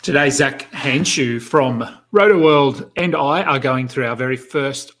Today, Zach Hanshew from RotoWorld and I are going through our very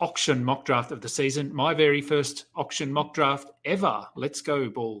first auction mock draft of the season. My very first auction mock draft ever. Let's go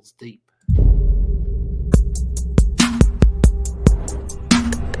balls deep.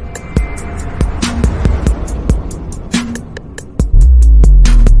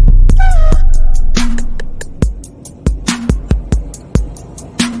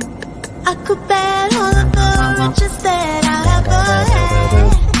 I could bet all of the riches that I ever had.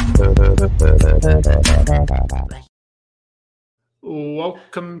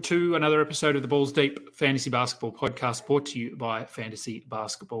 Welcome to another episode of the Balls Deep Fantasy Basketball Podcast, brought to you by Fantasy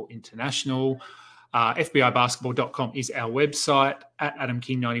Basketball International. FBIBasketball.com is our website. At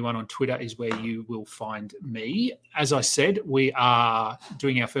AdamKing91 on Twitter is where you will find me. As I said, we are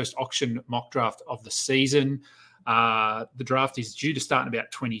doing our first auction mock draft of the season. The draft is due to start in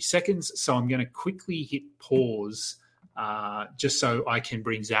about 20 seconds, so I'm going to quickly hit pause just so I can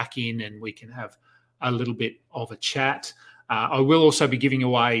bring Zach in and we can have a little bit of a chat. I will also be giving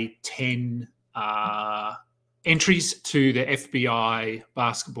away 10 entries to the FBI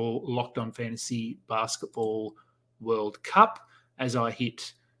Basketball Locked On Fantasy Basketball World Cup as I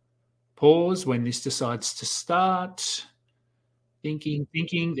hit pause when this decides to start. Thinking.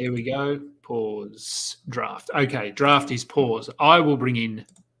 There we go. Pause. Draft. Okay, draft is pause. I will bring in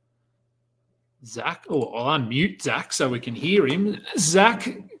Zach. Oh, I'll unmute Zach so we can hear him. Zach,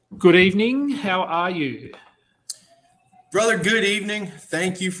 good evening. How are you? Brother, good evening.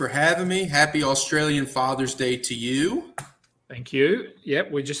 Thank you for having me. Happy Australian Father's Day to you. Thank you.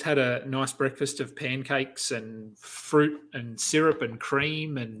 Yep, we just had a nice breakfast of pancakes and fruit and syrup and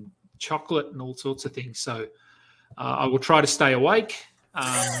cream and chocolate and all sorts of things. So I will try to stay awake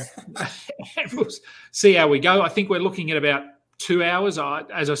and we'll see how we go. I think we're looking at about 2 hours.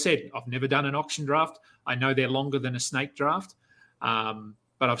 As I said, I've never done an auction draft. I know they're longer than a snake draft,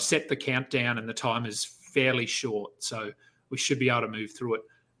 but I've set the countdown and the time is fairly short, so we should be able to move through it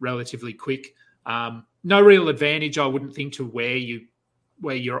relatively quick. No real advantage, I wouldn't think, to where you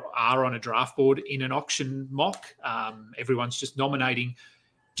are on a draft board in an auction mock. Everyone's just nominating.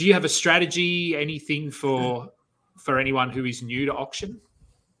 Do you have a strategy, anything for anyone who is new to auction?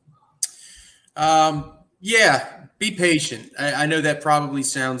 Yeah, be patient. I know that probably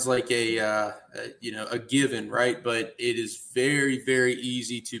sounds like a given, right? But it is very, very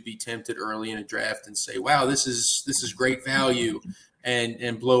easy to be tempted early in a draft and say, "Wow, this is great value,"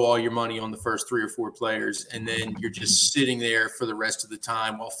 and blow all your money on the first 3 or 4 players, and then you're just sitting there for the rest of the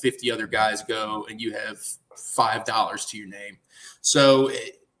time while 50 other guys go, and you have $5 to your name. So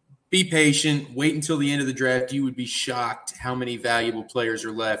be patient. Wait until the end of the draft. You would be shocked how many valuable players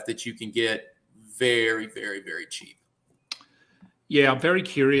are left that you can get very, very, very cheap. Yeah, I'm very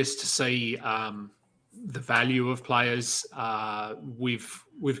curious to see the value of players.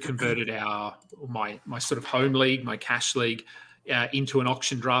 We've converted my sort of home league, my cash league, into an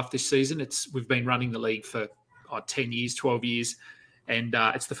auction draft this season. We've been running the league for 10 years, 12 years, and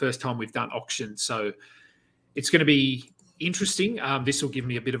it's the first time we've done auction. So it's going to be interesting. This will give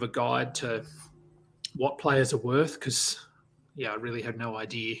me a bit of a guide to what players are worth because, I really had no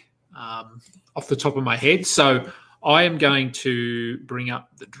idea off the top of my head. So I am going to bring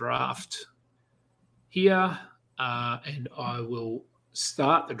up the draft here and I will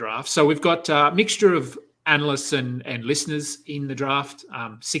start the draft. So we've got a mixture of analysts and listeners in the draft,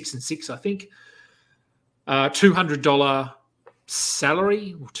 6 and 6, I think. $200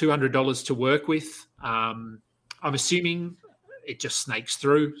 salary, $200 to work with. I'm assuming it just snakes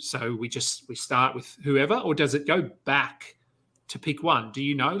through. So we start with whoever, or does it go back to pick one? Do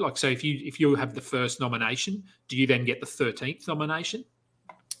you know? Like, so if you have the first nomination, do you then get the 13th nomination?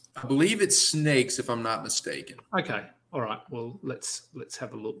 I believe it snakes, if I'm not mistaken. Okay. All right. Well, let's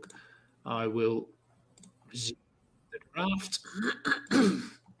have a look. I will resume the draft.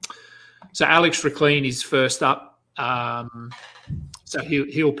 So Alex Raclean is first up. So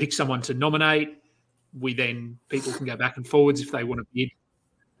he'll pick someone to nominate. People can go back and forwards if they want to bid.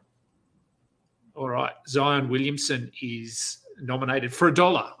 All right. Zion Williamson is nominated for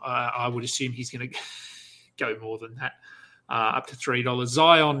 $1. I would assume he's going to go more than that, up to $3.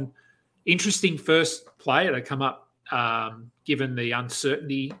 Zion, interesting first player to come up, given the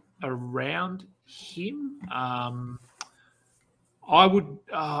uncertainty around him. I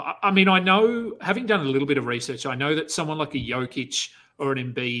know, having done a little bit of research, I know that someone like a Jokic or an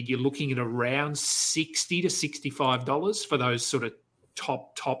Embiid, you're looking at around $60 to $65 for those sort of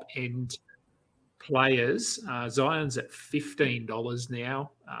top end players. Zion's at $15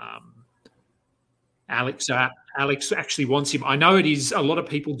 now. Alex actually wants him. I know it is, a lot of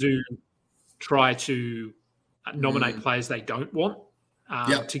people do try to nominate players they don't want.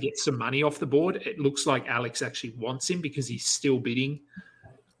 to get some money off the board. It looks like Alex actually wants him because he's still bidding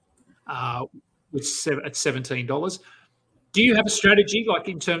at $17. Do you have a strategy, like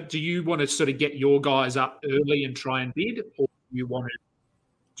do you want to sort of get your guys up early and try and bid, or do you want to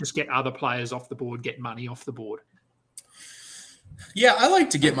just get other players off the board, get money off the board? Yeah, I like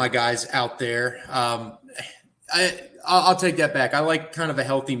to get my guys out there. I'll take that back. I like kind of a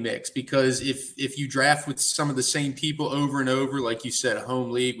healthy mix, because if you draft with some of the same people over and over, like you said, a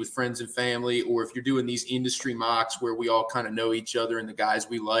home league with friends and family, or if you're doing these industry mocks where we all kind of know each other and the guys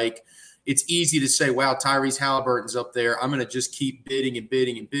we like, it's easy to say, wow, Tyrese Halliburton's up there. I'm going to just keep bidding and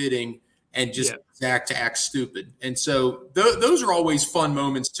bidding and bidding and just act stupid. And so those are always fun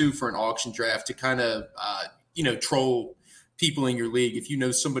moments too for an auction draft, to kind of, troll people in your league. If you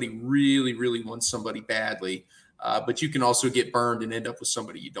know somebody really, really wants somebody badly, but you can also get burned and end up with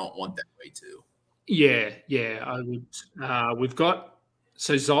somebody you don't want that way too. Yeah, I would. We've got,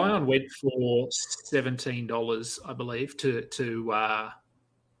 so Zion went for $17, I believe, to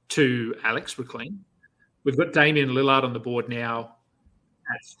Alex Reclean. We've got Damian Lillard on the board now,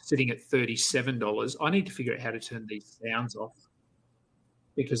 sitting at $37. I need to figure out how to turn these sounds off,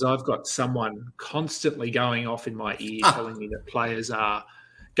 because I've got someone constantly going off in my ear telling me that players are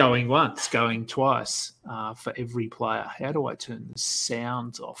going once, going twice for every player. How do I turn the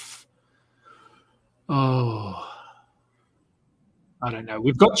sounds off? Oh, I don't know.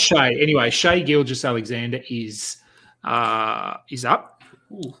 We've got Shai. Anyway, Shai Gilgeous-Alexander is up.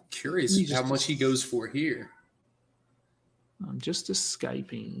 Ooh, curious how much he goes for here. I'm just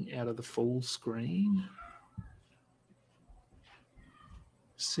escaping out of the full screen.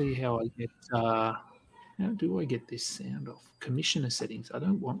 See how I get. How do I get this sound off? Commissioner settings. I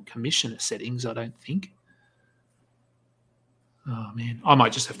don't want commissioner settings, I don't think. Oh, man. I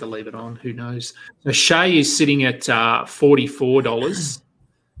might just have to leave it on. Who knows? So Shai is sitting at $44.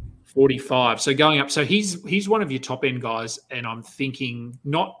 45. So going up. So he's one of your top end guys, and I'm thinking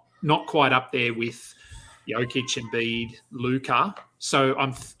not quite up there with Jokic, Embiid, Luka. So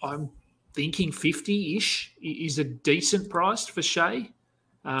I'm thinking 50-ish is a decent price for Shai.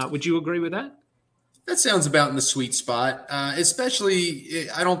 Would you agree with that? That sounds about in the sweet spot. Especially,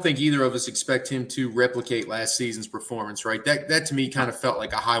 I don't think either of us expect him to replicate last season's performance, right? That to me kind of felt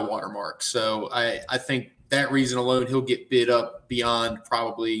like a high water mark. So I think that reason alone, he'll get bid up beyond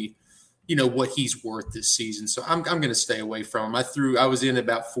probably, what he's worth this season. So I'm going to stay away from him. I was in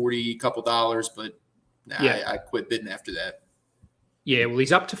about $40 couple dollars, but I quit bidding after that. Yeah, well,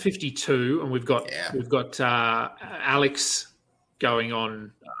 he's up to 52, and we've got Alex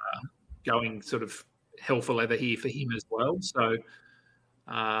going sort of hell for leather here for him as well. So can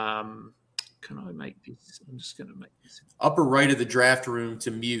I make this? I'm just going to make this. Upper right of the draft room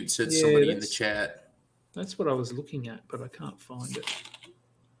to mute, said somebody in the chat. That's what I was looking at, but I can't find it.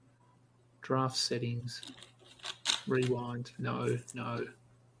 Draft settings. Rewind. No.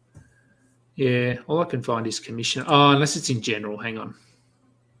 Yeah, all I can find is commissioner. Oh, unless it's in general. Hang on.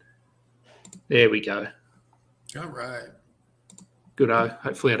 There we go. All right. Good-o.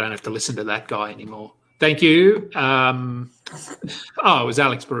 Hopefully I don't have to listen to that guy anymore. Thank you. It was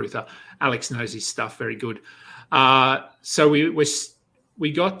Alex Barutha. Alex knows his stuff very good. So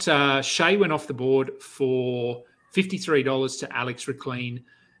we got Shai went off the board for $53 to Alex Reclean.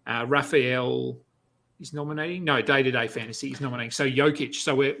 Raphael is nominating. No, Day-to-Day Fantasy is nominating. So Jokic.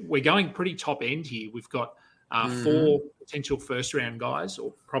 So we're going pretty top end here. We've got 4 potential first-round guys,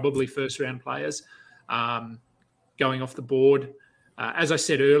 or probably first-round players, going off the board. As I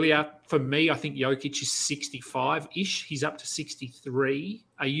said earlier, for me, I think Jokic is 65-ish. He's up to 63.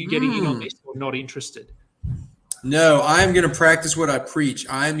 Are you getting in on this or not interested? No, I'm going to practice what I preach.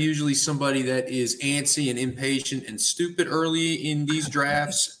 I'm usually somebody that is antsy and impatient and stupid early in these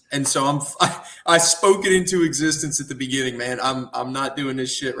drafts. And so I spoke it into existence at the beginning, man. I'm not doing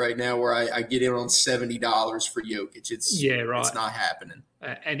this shit right now where I get in on $70 for Jokic. It's not happening.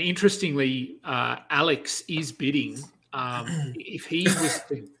 And interestingly, Alex is bidding. If he was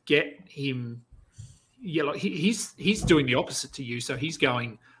to get him, he's doing the opposite to you. So he's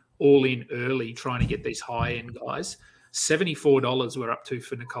going all in early, trying to get these high end guys. $74 we're up to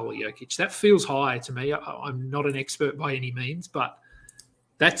for Nikola Jokic. That feels high to me. I'm not an expert by any means, but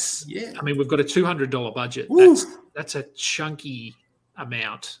that's. Yeah. I mean, we've got a $200 budget. That's a chunky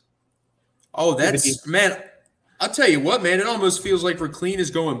amount. Oh, man. I'll tell you what, man. It almost feels like Reclean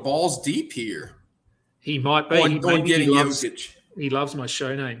is going balls deep here. He might be. He loves my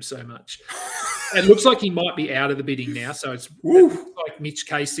show name so much. It looks like he might be out of the bidding now. So it looks like Mitch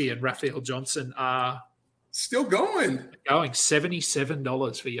Casey and Raphael Johnson are Still going. Going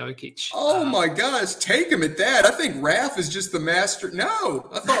 $77 for Jokic. Oh my gosh, take him at that. I think Raph is just the master. No,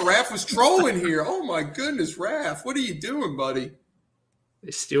 I thought Raph was trolling here. Oh my goodness, Raph, what are you doing, buddy?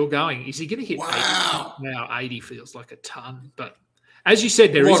 They're still going. Is he going to hit 80? Wow. Now 80 feels like a ton. But as you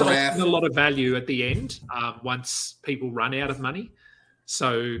said, there is a lot of value at the end once people run out of money.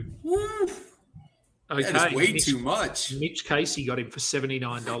 So, okay. That is way too much. Mitch Casey got him for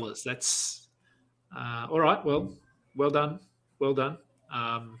 $79. That's all right. Well done. Well done.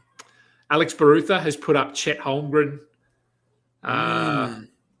 Alex Barutha has put up Chet Holmgren,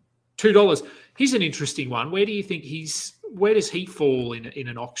 $2. He's an interesting one. Where do you think where does he fall in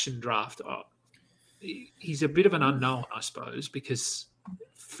an auction draft? He's a bit of an unknown, I suppose, because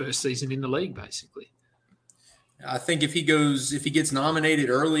first season in the league, basically. I think if he gets nominated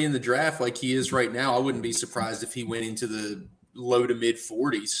early in the draft like he is right now, I wouldn't be surprised if he went into the low to mid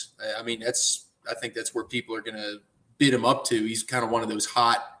 40s. I mean, I think that's where people are going to bid him up to. He's kind of one of those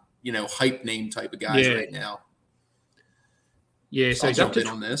hot, hype name type of guys right now. Yeah, so he's up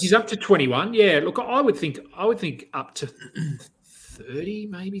to 21. Yeah, look, I would think up to 30,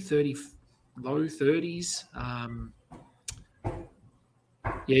 maybe 30, low 30s.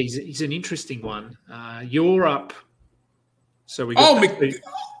 Yeah, he's an interesting one. You're up. So we got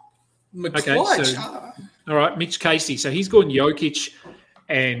McClutch. Okay, so, all right, Mitch Casey. So he's gone Jokic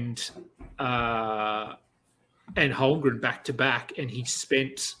and Holmgren back to back, and he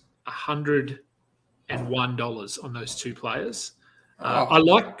spent $101 on those two players. I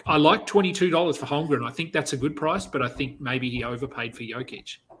like $22 for Holmgren. I think that's a good price, but I think maybe he overpaid for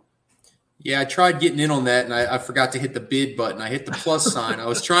Jokic. Yeah, I tried getting in on that, and I forgot to hit the bid button. I hit the plus sign. I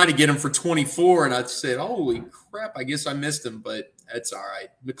was trying to get him for 24, and I said, holy crap, I guess I missed him, but that's all right.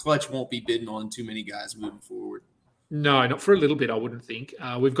 McClutch won't be bidding on too many guys moving forward. No, not for a little bit, I wouldn't think.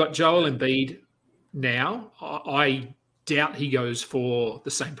 We've got Joel Embiid now. I doubt he goes for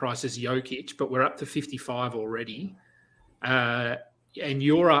the same price as Jokic, but we're up to 55 already. And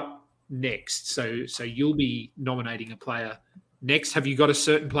you're up next, so you'll be nominating a player next. Have you got a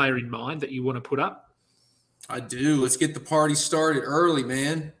certain player in mind that you want to put up? I do. Let's get the party started early,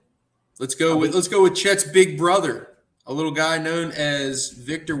 man. Let's go with Chet's big brother, a little guy known as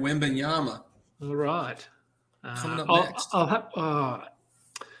Victor Wembanyama. All right. Coming up next. I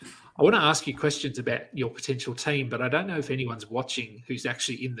want to ask you questions about your potential team, but I don't know if anyone's watching who's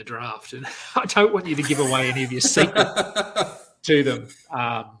actually in the draft, and I don't want you to give away any of your secrets to them.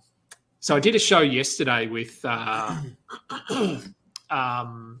 So I did a show yesterday with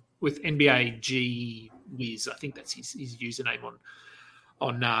NBA G Wiz. I think that's his username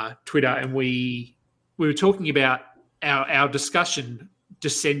on Twitter, and we were talking about our discussion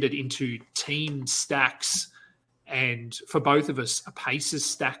descended into team stacks. And for both of us, a Pacers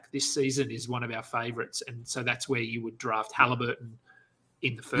stack this season is one of our favourites. And so that's where you would draft Halliburton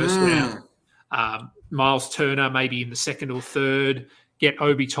in the first round. Miles Turner maybe in the second or third. Get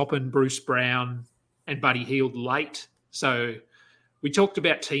Obi Toppin, Bruce Brown, and Buddy Hield late. So we talked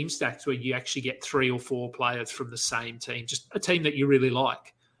about team stacks where you actually get 3 or 4 players from the same team, just a team that you really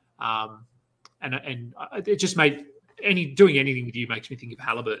like. And it just made doing anything with you makes me think of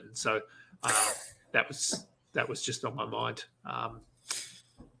Halliburton. So that was just on my mind.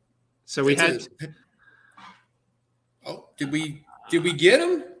 So we had. Did we get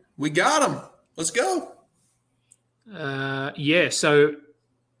him? We got him. Let's go. Yeah. So,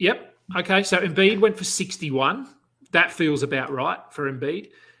 yep. Okay. So Embiid went for 61. That feels about right for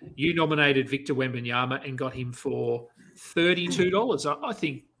Embiid. You nominated Victor Wembanyama and got him for $32. I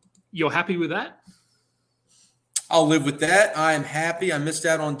think you're happy with that. I'll live with that. I am happy. I missed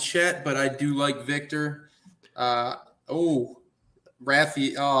out on Chet, but I do like Victor. Rafi.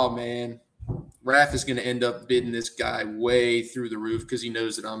 Oh man, Raph is going to end up bidding this guy way through the roof because he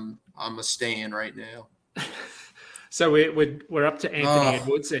knows that I'm a stan right now. So we're up to Anthony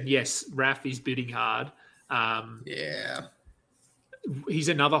Edwards, and yes, Raph is bidding hard. Yeah, he's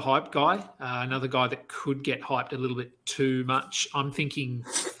another hype guy, another guy that could get hyped a little bit too much. I'm thinking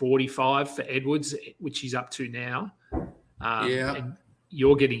 45 for Edwards, which he's up to now. And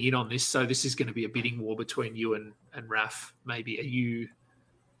you're getting in on this, so this is going to be a bidding war between you and Raph. Maybe are you?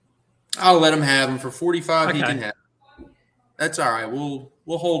 I'll let him have him for 45. Okay. He can have him. That's all right. We'll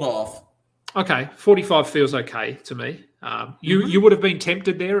hold off. Okay, 45 feels okay to me. You would have been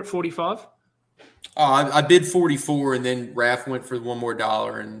tempted there at 45. Oh, I bid 44, and then Raph went for $1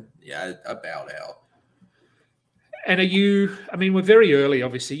 more, and yeah, I bowed out. And are you? I mean, we're very early.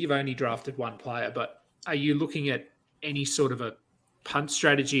 Obviously, you've only drafted one player, but are you looking at any sort of a punt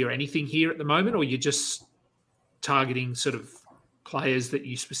strategy or anything here at the moment, or you're just targeting sort of players that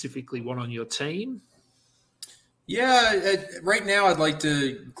you specifically want on your team? Yeah, right now I'd like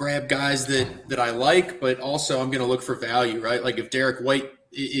to grab guys that I like, but also I'm going to look for value, right? Like if Derek White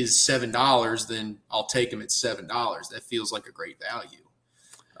is $7, then I'll take him at $7. That feels like a great value.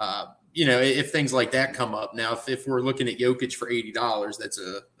 If things like that come up. Now, if we're looking at Jokic for $80,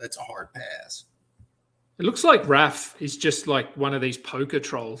 that's a hard pass. It looks like Raf is just like one of these poker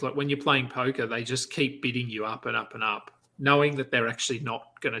trolls. Like when you're playing poker, they just keep bidding you up and up and up, knowing that they're actually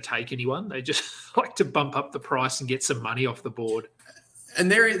not going to take anyone. They just like to bump up the price and get some money off the board.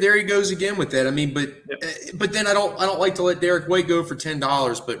 And there he goes again with that. I mean, but then I don't like to let Derek White go for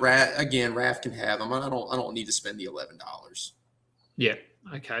 $10. But Raf can have him. I don't need to spend the $11. Yeah.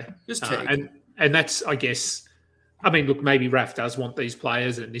 Okay. Just take and that's, I guess. I mean, look, maybe Raf does want these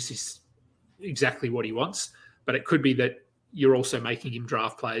players, and this is exactly what he wants. But it could be that you're also making him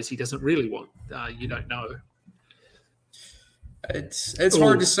draft players he doesn't really want. You don't know. It's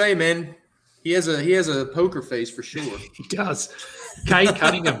hard to say, man. He has a poker face for sure. He does. Cade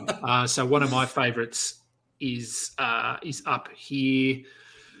Cunningham. So one of my favourites is up here.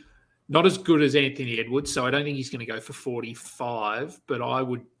 Not as good as Anthony Edwards, so I don't think he's going to go for 45, but I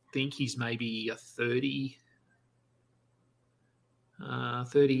would think he's maybe a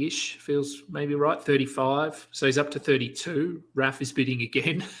 30-ish, feels maybe right, 35. So he's up to 32. Raf is bidding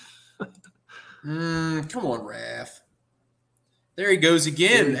again. Come on, Raf. There he goes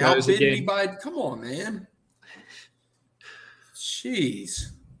again. Outbidding me by, come on, man.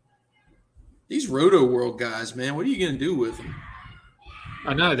 Jeez. These Roto World guys, man, what are you going to do with them?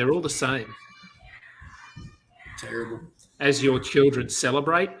 I know, they're all the same. Terrible. As your children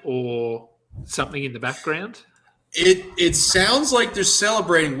celebrate or something in the background? It sounds like they're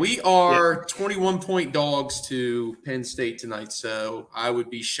celebrating. We are 21-point dogs to Penn State tonight, so I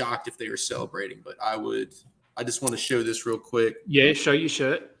would be shocked if they were celebrating, but I just want to show this real quick. Yeah, show your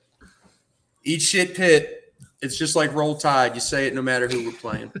shirt. Eat shit Pitt. It's just like Roll Tide. You say it no matter who we're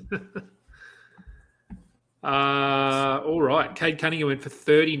playing. All right. Cade Cunningham went for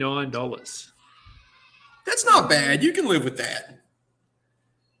 $39. That's not bad. You can live with that.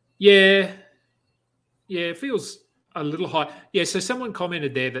 Yeah. Yeah, it feels a little high. Yeah, so someone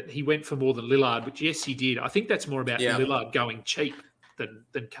commented there that he went for more than Lillard, which yes, he did. I think that's more about Lillard going cheap than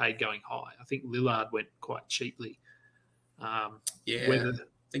Cade going high. I think Lillard went quite cheaply.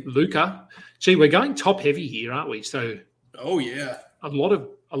 Luka. Gee, we're going top heavy here, aren't we? So a lot of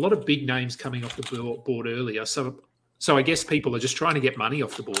big names coming off the board earlier. So I guess people are just trying to get money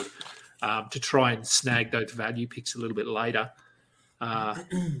off the board to try and snag those value picks a little bit later.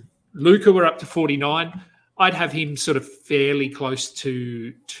 Luka, we're up to 49. I'd have him sort of fairly close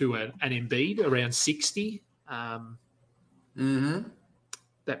to an Embiid, around 60.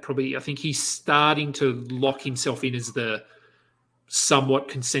 That probably, I think he's starting to lock himself in as the somewhat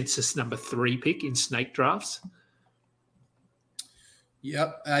consensus number 3 pick in snake drafts.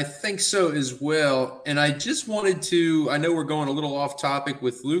 Yep, I think so as well. And I just wanted to, I know we're going a little off topic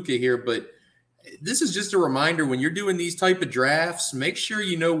with Luka here, but this is just a reminder when you're doing these type of drafts, make sure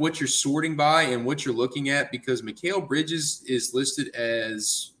you know what you're sorting by and what you're looking at, because Mikal Bridges is listed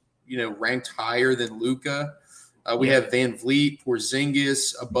as, ranked higher than Luka. We have Van Vliet,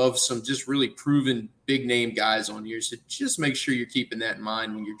 Porzingis above some just really proven big name guys on here. So just make sure you're keeping that in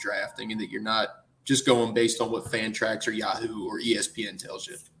mind when you're drafting and that you're not just going based on what Fantrax or Yahoo or ESPN tells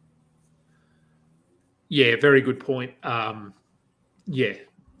you. Yeah, very good point. It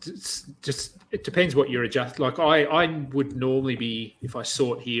depends what you're adjusting. Like I would normally be, if I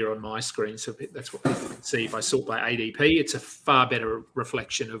sort here on my screen, so that's what people can see. If I sort by ADP, it's a far better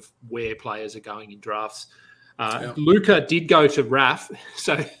reflection of where players are going in drafts. Luka did go to Raf,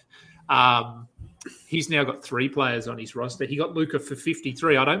 so he's now got 3 players on his roster. He got Luka for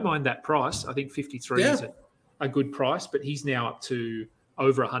 53. I don't mind that price. I think 53 is a good price, but he's now up to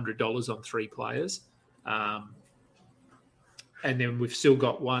over $100 on 3 players. And then we've still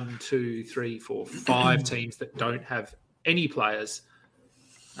got 1, 2, 3, 4, 5 teams that don't have any players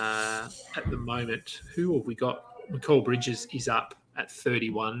at the moment. Who have we got? Mikal Bridges is up at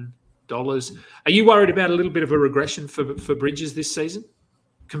 $31. Are you worried about a little bit of a regression for Bridges this season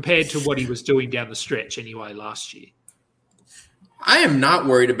compared to what he was doing down the stretch anyway last year? I am not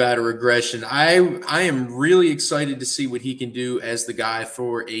worried about a regression. I am really excited to see what he can do as the guy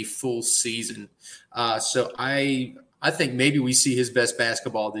for a full season. So I think maybe we see his best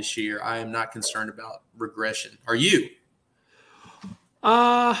basketball this year. I am not concerned about regression. Are you?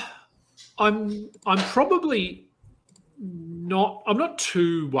 I'm probably not. I'm not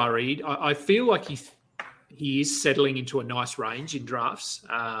too worried. I feel like he is settling into a nice range in drafts.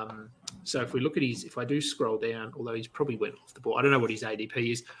 So if we look at if I do scroll down, although he's probably went off the board, I don't know what his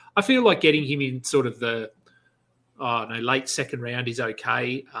ADP is. I feel like getting him in sort of the oh no, late second round is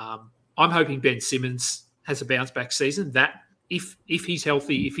okay. I'm hoping Ben Simmons has a bounce back season. That if he's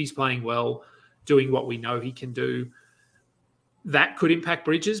healthy, if he's playing well, doing what we know he can do, that could impact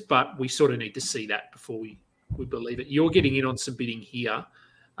Bridges. But we sort of need to see that before we believe it. You're getting in on some bidding here.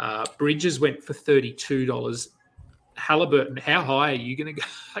 Bridges went for $32. Halliburton, how high are you going to go?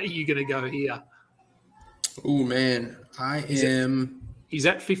 Are you going to go here? Oh man, He's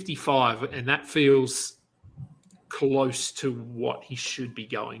at 55, and that feels close to what he should be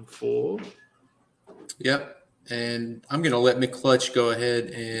going for. Yep. And I'm going to let McClutch go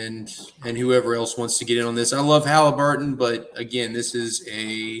ahead and whoever else wants to get in on this. I love Halliburton, but again, this is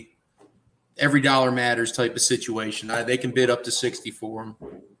a every dollar matters type of situation. They can bid up to 60 for him.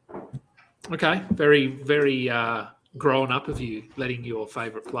 Okay, very, very grown up of you, letting your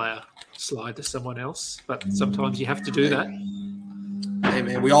favourite player slide to someone else. But sometimes you have to do that. Hey,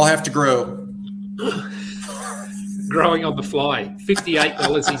 man, we all have to grow. Growing on the fly.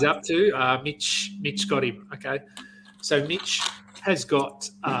 $58 he's up to. Mitch got him. Okay. So Mitch has got,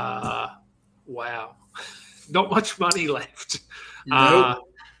 wow, not much money left. Nope.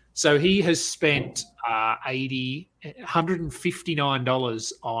 So he has spent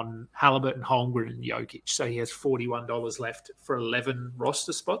 $159 on Halliburton, Holmgren, and Jokic. So he has $41 left for 11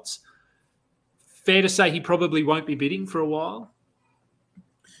 roster spots. Fair to say he probably won't be bidding for a while?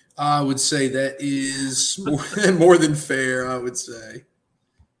 I would say that is more than fair, I would say.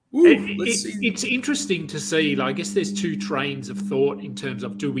 Ooh, let's see. It's interesting to see. I guess there's two trains of thought in terms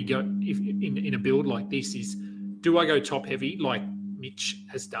of do we go if in a build like this is do I go top heavy like Mitch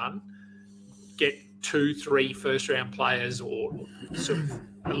has done, get 2-3 first round players or sort of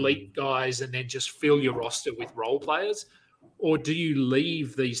elite guys and then just fill your roster with role players, or do you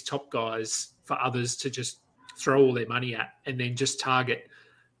leave these top guys for others to just throw all their money at and then just target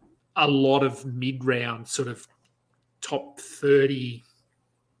a lot of mid-round sort of top 30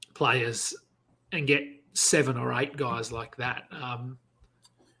 players and get 7 or 8 guys like that? I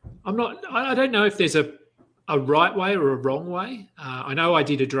don't know if there's a right way or a wrong way. I know I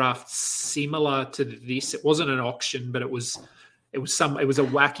did a draft similar to this. It wasn't an auction, but it was a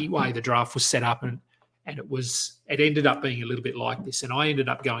wacky way the draft was set up, and it ended up being a little bit like this. And I ended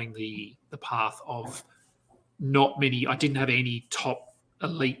up going the path of not many. I didn't have any top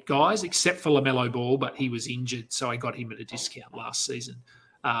elite guys except for LaMelo Ball, but he was injured, so I got him at a discount last season.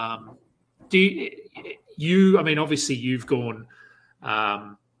 Do you? I mean, obviously you've gone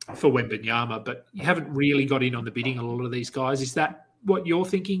for Wembanyama, but you haven't really got in on the bidding on a lot of these guys. Is that what you're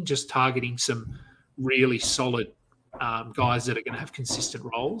thinking? Just targeting some really solid guys that are going to have consistent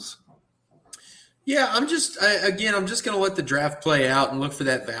roles? Yeah, I'm just going to let the draft play out and look for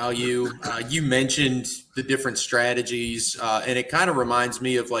that value. You mentioned the different strategies, and it kind of reminds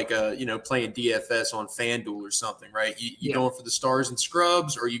me of like playing DFS on FanDuel or something, right? You going for the stars and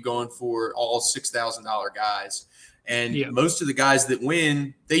scrubs, or are you going for all $6,000 guys? And most of the guys that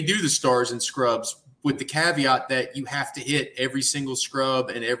win, they do the stars and scrubs with the caveat that you have to hit every single scrub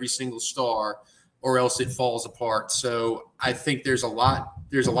and every single star, or else it falls apart. So I think there's a lot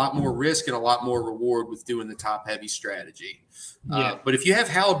more risk and a lot more reward with doing the top heavy strategy. But if you have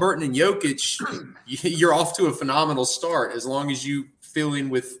Halliburton and Jokic, you're off to a phenomenal start as long as you fill in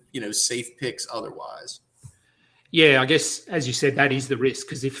with, safe picks otherwise. Yeah, I guess, as you said, that is the risk.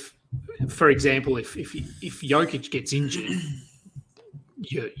 Because if, for example, if Jokic gets injured,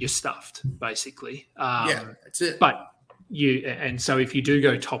 you're stuffed, basically. That's it. So if you do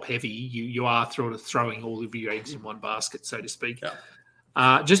go top heavy, you are sort of throwing all of your eggs in one basket, so to speak.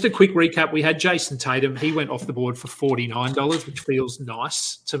 Yeah. Just a quick recap. We had Jason Tatum. He went off the board for $49, which feels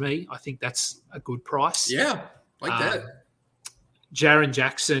nice to me. I think that's a good price. Yeah, like that. Jaren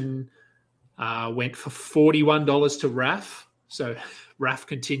Jackson went for $41 to Raf. So Raf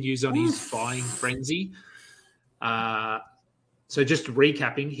continues on his buying frenzy. So just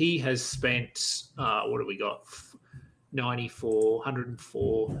recapping, he has spent, what have we got? $94,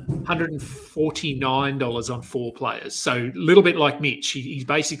 $104, $149 on 4 players. So a little bit like Mitch. He's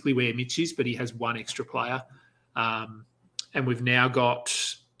basically where Mitch is, but he has 1 extra player. And we've now got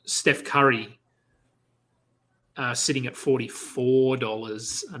Steph Curry sitting at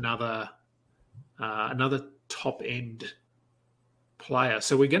 $44, another top-end player.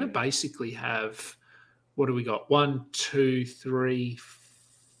 So we're going to basically have, what do we got? 1, 2, 3,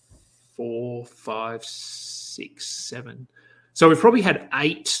 4, 5, 6, 7. So we've probably had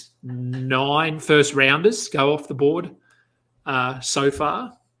 8, 9 first rounders go off the board so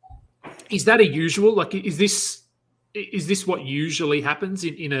far. Is that a usual? Like, is this what usually happens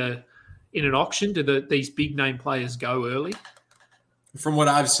in an auction? Do these big name players go early? From what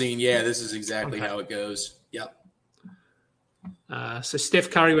I've seen, yeah, this is exactly how it goes. Yep. So Steph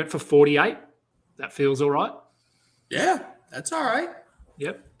Curry went for 48. That feels all right. Yeah, that's all right.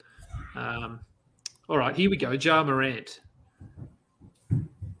 Yep. All right, here we go. Ja Morant.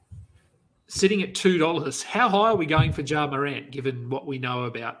 Sitting at $2. How high are we going for Ja Morant, given what we know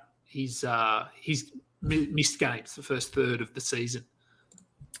about his missed games, the first third of the season?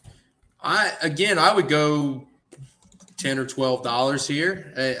 I would go $10 or $12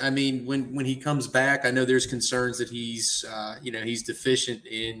 here. I mean, when he comes back, I know there's concerns that he's deficient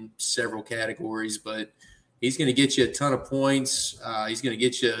in several categories, but he's going to get you a ton of points. He's going to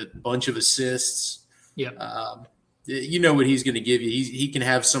get you a bunch of assists. Yeah. You know what he's going to give you. He can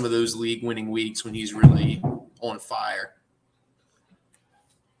have some of those league-winning weeks when he's really on fire.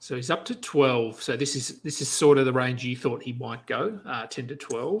 So he's up to 12. So this is sort of the range you thought he might go, 10 to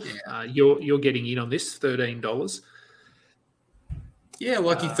 12. Yeah. You're getting in on this, $13. Yeah,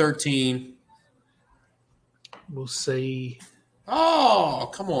 lucky 13. We'll see.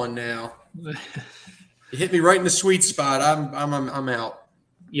 Oh, come on now! You hit me right in the sweet spot. I'm out.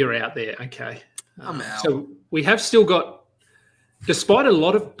 You're out there. Okay. I'm out. So we have still got, despite a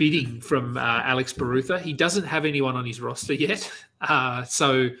lot of bidding from Alex Barutha, he doesn't have anyone on his roster yet.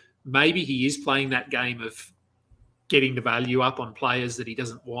 So maybe he is playing that game of getting the value up on players that he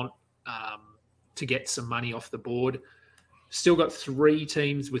doesn't want to get some money off the board. Still got 3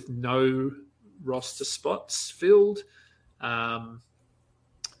 teams with no roster spots filled.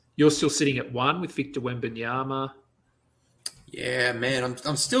 You're still sitting at 1 with Victor Wembanyama. Yeah, man,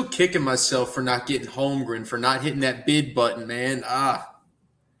 I'm still kicking myself for not getting Holmgren, for not hitting that bid button, man.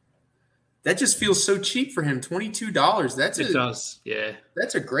 That just feels so cheap for him. $22. It does, yeah.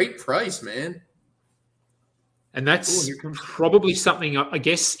 That's a great price, man. And that's probably something, I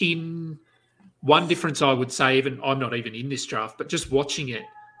guess, in one difference I would say, even I'm not even in this draft, but just watching it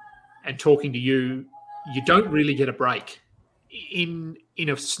and talking to you, you don't really get a break. In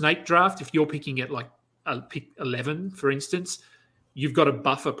a snake draft, if you're picking at like pick 11, for instance, you've got a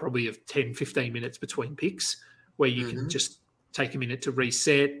buffer probably of 10, 15 minutes between picks where you can just take a minute to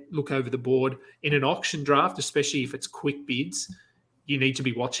reset, look over the board. In an auction draft, especially if it's quick bids, you need to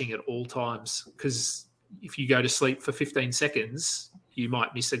be watching at all times, because if you go to sleep for 15 seconds, you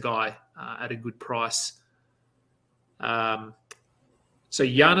might miss a guy at a good price. So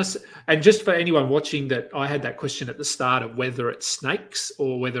Giannis, and just for anyone watching, that I had that question at the start of whether it snakes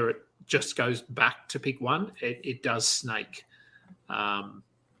or whether it just goes back to pick one. It does snake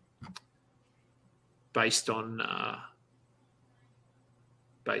based on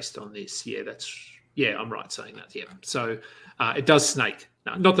this. Yeah, I'm right saying that. Yeah, so it does snake.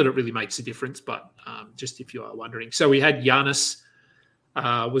 Not that it really makes a difference, but just if you are wondering. So we had Giannis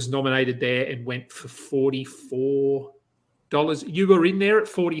was nominated there and went for $44. You were in there at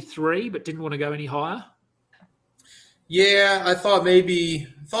 43, but didn't want to go any higher. Yeah, I thought maybe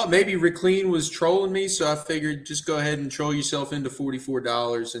Rick Lean was trolling me, so I figured just go ahead and troll yourself into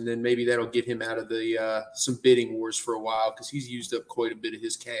 $44, and then maybe that'll get him out of the some bidding wars for a while, because he's used up quite a bit of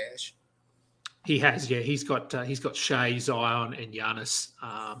his cash. He has, yeah. He's got Shea, Zion, and Giannis,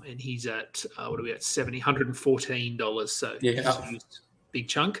 and he's at what are we at? $114. So yeah, he's used a big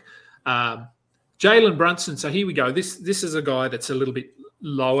chunk. Jalen Brunson. So here we go. This is a guy that's a little bit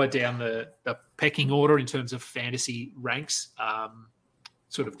lower down the pecking order in terms of fantasy ranks,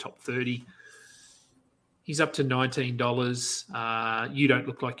 sort of top 30. He's up to $19. You don't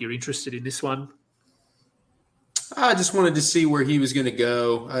look like you're interested in this one. I just wanted to see where he was going to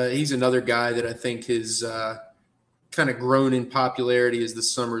go. He's another guy that I think has kind of grown in popularity as the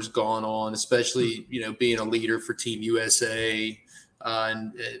summer's gone on, especially, being a leader for Team USA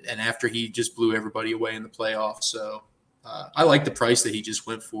and after he just blew everybody away in the playoffs. So I like the price that he just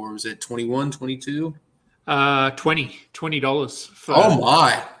went for. Was it 21, 22? $20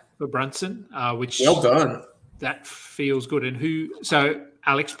 for Brunson, which well done. That feels good. And so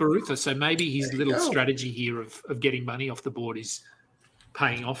Alex Barutha. So maybe his little strategy here of getting money off the board is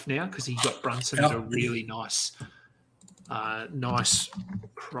paying off now, because he got Brunson at a really nice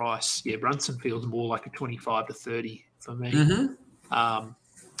price. Yeah, Brunson feels more like a 25 to 30 for me.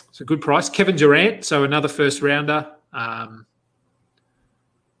 So good price. Kevin Durant, so another first rounder.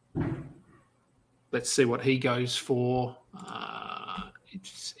 Let's see what he goes for.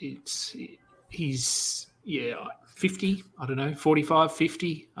 He's 50. I don't know, 45,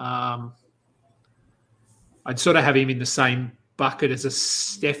 50. I'd sort of have him in the same bucket as a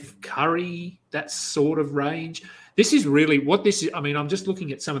Steph Curry, that sort of range. This is really what this is. I mean, I'm just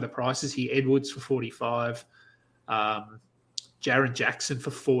looking at some of the prices here. Edwards for 45, Jaren Jackson for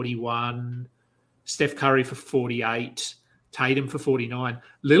 41, Steph Curry for 48. Tatum for 49.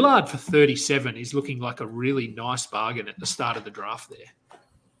 Lillard for 37 is looking like a really nice bargain at the start of the draft there.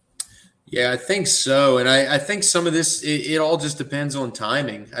 Yeah, I think so. And I think some of this, it all just depends on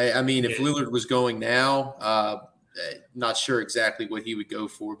timing. I mean, if Lillard was going now, not sure exactly what he would go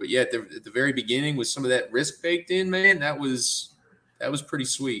for. But yeah, at the very beginning with some of that risk baked in, man, that was pretty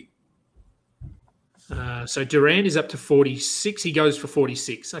sweet. So Durant is up to 46. He goes for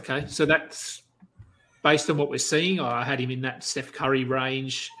 46. Okay, so that's based on what we're seeing. I had him in that Steph Curry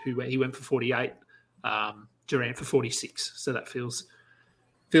range, he went for 48. Durant for 46. So that feels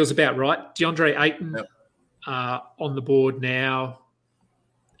about right. DeAndre Ayton on the board now.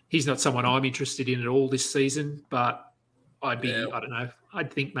 He's not someone I'm interested in at all this season, but I'd be, I don't know,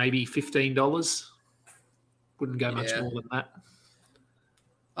 I'd think maybe $15. Wouldn't go much more than that.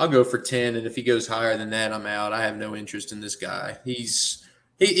 I'll go for 10, and if he goes higher than that, I'm out. I have no interest in this guy.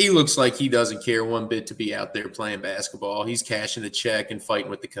 He looks like he doesn't care one bit to be out there playing basketball. He's cashing a check and fighting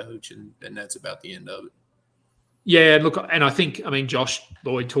with the coach, and that's about the end of it. Yeah, look, and I mean, Josh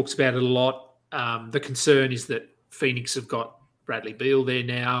Lloyd talks about it a lot. The concern is that Phoenix have got Bradley Beal there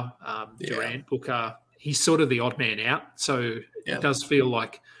now, Durant, Booker. He's sort of the odd man out, so it does feel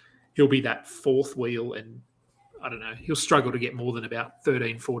like he'll be that fourth wheel, and I don't know, he'll struggle to get more than about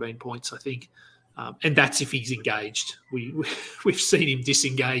 13, 14 points, I think. And that's if he's engaged. We've seen him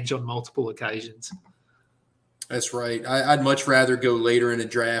disengage on multiple occasions. That's right. I'd much rather go later in a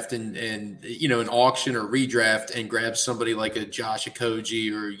draft and an auction or redraft and grab somebody like a Josh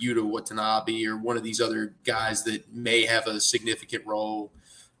Okogie or Yuta Watanabe or one of these other guys that may have a significant role.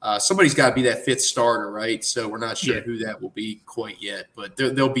 Somebody's got to be that fifth starter, right? So we're not sure who that will be quite yet, but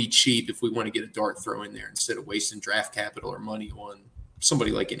they'll be cheap if we want to get a dart throw in there instead of wasting draft capital or money on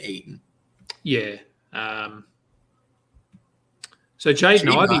somebody like an Ayton. Yeah. So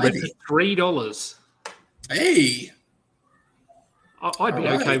Jaden Ivey went for $3. Hey. I'd be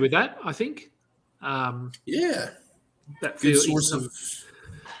okay with that, I think. That feels good source of.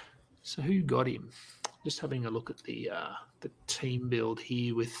 So who got him? Just having a look at the team build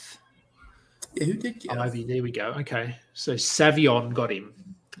here with who did get Ivey. There we go. Okay. So Savion got him.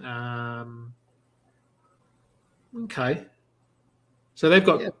 Okay. So they've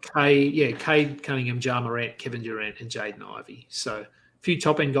got Cade Cunningham, Ja Morant, Kevin Durant, and Jaden Ivey. So a few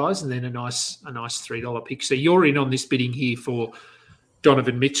top end guys, and then a nice $3 pick. So you're in on this bidding here for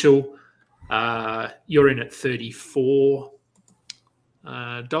Donovan Mitchell. You're in at $34.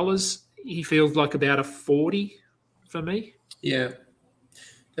 He feels like about a 40 for me. Yeah,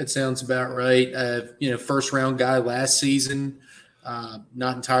 that sounds about right. First round guy last season.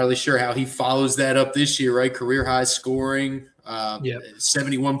 Not entirely sure how he follows that up this year, right? Career high scoring,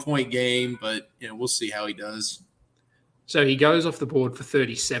 71-point game, but we'll see how he does. So he goes off the board for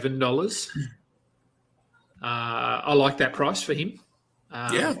 $37. I like that price for him.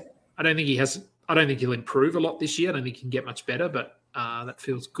 I don't think he'll improve a lot this year. I don't think he can get much better, but that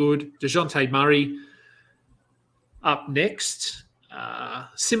feels good. DeJounte Murray up next.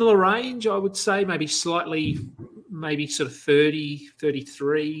 Similar range, I would say, maybe sort of 30,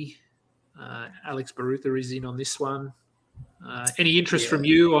 33. Alex Barutha is in on this one. Any interest from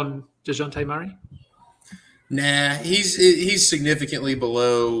you on DeJounte Murray? Nah, he's significantly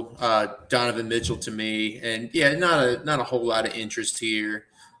below Donovan Mitchell to me, and not a whole lot of interest here.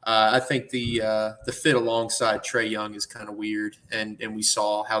 I think the fit alongside Trae Young is kind of weird, and we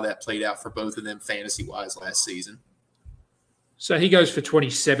saw how that played out for both of them fantasy wise last season. So he goes for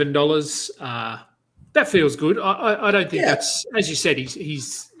 $27. That feels good. I don't think that's, as you said,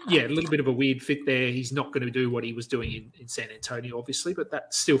 he's a little bit of a weird fit there. He's not going to do what he was doing in San Antonio, obviously, but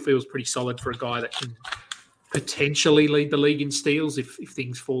that still feels pretty solid for a guy that can potentially lead the league in steals if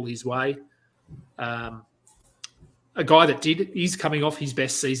things fall his way. A guy that he's coming off his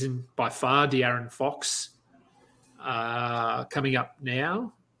best season by far, De'Aaron Fox, coming up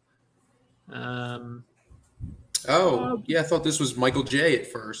now. I thought this was Michael J at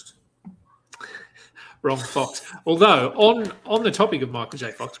first. Wrong Fox. Although, on the topic of Michael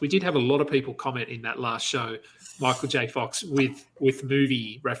J. Fox, we did have a lot of people comment in that last show, Michael J. Fox, with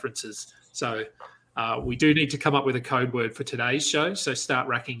movie references. So we do need to come up with a code word for today's show, so start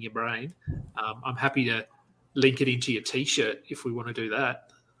racking your brain. I'm happy to link it into your T-shirt if we want to do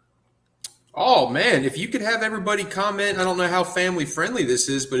that. Oh, man, if you could have everybody comment, I don't know how family-friendly this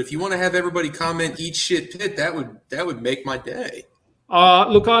is, but if you want to have everybody comment eat shit pit, that would make my day.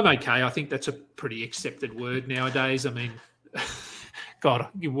 Look, I'm okay. I think that's a pretty accepted word nowadays. I mean, God,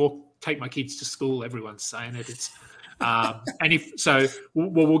 take my kids to school, everyone's saying it. It's and if so,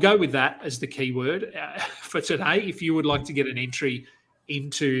 we'll go with that as the key word for today. If you would like to get an entry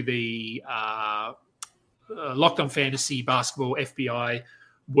into the Locked On Fantasy Basketball FBI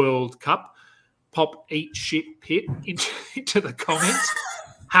World Cup. Pop eat shit pit into the comments.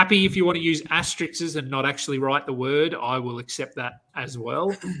 Happy if you want to use asterisks and not actually write the word. I will accept that as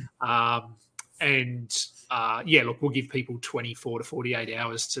well. Look, we'll give people 24 to 48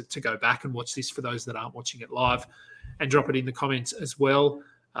 hours to go back and watch this for those that aren't watching it live, and drop it in the comments as well.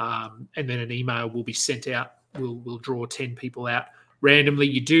 And then an email will be sent out. We'll draw 10 people out randomly.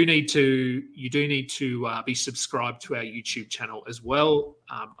 You do need to be subscribed to our YouTube channel as well.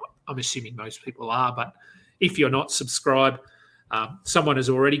 I'm assuming most people are, but if you're not subscribed, someone has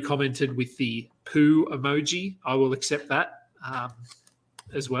already commented with the poo emoji. I will accept that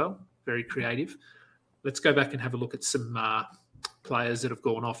as well. Very creative. Let's go back and have a look at some players that have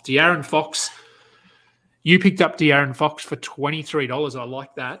gone off. De'Aaron Fox. You picked up De'Aaron Fox for $23. I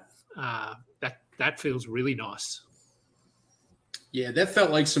like that. That feels really nice. Yeah, that felt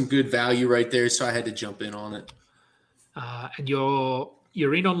like some good value right there, so I had to jump in on it. And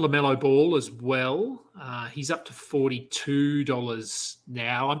you're in on LaMelo Ball as well. He's up to $42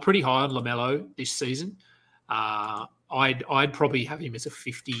 now. I'm pretty high on LaMelo this season. I'd probably have him as a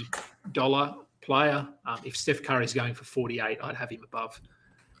 $50 player. If Steph Curry's going for 48, I'd have him above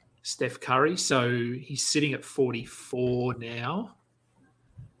Steph Curry. So he's sitting at 44 now.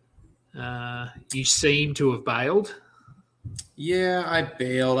 You seem to have bailed. Yeah, I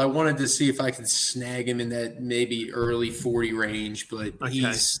bailed. I wanted to see if I could snag him in that maybe early 40 range, but Okay.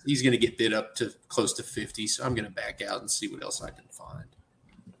 he's going to get bid up to close to 50, so I'm going to back out and see what else I can find.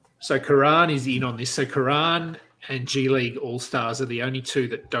 So Karan is in on this. So Karan and G League All-Stars are the only two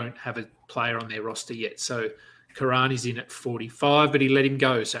that don't have a player on their roster yet. So Karan is in at 45, but he let him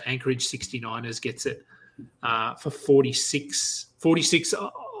go. So Anchorage 69ers gets it for 46. 46,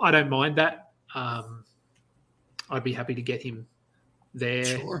 I don't mind that. I'd be happy to get him there.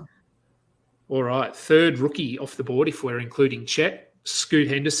 Sure. All right. Third rookie off the board, if we're including Chet, Scoot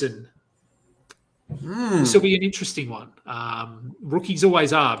Henderson. This will be an interesting one. Rookies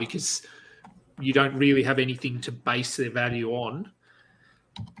always are, because you don't really have anything to base their value on.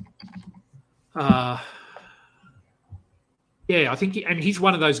 I think he's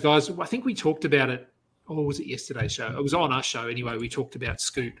one of those guys. I think we talked about it, or was it yesterday's show? It was on our show anyway. We talked about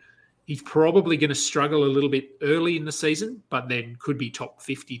Scoot. He's probably going to struggle a little bit early in the season, but then could be top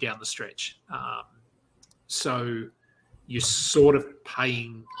 50 down the stretch. So you're sort of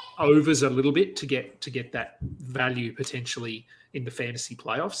paying overs a little bit to get that value potentially in the fantasy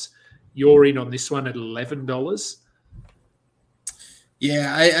playoffs. You're in on this one at $11.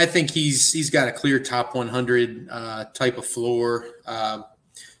 Yeah, I think he's got a clear top 100 type of floor.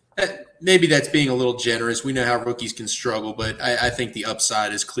 Maybe that's being a little generous. We know how rookies can struggle, but I think the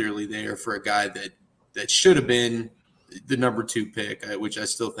upside is clearly there for a guy that should have been the number 2 pick, which I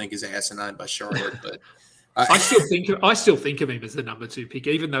still think is asinine by Charlotte. But I still think of him as the number 2 pick,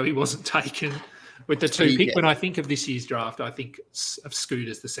 even though he wasn't taken with the 2 pick. When I think of this year's draft, I think of Scoot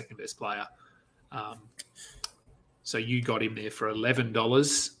as the second best player. So you got him there for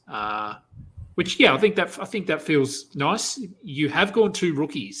 $11, which I think that feels nice. You have gone 2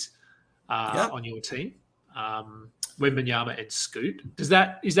 rookies on your team, Wembanyama and Scoot. Is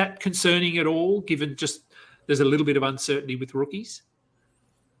that concerning at all? Given just there's a little bit of uncertainty with rookies.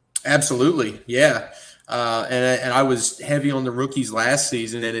 Absolutely, yeah. And I was heavy on the rookies last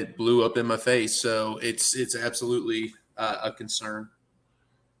season, and it blew up in my face. So it's absolutely a concern.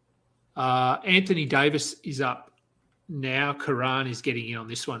 Anthony Davis is up now. Karan is getting in on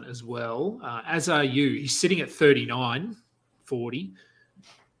this one as well, as are you. He's sitting at $39.40.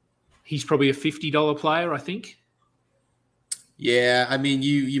 He's probably a $50 player, I think. Yeah, I mean,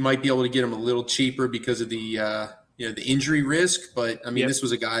 you might be able to get him a little cheaper because of the the injury risk, but I mean, This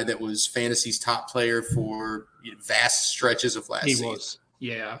was a guy that was fantasy's top player for vast stretches of last season. He was,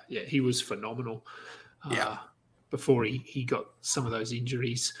 yeah, he was phenomenal. Before he got some of those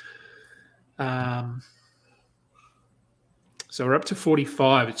injuries. So we're up to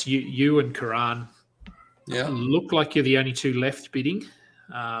 45. It's you and Karan. Yeah, look like you're the only 2 left bidding.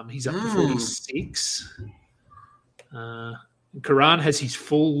 He's up to 46. Karan has his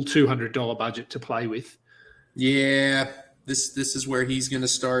full $200 budget to play with. Yeah, this is where he's going to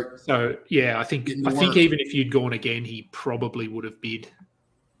start. So I think even if you'd gone again, he probably would have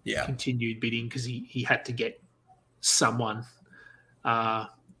continued bidding, because he had to get someone.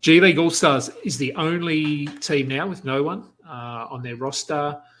 G League All Stars is the only team now with no one on their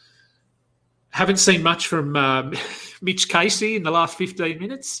roster. Haven't seen much from Mitch Casey in the last 15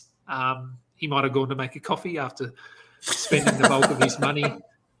 minutes. He might have gone to make a coffee after spending the bulk of his money.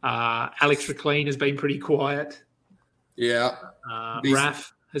 Alex Reclean has been pretty quiet. Yeah.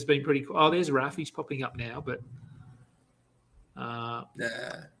 Raf has been pretty cool. Oh, there's Raf. He's popping up now, but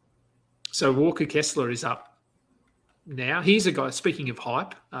so Walker Kessler is up now. He's a guy. Speaking of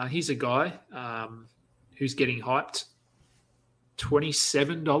hype, he's a guy who's getting hyped.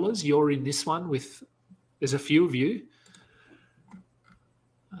 $27. You're in this one with. There's a few of you.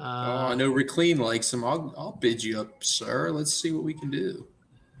 I know Rick Clean likes him. I'll bid you up, sir. Let's see what we can do.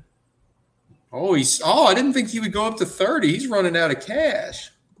 I didn't think he would go up to 30. He's running out of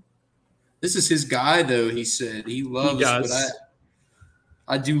cash. This is his guy, though. He said he loves what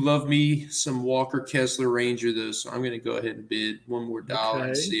I do love me some Walker Kessler Ranger, though. So I'm going to go ahead and bid one more dollar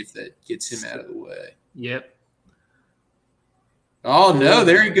and see if that gets him out of the way. Yep. Oh no!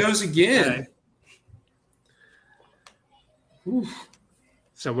 There he goes again. Okay.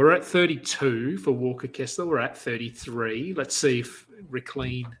 So we're at 32 for Walker Kessler. We're at 33. Let's see if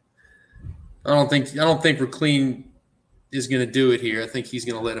Rickleen. I don't think Rickleen is going to do it here. I think he's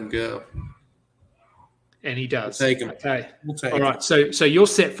going to let him go. And he does. We'll take him. Okay. We'll take All him. right. So you're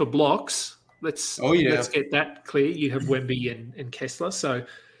set for blocks. Let's get that clear. You have Wemby and Kessler. So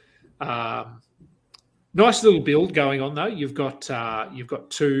nice little build going on though. You've got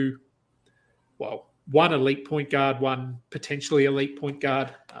two. Well, one elite point guard, one potentially elite point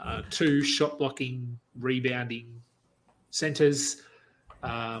guard, two shot blocking, rebounding centers.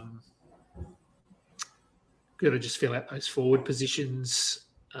 Got to just fill out those forward positions.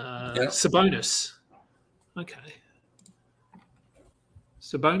 Sabonis. Okay.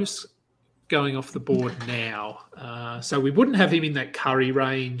 Sabonis going off the board now. So we wouldn't have him in that Curry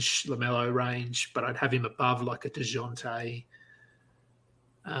range, LaMelo range, but I'd have him above like a DeJounte.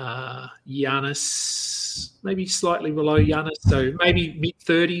 Giannis, maybe slightly below Giannis, so maybe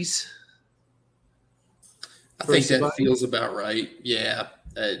mid-30s. I think that feels about right. Yeah.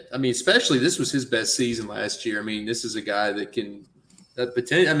 I mean, especially this was his best season last year. I mean, this is a guy that can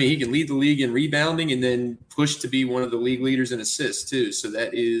he can lead the league in rebounding and then push to be one of the league leaders in assists too. So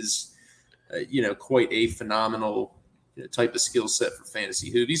that is, quite a phenomenal type of skill set for fantasy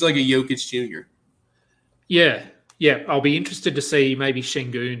hoop. He's like a Jokic Jr. Yeah. I'll be interested to see maybe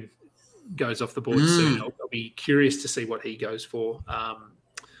Şengün goes off the board soon. I'll be curious to see what he goes for.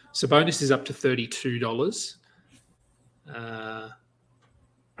 Sabonis is up to $32.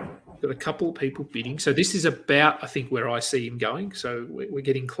 Got a couple of people bidding. So this is about, I think, where I see him going. So we're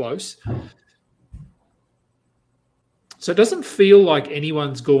getting close. So it doesn't feel like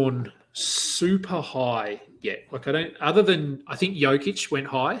anyone's gone super high yet. Like I think Jokic went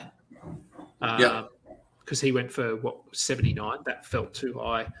high. Because he went for 79. That felt too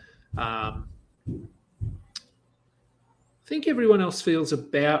high. I think everyone else feels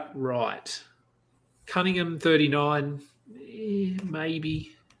about right. Cunningham 39,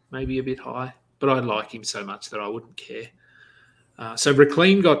 maybe a bit high, but I like him so much that I wouldn't care. So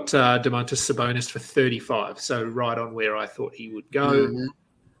Rickleen got Domantas Sabonis for 35, so right on where I thought he would go.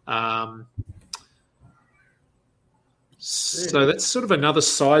 So that's sort of another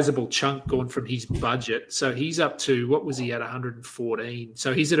sizable chunk gone from his budget. So he's up to, what was he at, 114?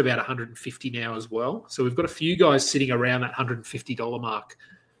 So he's at about 150 now as well. So we've got a few guys sitting around that $150 mark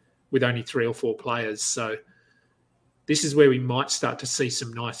with only 3 or 4 players. So this is where we might start to see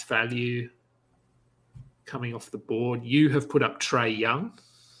some nice value coming off the board. You have put up Trae Young.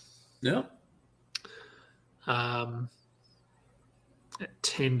 Yeah. At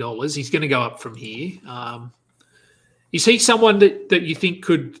 $10. He's going to go up from here. Is he someone that you think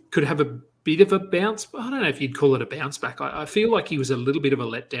could have a bit of a bounce? I don't know if you'd call it a bounce back. I feel like he was a little bit of a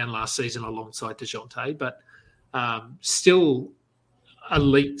letdown last season alongside DeJounte, but still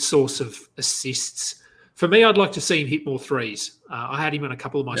elite source of assists. For me, I'd like to see him hit more threes. I had him on a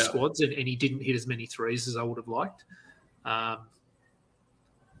couple of my squads, and he didn't hit as many threes as I would have liked. I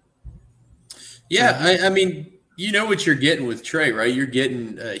mean, you know what you're getting with Trae, right? You're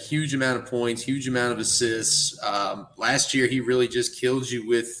getting a huge amount of points, huge amount of assists. Last year, he really just killed you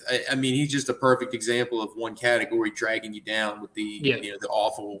with. I mean, he's just a perfect example of one category dragging you down with the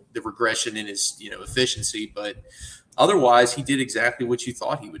the regression in his efficiency. But otherwise, he did exactly what you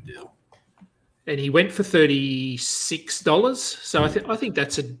thought he would do. And he went for $36. So I think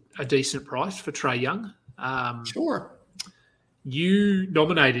that's a decent price for Trae Young. Sure. You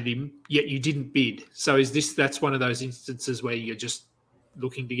nominated him, yet you didn't bid. So that's one of those instances where you're just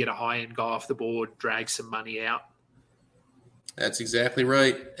looking to get a high-end guy off the board, drag some money out? That's exactly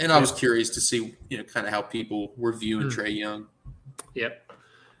right. And I was curious to see, kind of how people were viewing Trae Young. Yep.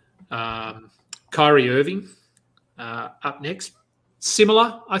 Kyrie Irving up next.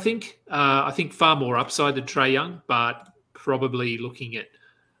 Similar, I think. I think far more upside than Trae Young, but probably looking at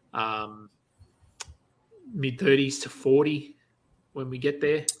mid-30s to 40 when we get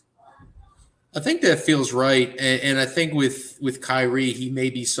there? I think that feels right, and I think with Kyrie, he may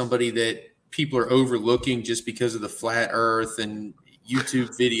be somebody that people are overlooking just because of the flat Earth and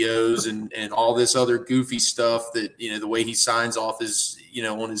YouTube videos and all this other goofy stuff that the way he signs off his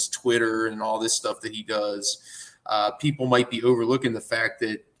on his Twitter and all this stuff that he does. People might be overlooking the fact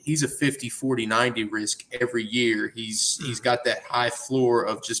that he's a 50, 40, 90 risk every year. He's got that high floor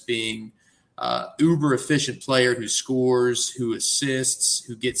of just being uber efficient player who scores, who assists,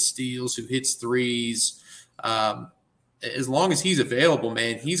 who gets steals, who hits threes. As long as he's available,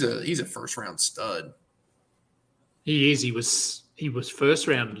 man, he's a first round stud. He is. He was first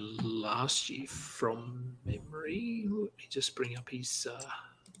round last year from memory. Let me just bring up his.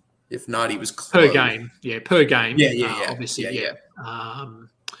 If not, he was close. Per game. Yeah, per game. Yeah. Obviously, yeah.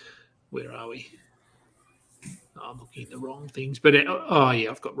 Where are we? I'm looking at the wrong things, but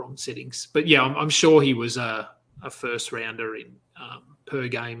I've got wrong settings. But yeah, I'm sure he was a first rounder in per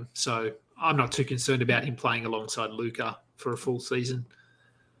game. So I'm not too concerned about him playing alongside Luka for a full season.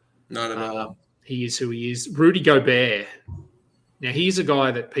 Not at all. He is who he is. Rudy Gobert. Now he's a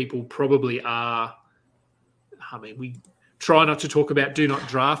guy that people probably are. I mean, we try not to talk about do not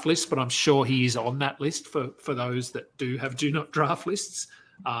draft lists, but I'm sure he is on that list for those that do have do not draft lists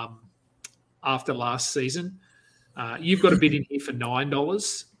after last season. You've got a bid in here for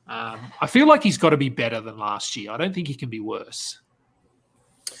 $9. I feel like he's got to be better than last year. I don't think he can be worse.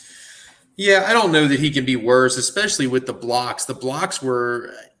 Yeah, I don't know that he can be worse, especially with the blocks. The blocks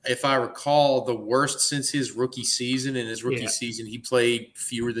were, if I recall, the worst since his rookie season. In his rookie season, he played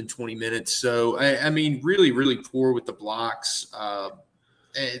fewer than 20 minutes. So, I mean, really, really poor with the blocks.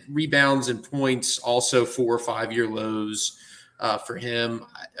 Rebounds and points, also 4 or 5 year lows for him.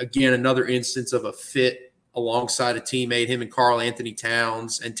 Again, another instance of a fit alongside a teammate, him and Karl Anthony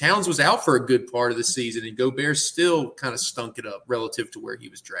Towns. And Towns was out for a good part of the season, and Gobert still kind of stunk it up relative to where he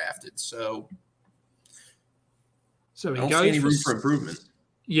was drafted. So he I don't see any room for improvement.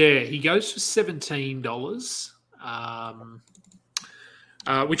 Yeah, he goes for $17,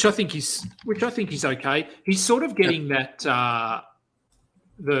 which I think is okay. He's sort of getting that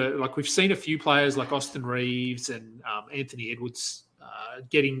like we've seen a few players like Austin Reeves and Anthony Edwards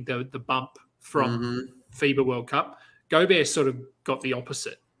getting the bump from FIBA World Cup. Gobert sort of got the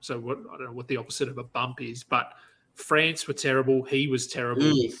opposite. So I don't know what the opposite of a bump is, but France were terrible. He was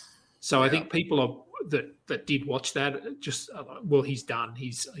terrible. So I think people that did watch that just he's done.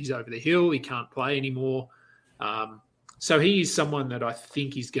 He's over the hill. He can't play anymore. So he is someone that I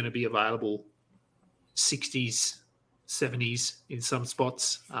think is going to be available 60s, 70s in some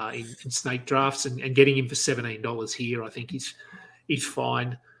spots in snake drafts, and getting him for $17 here I think is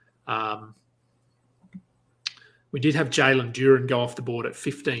fine. We did have Jalen Duren go off the board at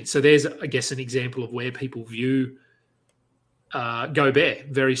 15. So there's, I guess, an example of where people view Gobert,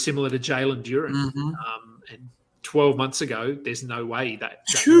 very similar to Jalen Duren. And 12 months ago, there's no way that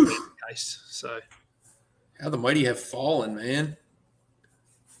would be the case. So, how the mighty have fallen, man.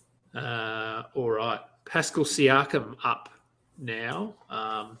 All right. Pascal Siakam up now.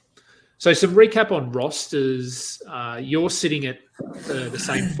 So some recap on rosters. You're sitting at the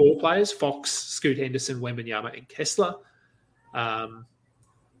same 4 players: Fox, Scoot Henderson, Wembanyama, and Kessler.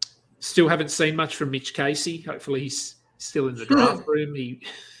 Still haven't seen much from Mitch Casey. Hopefully he's still in the draft room. He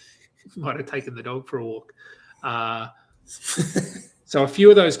might have taken the dog for a walk. So a few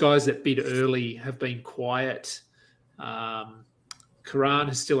of those guys that bid early have been quiet. Karan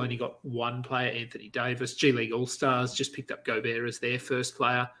has still only got one player, Anthony Davis. G League All-Stars just picked up Gobert as their first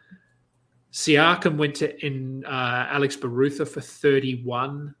player. Siakam went to Alex Barutha for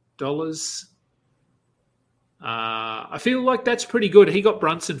 $31. I feel like that's pretty good. He got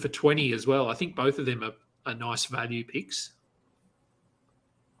Brunson for $20 as well. I think both of them are nice value picks.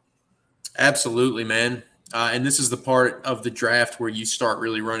 Absolutely, man. And this is the part of the draft where you start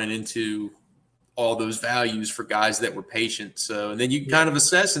really running into all those values for guys that were patient. So, and then you can kind of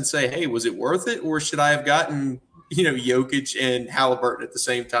assess and say, hey, was it worth it? Or should I have gotten, Jokic and Halliburton at the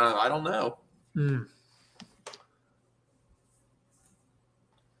same time? I don't know.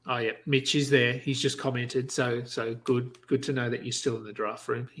 Oh yeah, Mitch is there. He's just commented. So good to know that you're still in the draft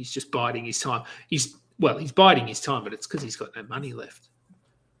room. He's just biding his time. He's biding his time, but it's because he's got no money left.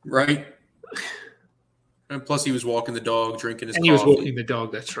 Right. And plus he was walking the dog, drinking his coffee. He was walking the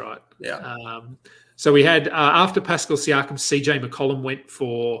dog, that's right. Yeah. So we had, after Pascal Siakam, CJ McCollum went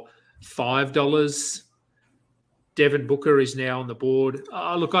for $5. Devin Booker is now on the board.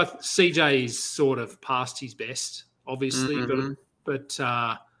 Look, CJ is sort of past his best, obviously, but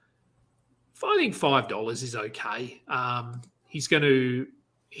I think $5 is okay. He's going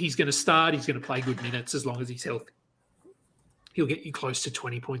to start. He's going to play good minutes as long as he's healthy. He'll get you close to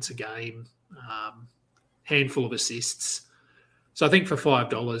 20 points a game, handful of assists. So I think for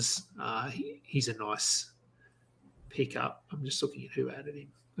 $5, he's a nice pickup. I'm just looking at who added him.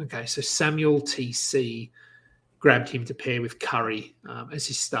 Okay, so Samuel TC grabbed him to pair with Curry as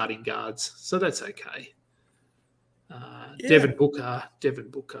his starting guards. So that's okay. Devin Booker.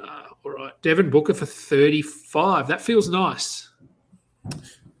 All right. Devin Booker for 35. That feels nice.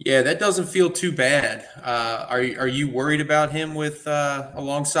 Yeah, that doesn't feel too bad. Are you worried about him with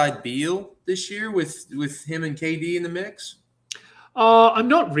alongside Beal this year with him and KD in the mix? I'm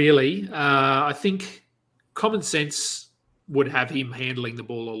not really. I think common sense would have him handling the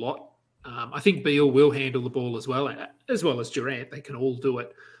ball a lot. I think Beal will handle the ball as well as Durant. They can all do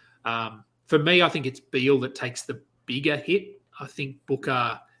it. For me, I think it's Beal that takes the bigger hit. I think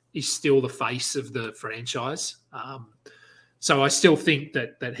Booker is still the face of the franchise. So I still think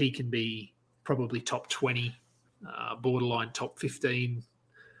that he can be probably top 20, borderline top 15.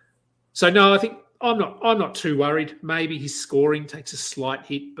 So no, I think I'm not too worried. Maybe his scoring takes a slight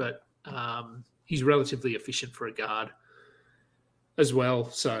hit, but he's relatively efficient for a guard as well.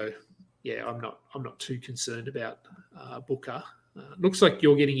 So yeah, I'm not too concerned about Booker. Looks like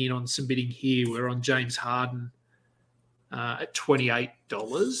you're getting in on some bidding here. We're on James Harden at $28.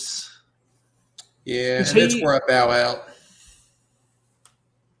 Yeah, that's where I bow out.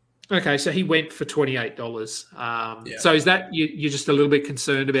 Okay, so he went for $28. So is that you're just a little bit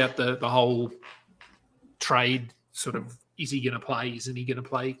concerned about the whole trade sort of, is he going to play, isn't he going to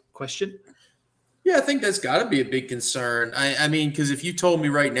play question? Yeah, I think that's got to be a big concern. I mean, because if you told me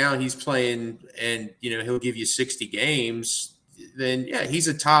right now he's playing and, he'll give you 60 games, then, yeah, he's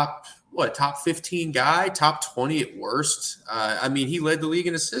a top 15 guy, top 20 at worst. I mean, he led the league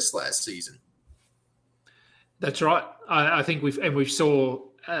in assists last season. That's right. I think we saw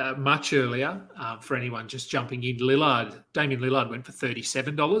much earlier for anyone just jumping in. Damian Lillard went for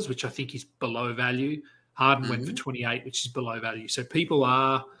 $37, which I think is below value. Harden went for 28, which is below value. So people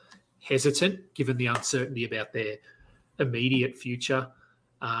are hesitant given the uncertainty about their immediate future.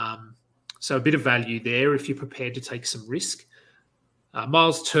 So a bit of value there if you're prepared to take some risk.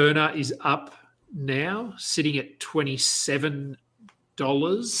 Miles Turner is up now, sitting at $27,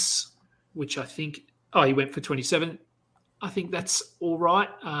 which I think he went for 27. I think that's all right.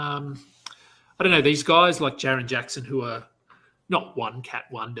 I don't know, these guys like Jaren Jackson, who are not one-cat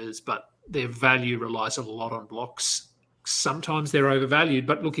wonders, but their value relies a lot on blocks. Sometimes they're overvalued,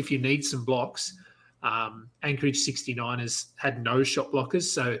 but look, if you need some blocks, Anchorage 69ers had no shot blockers,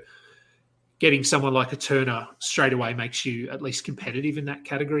 so getting someone like a Turner straight away makes you at least competitive in that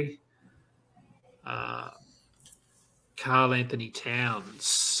category. Karl Anthony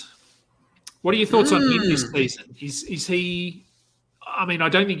Towns. What are your thoughts on him this season? Is he? I mean, I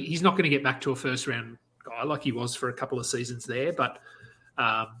don't think he's not going to get back to a first-round guy like he was for a couple of seasons there. But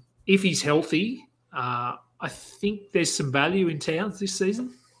if he's healthy, I think there's some value in Towns this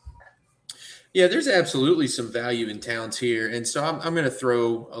season. Yeah, there's absolutely some value in Towns here, and so I'm going to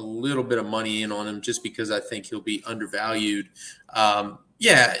throw a little bit of money in on him just because I think he'll be undervalued.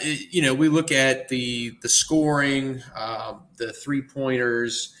 We look at the scoring, the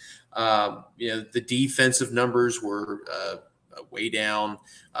 3-pointers. The defensive numbers were way down.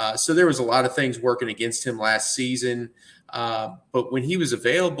 So there was a lot of things working against him last season. But when he was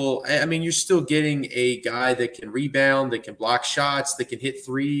available, I mean, you're still getting a guy that can rebound, that can block shots, that can hit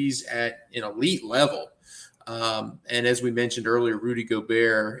threes at an elite level. And as we mentioned earlier, Rudy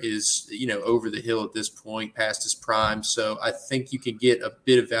Gobert is, over the hill at this point, past his prime. So I think you can get a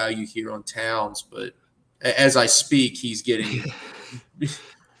bit of value here on Towns. But as I speak, he's getting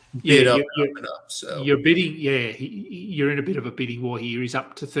bid up. So you're bidding. Yeah, you're in a bit of a bidding war here. He's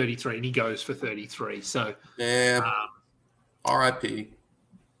up to 33 and he goes for 33. So RIP.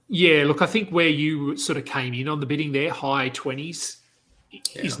 Yeah, look, I think where you sort of came in on the bidding there, high 20s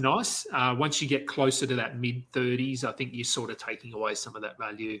is nice. Once you get closer to that mid 30s, I think you're sort of taking away some of that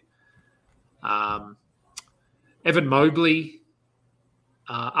value. Evan Mobley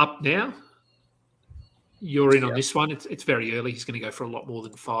up now. You're in on this one. It's very early. He's going to go for a lot more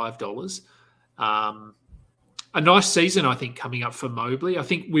than $5. A nice season, I think, coming up for Mobley. I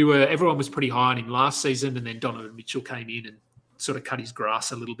think everyone was pretty high on him last season, and then Donovan Mitchell came in and sort of cut his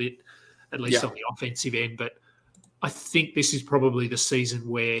grass a little bit, at least on the offensive end. But I think this is probably the season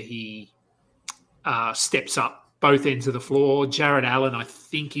where he steps up both ends of the floor. Jared Allen, I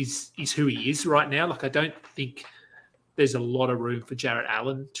think, is who he is right now. Like, I don't think there's a lot of room for Jared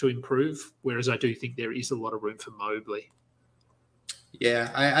Allen to improve, whereas I do think there is a lot of room for Mobley.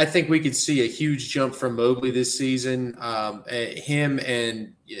 Yeah, I think we could see a huge jump from Mobley this season. Him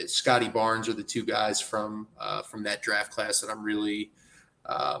and Scotty Barnes are the two guys from that draft class that I'm really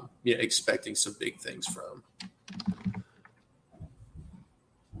expecting some big things from.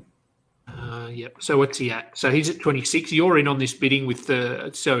 Yep. So what's he at? So he's at 26. You're in on this bidding with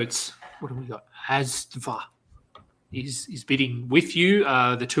it's what have we got? Hasdva is bidding with you.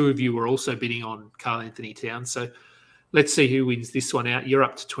 The two of you were also bidding on Karl Anthony Towns. So let's see who wins this one out. You're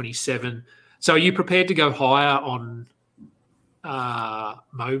up to 27. So are you prepared to go higher on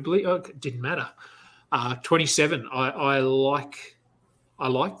Mobley? Oh, it didn't matter. 27. I like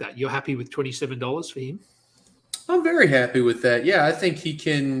that. You're happy with $27 for him? I'm very happy with that. Yeah, I think he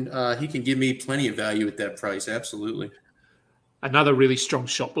can give me plenty of value at that price. Absolutely. Another really strong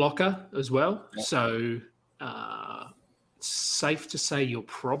shot blocker as well. So safe to say you're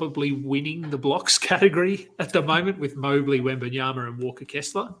probably winning the blocks category at the moment with Mobley, Wembanyama, and Walker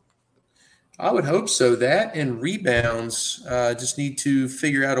Kessler. I would hope so. That and rebounds. Just need to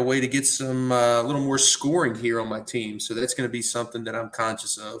figure out a way to get some a little more scoring here on my team. So that's going to be something that I'm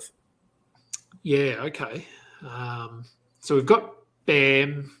conscious of. Yeah, okay. So we've got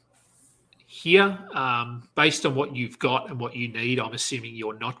Bam here. Based on what you've got and what you need, I'm assuming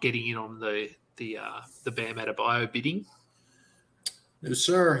you're not getting in on the Bam Adebayo bidding. No,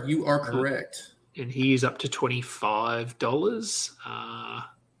 sir. You are correct. And he is up to $25.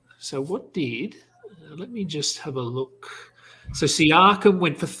 So what did? Let me just have a look. So Siakam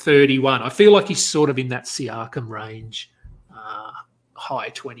went for 31. I feel like he's sort of in that Siakam range, high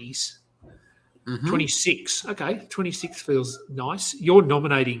 20s. Mm-hmm. 26. Okay, 26 feels nice. You're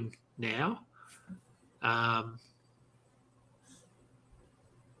nominating now.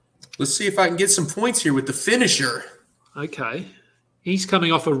 Let's see if I can get some points here with the finisher. Okay. He's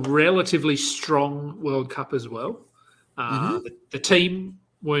coming off a relatively strong World Cup as well. The team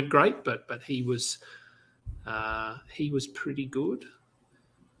weren't great, but he was pretty good.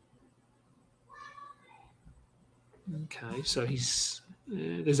 Okay, so he's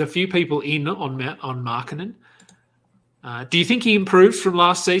there's a few people in on Markkanen. Do you think he improved from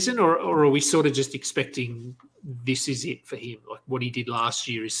last season, or are we sort of just expecting this is it for him? Like what he did last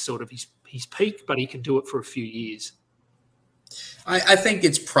year is sort of his peak, but he can do it for a few years. I think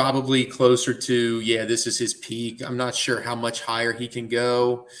it's probably closer to, this is his peak. I'm not sure how much higher he can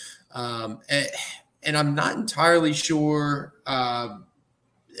go. And I'm not entirely sure,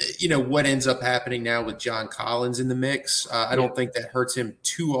 what ends up happening now with John Collins in the mix. I don't think that hurts him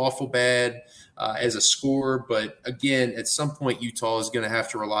too awful bad as a scorer. But again, at some point, Utah is going to have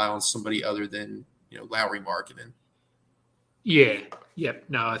to rely on somebody other than, Lauri Markkanen. Yeah. Yep.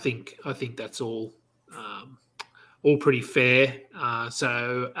 No, I think that's all pretty fair.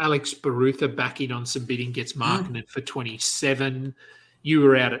 So Alex Barutha back in on some bidding, gets Markkanen for 27. You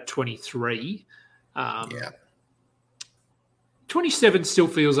were out at 23. 27 still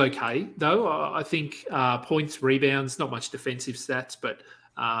feels okay, though. I think points, rebounds, not much defensive stats, but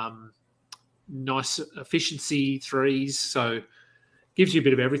nice efficiency, threes. So gives you a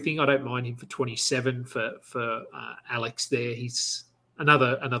bit of everything. I don't mind him for 27 for Alex there. He's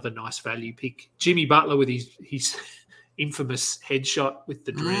another nice value pick. Jimmy Butler with his infamous headshot with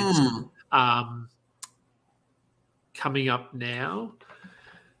the dreads. Coming up now.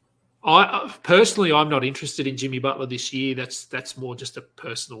 I personally, I'm not interested in Jimmy Butler this year. That's more just a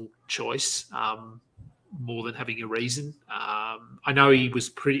personal choice, more than having a reason. I know he was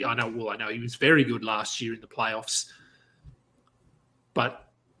he was very good last year in the playoffs,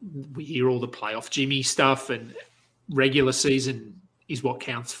 but we hear all the playoff Jimmy stuff, and regular season is what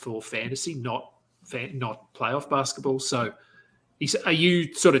counts for fantasy, not playoff basketball. So, are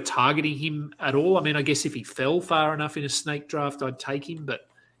you sort of targeting him at all? I mean, I guess if he fell far enough in a snake draft, I'd take him, but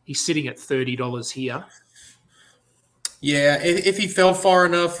he's sitting at $30 here. Yeah, if he fell far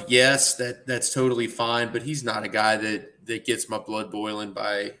enough, yes, that's totally fine. But he's not a guy that gets my blood boiling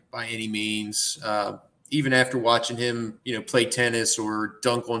by any means. Even after watching him, play tennis or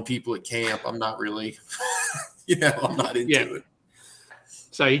dunk on people at camp, I'm not really, I'm not into it.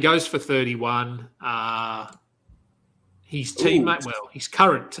 So he goes for 31. His teammate, his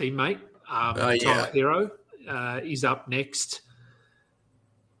current teammate, Tyler Hero, is up next.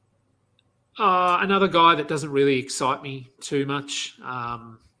 Another guy that doesn't really excite me too much.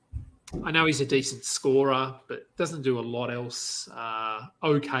 I know he's a decent scorer, but doesn't do a lot else.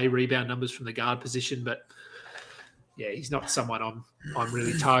 Okay rebound numbers from the guard position, but he's not someone I'm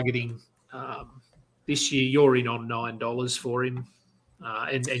really targeting this year. You're in on $9 for him,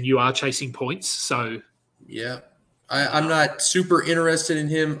 and you are chasing points. So I'm not super interested in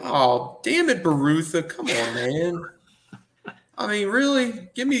him. Oh, damn it, Barutha! Come on, man. I mean, really,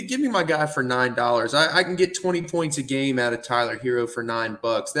 give me my guy for $9. I can get 20 points a game out of Tyler Hero for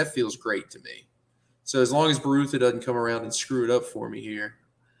 $9. That feels great to me. So as long as Barutha doesn't come around and screw it up for me here.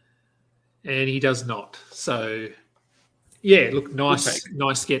 And he does not. So, yeah, look,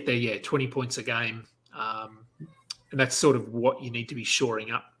 nice get there. Yeah, 20 points a game. And that's sort of what you need to be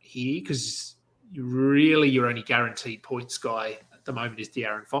shoring up here because your only guaranteed points guy at the moment is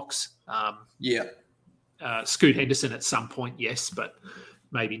De'Aaron Fox. Scoot Henderson at some point, yes, but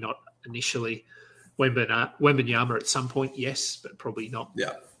maybe not initially. Wembanyama at some point, yes, but probably not.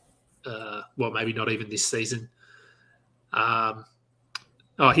 Yeah. Maybe not even this season.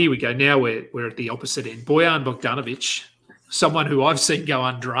 Here we go. Now we're at the opposite end. Bojan Bogdanovic, someone who I've seen go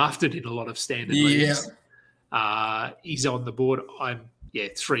undrafted in a lot of standard leagues. He's on the board.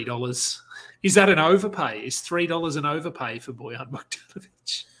 $3. Is that an overpay? Is $3 an overpay for Bojan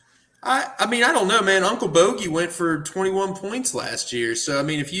Bogdanovic? I mean, I don't know, man. Uncle Bogey went for 21 points last year. So, I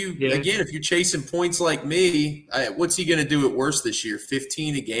mean, if you're chasing points like me, what's he going to do at worst this year?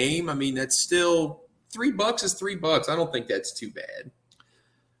 15 a game? I mean, that's still $3 is $3. I don't think that's too bad.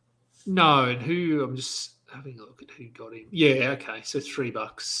 No, and I'm just having a look at who got him. Yeah, okay. So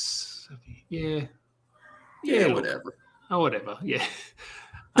 $3. Yeah. Yeah, whatever. Oh, whatever. Yeah.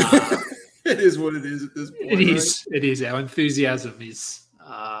 It is what it is at this point. It is. Our enthusiasm is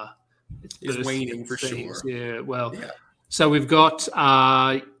it's waning for sure. Yeah. Well, so we've got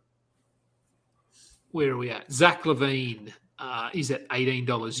where are we at? Zach LaVine is at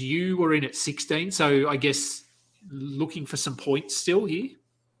 $18. You were in at 16. So I guess looking for some points still here.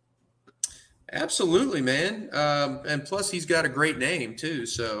 Absolutely, man. And plus, he's got a great name too,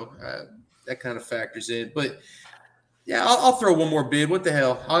 so that kind of factors in. But yeah, I'll throw one more bid. What the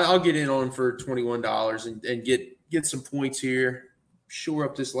hell? I'll get in on him for $21 and get some points here. Shore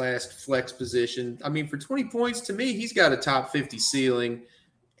up this last flex position. I mean, for 20 points, to me, he's got a top 50 ceiling.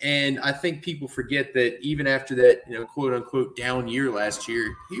 And I think people forget that even after that, quote unquote down year last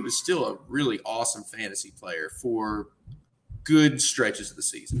year, he was still a really awesome fantasy player for good stretches of the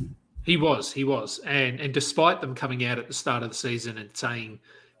season. He was. And despite them coming out at the start of the season and saying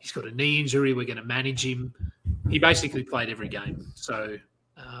he's got a knee injury, we're going to manage him, he basically played every game. So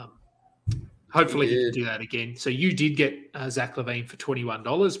hopefully he can do that again. So you did get Zach LaVine for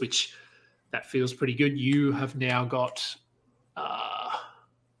 $21, which that feels pretty good. You have now got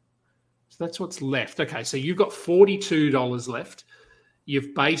so that's what's left. Okay, so you've got $42 left.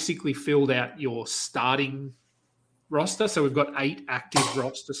 You've basically filled out your starting roster. So we've got 8 active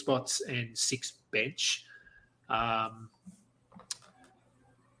roster spots and 6 bench.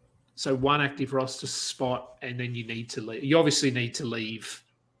 So 1 active roster spot, and then you need to leave. You obviously need to leave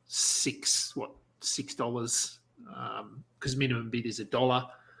 $6 because minimum bid is $1.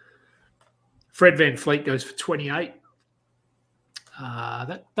 Fred VanVleet goes for 28.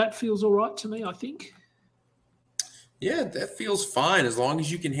 That feels all right to me, I think. Yeah, that feels fine as long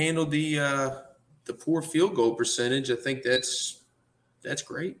as you can handle the poor field goal percentage. I think that's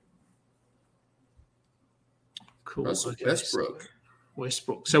great. Cool. Russell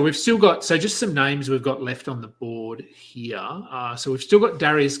Westbrook. So we've still got just some names we've got left on the board here. So we've still got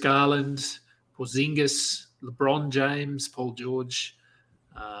Darius Garland, Porzingis, LeBron James, Paul George,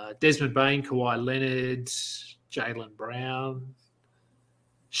 Desmond Bain, Kawhi Leonard, Jaylen Brown.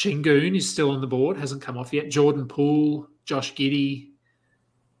 Şengün is still on the board, hasn't come off yet. Jordan Poole, Josh Giddey,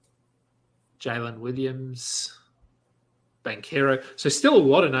 Jalen Williams, Banchero. So still a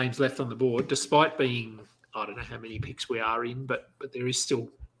lot of names left on the board, despite being, I don't know how many picks we are in, but there is still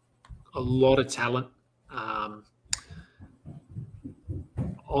a lot of talent on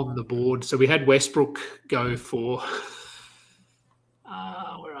the board. So we had Westbrook go for,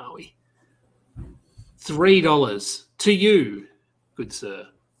 where are we? $3 to you, good sir.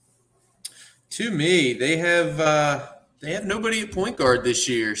 To me, they have nobody at point guard this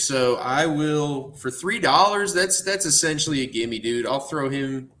year, so I will for $3. That's essentially a gimme, dude. I'll throw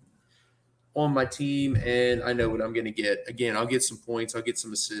him on my team, and I know what I'm going to get. Again, I'll get some points, I'll get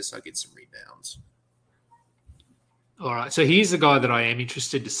some assists, I'll get some rebounds. All right, so here's the guy that I am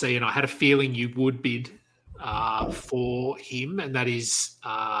interested to see, and I had a feeling you would bid for him, and that is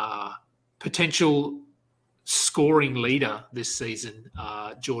potential scoring leader this season,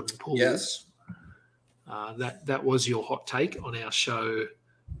 Jordan Poole. Yes. That was your hot take on our show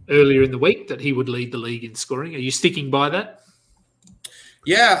earlier in the week, that he would lead the league in scoring. Are you sticking by that?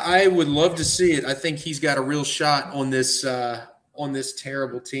 Yeah, I would love to see it. I think he's got a real shot on this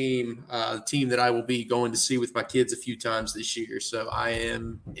terrible team, the team that I will be going to see with my kids a few times this year. So I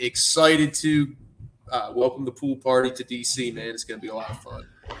am excited to welcome the pool party to DC, man. It's going to be a lot of fun.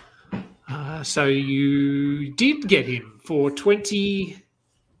 So you did get him for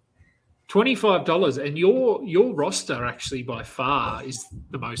 $25, and your roster actually by far is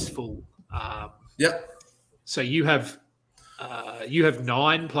the most full. Yep. So you have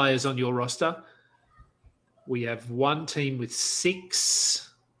 9 players on your roster. We have one team with 6.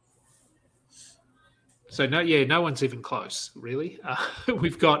 So no one's even close, really.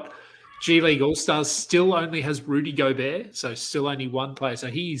 We've got G League All Stars still only has Rudy Gobert, so still only one player. So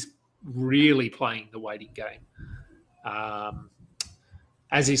he's really playing the waiting game.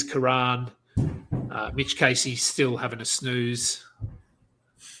 As is Karan. Mitch Casey still having a snooze.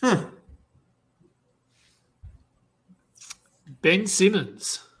 Ben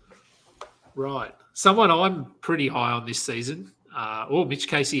Simmons. Right. Someone I'm pretty high on this season. Mitch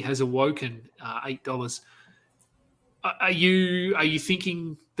Casey has awoken $8. Are you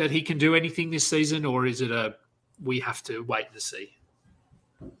thinking that he can do anything this season, or is it we have to wait and see?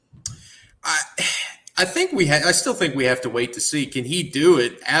 I think I still think we have to wait to see. Can he do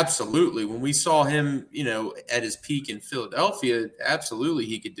it? Absolutely. When we saw him, at his peak in Philadelphia, absolutely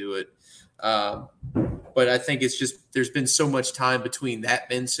he could do it. But I think it's just there's been so much time between that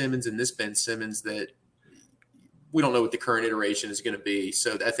Ben Simmons and this Ben Simmons that we don't know what the current iteration is going to be.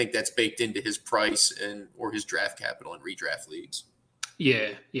 So I think that's baked into his price or his draft capital in redraft leagues.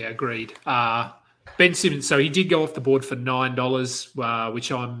 Yeah, agreed. Ben Simmons, so he did go off the board for $9,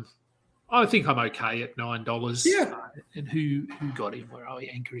 which I think I'm okay at $9. Yeah. And who got him? Where are we?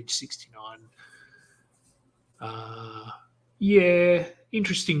 Anchorage 69.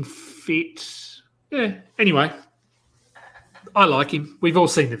 Interesting fit. Yeah. Anyway, I like him. We've all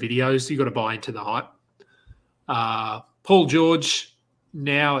seen the videos. You got to buy into the hype. Paul George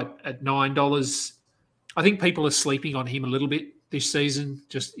now at $9. I think people are sleeping on him a little bit this season.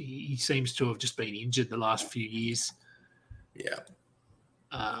 Just he seems to have just been injured the last few years. Yeah.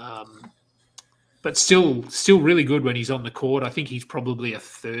 But still really good when he's on the court. I think he's probably a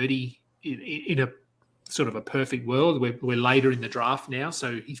 30 in a sort of a perfect world. We're later in the draft now,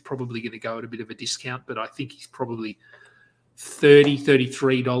 so he's probably going to go at a bit of a discount, but I think he's probably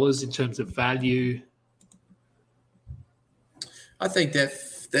 $33 in terms of value. I think that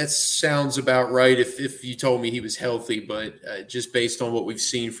sounds about right if you told me he was healthy, but just based on what we've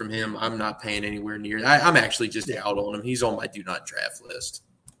seen from him, I'm not paying anywhere near. I'm actually just out on him. He's on my do not draft list.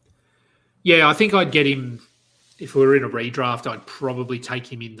 Yeah, I think I'd get him if we were in a redraft. I'd probably take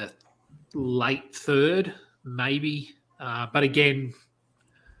him in the late third, maybe. But again,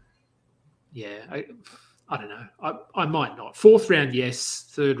 I don't know. I might not. Fourth round, yes.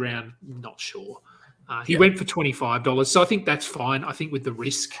 Third round, not sure. He went for $25, so I think that's fine. I think with the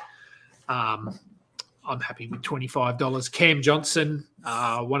risk, I'm happy with $25. Cam Johnson,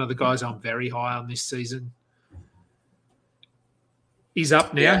 one of the guys I'm very high on this season. He's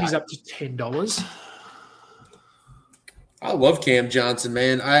up now. Yeah. He's up to $10. I love Cam Johnson,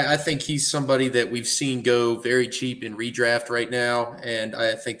 man. I think he's somebody that we've seen go very cheap in redraft right now, and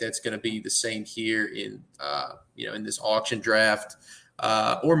I think that's going to be the same here in this auction draft.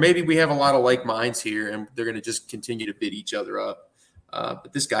 Or maybe we have a lot of like minds here, and they're going to just continue to bid each other up.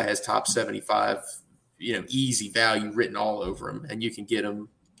 But this guy has top 75, easy value written all over him, and you can get him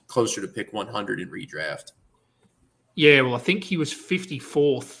closer to pick 100 in redraft. Yeah, well, I think he was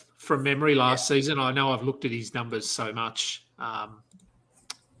 54th from memory last season. I know I've looked at his numbers so much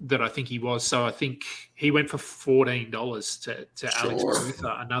that I think he was. So I think he went for $14 to Alex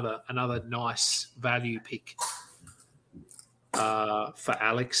Barutha, another nice value pick for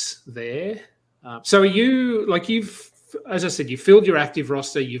Alex there. So are you, as I said, you filled your active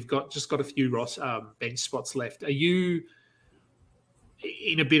roster. You've just got a few bench spots left. Are you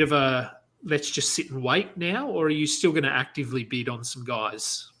in a bit of a let's just sit and wait now, or are you still going to actively bid on some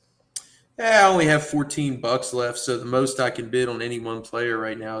guys? Yeah, I only have $14 left, so the most I can bid on any one player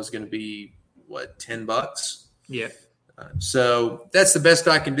right now is going to be, $10? Yeah. So that's the best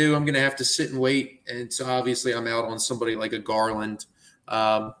I can do. I'm going to have to sit and wait, and so obviously I'm out on somebody like a Garland.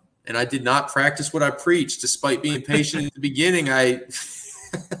 And I did not practice what I preached, despite being patient at the beginning. I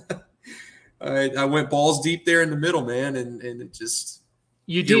went balls deep there in the middle, man, and it just –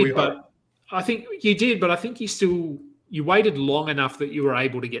 You did, but I think you did, but I think you waited long enough that you were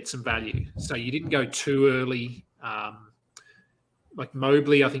able to get some value. So you didn't go too early. Like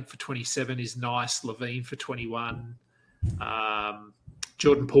Mobley, I think for 27 is nice. Levine for 21.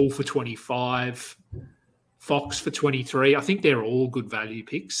 Jordan Poole for 25. Fox for 23. I think they're all good value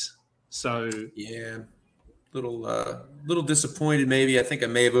picks. So yeah, little disappointed maybe. I think I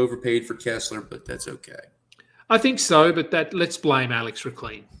may have overpaid for Kessler, but that's okay. I think so, but let's blame Alex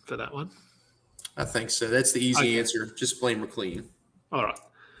Raclean for that one. I think so. That's the easy answer. Just blame McLean. All right.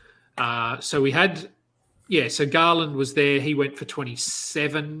 So we had, so Garland was there. He went for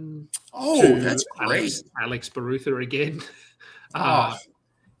 27. Oh, that's great. Alex Barutha again.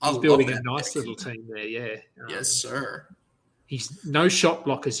 He's building a nice little team there, yeah. Yes, sir. He's no shot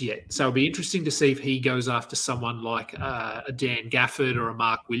blockers yet. So it'll be interesting to see if he goes after someone like a Dan Gafford or a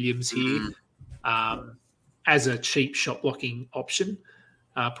Mark Williams here as a cheap shot blocking option.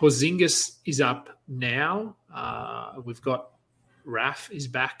 Porzingis is up now. We've got Raf is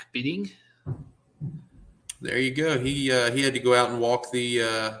back bidding. There you go. He had to go out and walk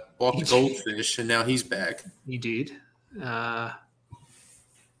the goldfish, and now he's back. He did.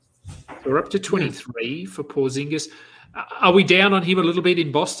 We're up to 23 for Porzingis. Are we down on him a little bit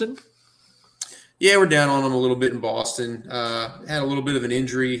in Boston? Yeah, we're down on him a little bit in Boston. Had a little bit of an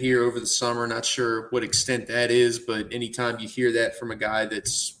injury here over the summer. Not sure what extent that is, but anytime you hear that from a guy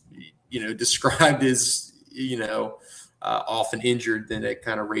that's, described as, often injured, then it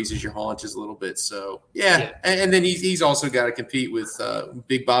kind of raises your haunches a little bit. So, yeah. And then he's also got to compete with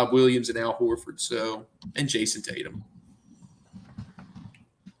Big Bob Williams and Al Horford, and Jason Tatum.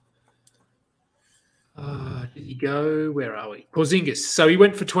 Did he go? Where are we? Porzingis. So he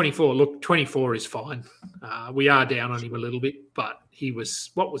went for 24. Look, 24 is fine. We are down on him a little bit, but he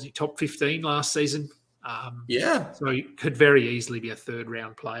was, top 15 last season? So he could very easily be a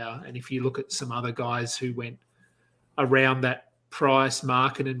third-round player. And if you look at some other guys who went around that price,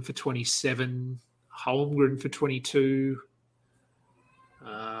 Markkanen for 27, Holmgren for 22.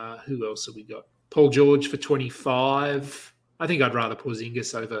 Who else have we got? Paul George for 25. I think I'd rather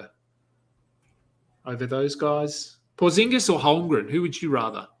Porzingis over those guys. Porzingis or Holmgren? Who would you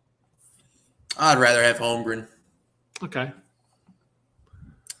rather? I'd rather have Holmgren. Okay.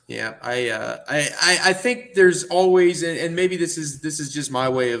 Yeah, I think there's always, and maybe this is just my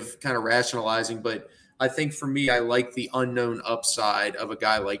way of kind of rationalizing, but I think for me, I like the unknown upside of a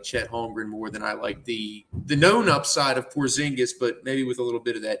guy like Chet Holmgren more than I like the known upside of Porzingis, but maybe with a little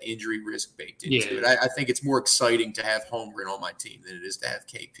bit of that injury risk baked into it. I think it's more exciting to have Holmgren on my team than it is to have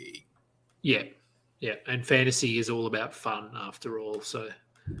KP. Yeah. Yeah, and fantasy is all about fun after all. So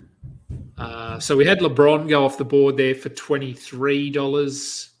we had LeBron go off the board there for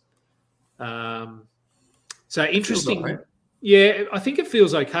 $23. So interesting. Right. Yeah, I think it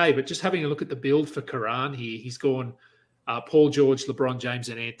feels okay, but just having a look at the build for Karan here, he's gone Paul George, LeBron James,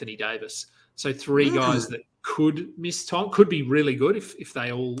 and Anthony Davis. So three guys that could miss time, could be really good if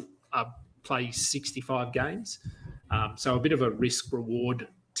they all play 65 games. So a bit of a risk-reward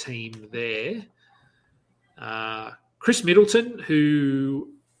team there. Chris Middleton, who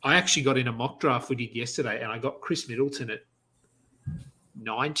I actually got in a mock draft we did yesterday, and I got Chris Middleton at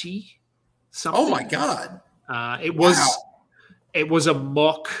 90 something. Oh my God. It was a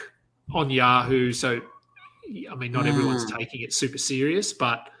mock on Yahoo. So, I mean, not everyone's taking it super serious,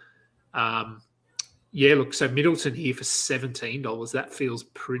 but look, so Middleton here for $17. That feels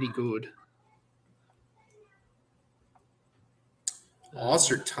pretty good.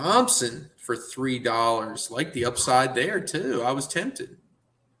 Oscar Thompson for $3. Like the upside there too. I was tempted.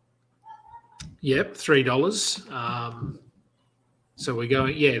 Yep, $3. So we're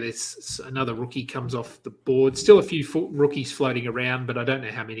going. Yeah, there's another rookie comes off the board. Still a few rookies floating around, but I don't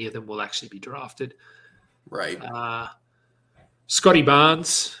know how many of them will actually be drafted. Right. Scotty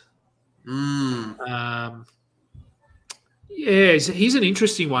Barnes. He's an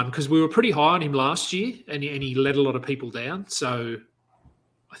interesting one because we were pretty high on him last year, and he let a lot of people down. So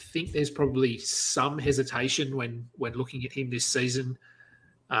I think there's probably some hesitation when looking at him this season.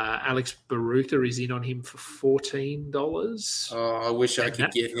 Alex Barutha is in on him for $14. Oh, I wish I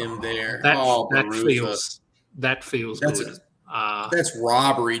could get him there. That feels good. That's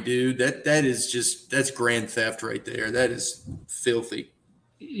robbery, dude. That's grand theft right there. That is filthy.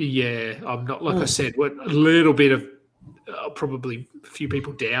 Yeah, I'm not I said, a little bit of probably a few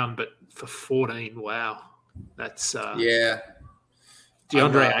people down, but for 14, wow, that's DeAndre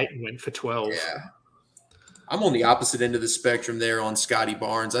Ayton went for 12. Yeah. I'm on the opposite end of the spectrum there on Scotty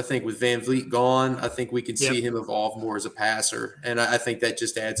Barnes. I think with Van Vliet gone, I think we can see him evolve more as a passer. And I think that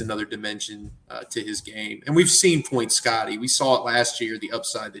just adds another dimension to his game. And we've seen Point Scotty. We saw it last year, the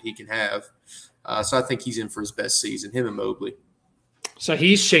upside that he can have. So I think he's in for his best season, him and Mobley. So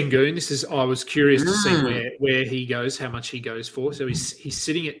he's Şengün. I was curious to see where he goes, how much he goes for. So he's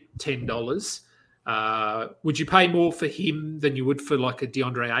sitting at $10. Would you pay more for him than you would for like a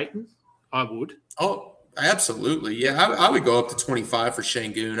DeAndre Ayton? I would. Oh, absolutely. Yeah, I would go up to 25 for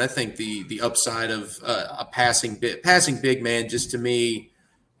Şengün. I think the upside of a passing big man just to me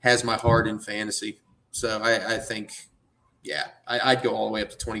has my heart in fantasy. So I think, I'd go all the way up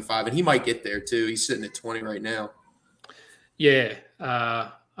to 25, and he might get there too. He's sitting at 20 right now. Yeah,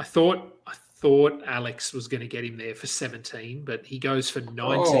 I I thought Alex was going to get him there for 17, but he goes for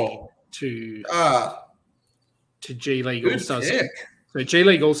 19 to G League All Good Stars. pick. So G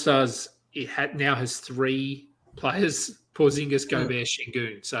League All Stars now has 3 players: Porzingis, Gobert,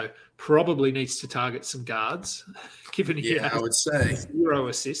 Şengün. So probably needs to target some guards, given he has I would say 0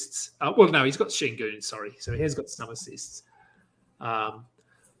 assists. Well, no, he's got Şengün. Sorry, so he has got some assists.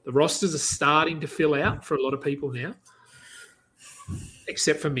 The rosters are starting to fill out for a lot of people now,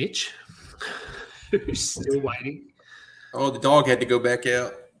 except for Mitch, who's still waiting. Oh, the dog had to go back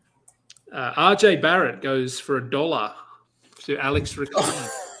out. RJ Barrett goes for $1 to Alex Rakim.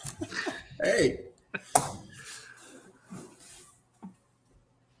 Hey.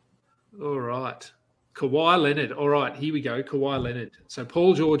 All right. Kawhi Leonard. All right, here we go. Kawhi Leonard. So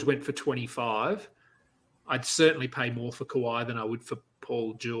Paul George went for 25. I'd certainly pay more for Kawhi than I would for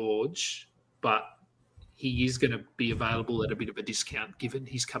Paul George, but he is going to be available at a bit of a discount given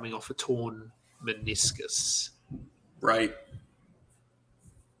he's coming off a torn meniscus. Right.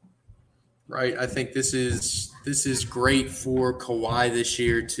 I think this is great for Kawhi this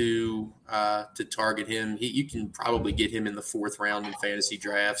year to target him. You can probably get him in the 4th round in fantasy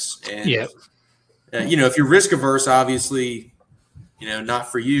drafts, and if you're risk averse, obviously,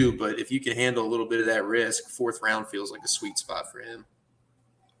 not for you. But if you can handle a little bit of that risk, 4th round feels like a sweet spot for him.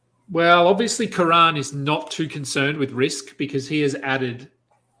 Well, obviously, Karan is not too concerned with risk because he has added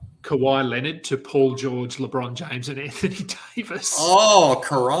Kawhi Leonard to Paul George, LeBron James, and Anthony Davis. Oh,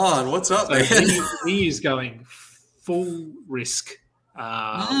 Karan, what's up, man? He is going full risk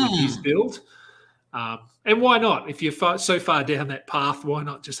with his build. And why not? If you're so far down that path, why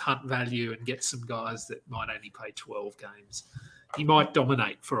not just hunt value and get some guys that might only play 12 games? He might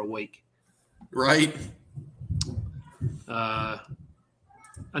dominate for a week. Right.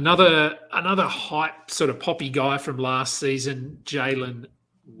 Another hype sort of poppy guy from last season, Jalen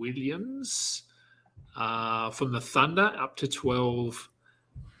Williams from the Thunder, up to $12.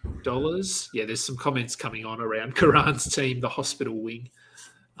 Yeah, there's some comments coming on around Karan's team, the hospital wing.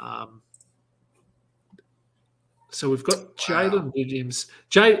 So we've got Jalen Williams.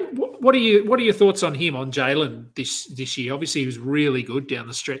 Jay, what are your thoughts on him, on Jalen this year? Obviously, he was really good down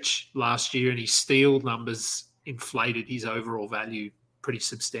the stretch last year, and his steal numbers inflated his overall value pretty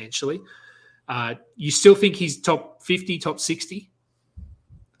substantially. You still think he's top 50, top 60?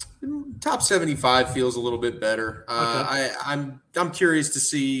 Top 75 feels a little bit better. Okay. I'm curious to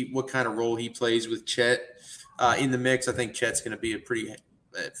see what kind of role he plays with Chet in the mix. I think Chet's going to be a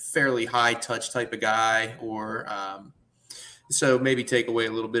fairly high touch type of guy, or so maybe take away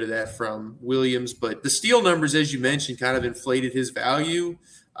a little bit of that from Williams. But the steal numbers, as you mentioned, kind of inflated his value.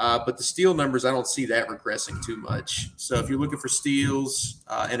 But the steal numbers, I don't see that regressing too much. So if you're looking for steals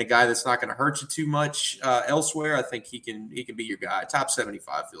and a guy that's not going to hurt you too much elsewhere, I think he can be your guy. Top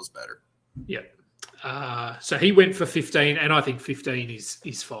 75 feels better. Yeah. So he went for 15, and I think 15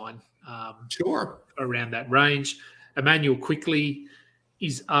 is fine. Sure. Around that range. Emmanuel Quickly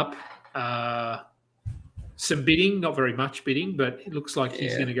is up. Some bidding, not very much bidding, but it looks like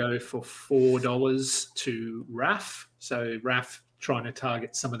he's going to go for $4 to Raf. So Raf trying to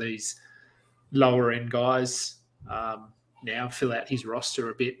target some of these lower end guys now, fill out his roster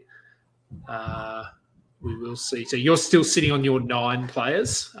a bit. We will see. So you're still sitting on your 9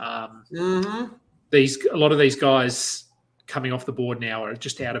 players. A lot of these guys coming off the board now are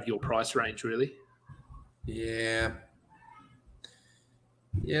just out of your price range, really. Yeah.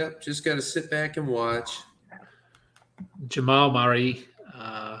 Yep, just got to sit back and watch. Jamal Murray.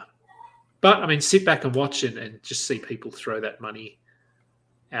 But, I mean, sit back and watch and just see people throw that money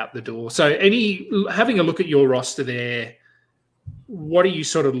out the door. So having a look at your roster there, what are you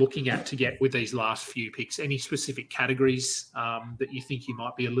sort of looking at to get with these last few picks? Any specific categories that you think you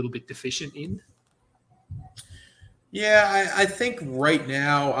might be a little bit deficient in? Yeah, I think right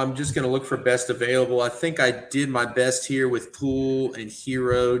now I'm just going to look for best available. I think I did my best here with Poole and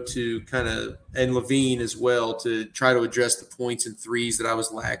Hero and Levine as well, to try to address the points and threes that I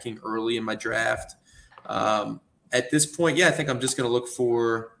was lacking early in my draft. At this point, I think I'm just going to look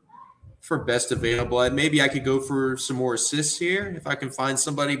for best available. Maybe I could go for some more assists here if I can find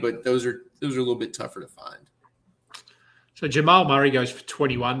somebody, but those are a little bit tougher to find. So Jamal Murray goes for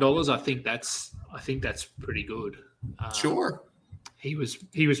 $21. I think that's pretty good. Sure. He was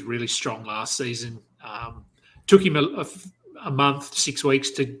really strong last season. Took him a month, 6 weeks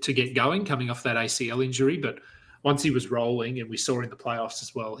to get going, coming off that ACL injury. But once he was rolling, and we saw in the playoffs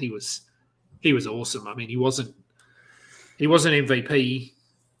as well, he was awesome. I mean, he wasn't MVP,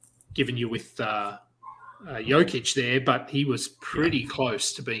 given you with Jokic there, but he was pretty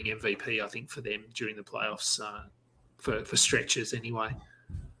close to being MVP, I think, for them during the playoffs, for stretches anyway.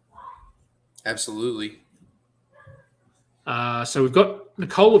 Absolutely. So we've got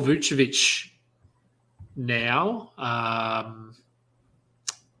Nikola Vucevic now.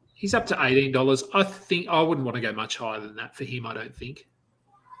 He's up to $18. I think I wouldn't want to go much higher than that for him, I don't think.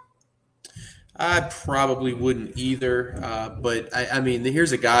 I probably wouldn't either. But I mean,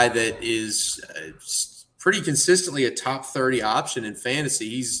 here's a guy that is pretty consistently a top 30 option in fantasy.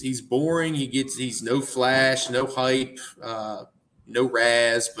 He's boring. He's no flash, no hype, no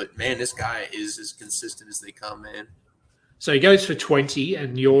Raz. But man, this guy is as consistent as they come, man. So he goes for 20,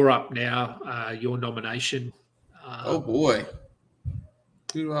 and you're up now. Your nomination. Oh boy.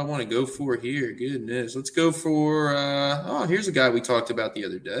 Who do I want to go for here? Goodness. Let's go for here's a guy we talked about the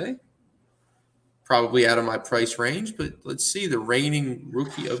other day. Probably out of my price range, but let's see, the reigning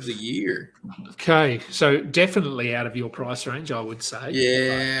rookie of the year. Okay, so definitely out of your price range, I would say.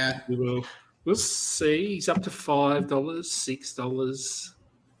 Yeah. We'll see. He's up to $5, $6.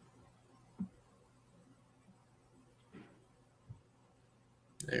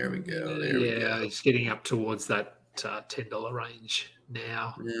 There we go. We go. He's getting up towards that $10 range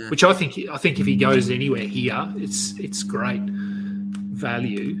now, which I think if he goes anywhere here, it's great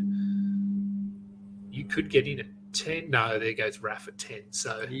value. You could get in at 10. No, there goes Raf at 10.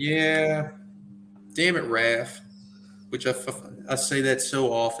 So yeah, damn it, Raf. Which I say that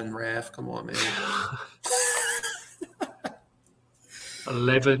so often, Raf. Come on, man.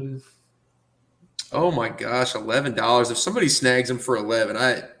 11. Oh my gosh, $11. If somebody snags him for 11,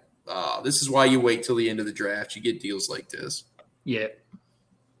 this is why you wait till the end of the draft. You get deals like this. Yeah.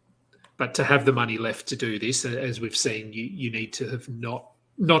 But to have the money left to do this, as we've seen, you need to have not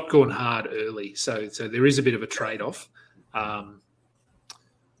gone hard early. So there is a bit of a trade-off.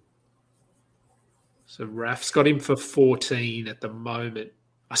 So Raf's got him for 14 at the moment.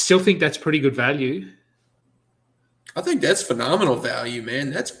 I still think that's pretty good value. I think that's phenomenal value, man.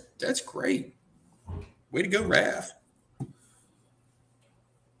 That's great. Way to go, Raf.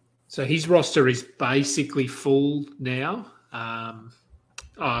 So his roster is basically full now.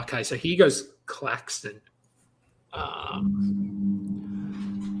 Okay, so here goes Claxton.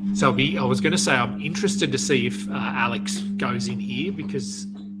 So I was going to say I'm interested to see if Alex goes in here because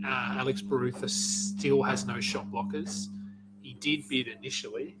Alex Barutha still has no shot blockers. He did bid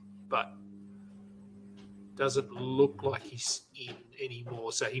initially, but doesn't look like he's in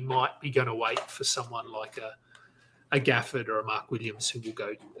anymore. So he might be going to wait for someone like a Gafford or a Mark Williams who will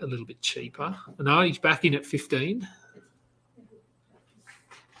go a little bit cheaper. No, he's back in at 15.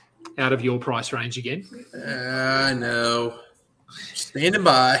 Out of your price range again. I know. Standing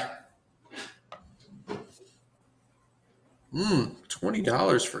by.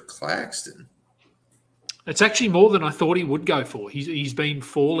 $20 for Claxton. It's actually more than I thought he would go for. He's been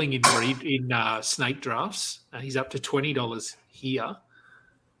falling in snake drafts. He's up to $20 here.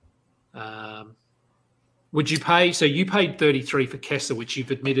 Would you pay? So you paid $33 for Kessler, which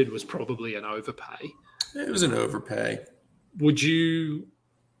you've admitted was probably an overpay. It was an overpay. Would you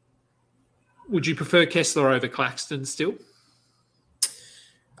prefer Kessler over Claxton still?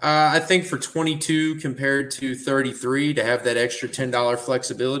 I think for 22 compared to 33 to have that extra $10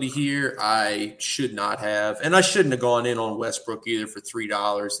 flexibility here, I should not have. And I shouldn't have gone in on Westbrook either for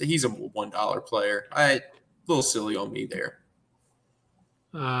 $3. He's a $1 player. A little silly on me there.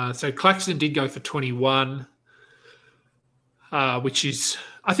 So Claxton did go for 21, which is,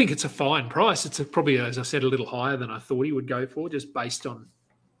 I think it's a fine price. It's probably, as I said, a little higher than I thought he would go for, just based on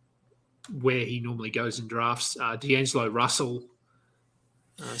where he normally goes in drafts. D'Angelo Russell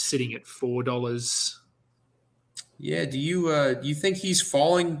sitting at $4. Yeah, do you think he's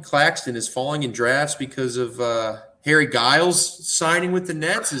falling? Claxton is falling in drafts because of Harry Giles signing with the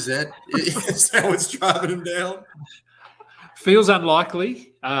Nets? Is that what's driving him down? Feels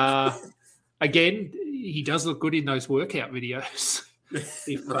unlikely. Again, he does look good in those workout videos.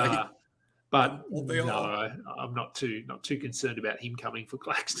 Right. But no, I'm not too concerned about him coming for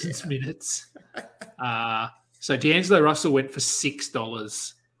Claxton's minutes. So D'Angelo Russell went for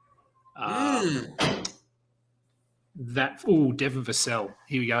 $6. Devin Vassell.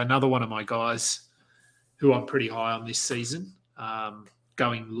 Here we go. Another one of my guys who I'm pretty high on this season,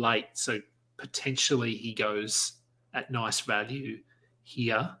 going late. So potentially he goes at nice value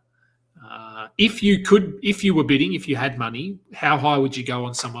here. If you were bidding, if you had money, how high would you go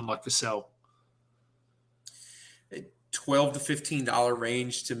on someone like Vassell? $12 to $15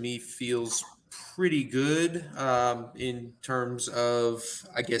 range to me feels pretty good in terms of,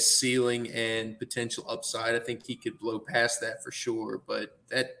 I guess, ceiling and potential upside. I think he could blow past that for sure, but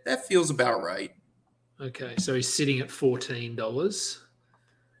that feels about right. Okay, so he's sitting at $14.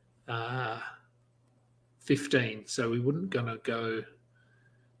 15. So we wouldn't gonna go.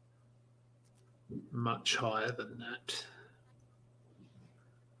 much higher than that.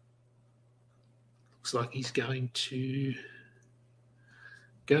 Looks like he's going to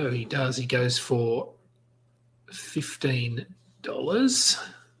go. He does. He goes for $15.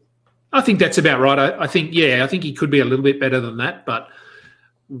 I think that's about right. I think he could be a little bit better than that, but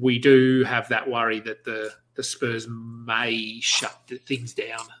we do have that worry that the Spurs may shut things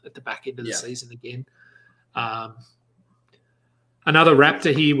down at the back end of the season again. Another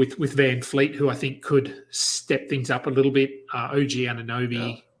Raptor here with Van Fleet, who I think could step things up a little bit. OG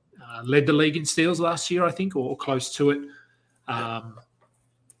Anunoby led the league in steals last year, I think, or close to it.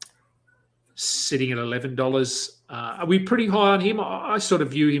 Sitting at $11. Are we pretty high on him? I sort of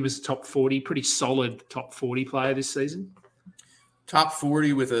view him as a top 40, pretty solid top 40 player this season. Top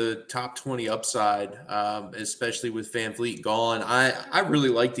 40 with a top 20 upside, especially with Van Vliet gone. I really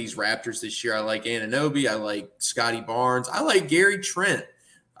like these Raptors this year. I like Anunoby. I like Scotty Barnes. I like Gary Trent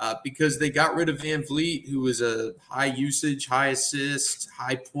because they got rid of Van Vliet, who was a high usage, high assist,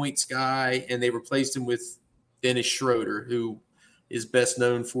 high points guy, and they replaced him with Dennis Schroeder, who is best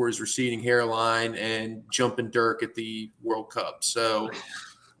known for his receding hairline and jumping Dirk at the World Cup. So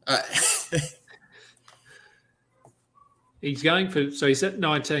he's going for, so he's at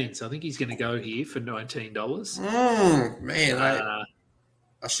 19. So I think he's going to go here for $19. Man,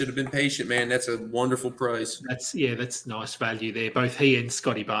 I should have been patient, man. That's a wonderful price. That's nice value there. Both he and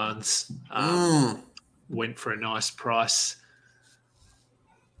Scotty Barnes went for a nice price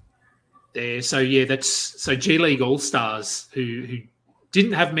there. So G League All-Stars, who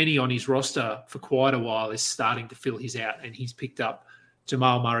didn't have many on his roster for quite a while, is starting to fill his out, and he's picked up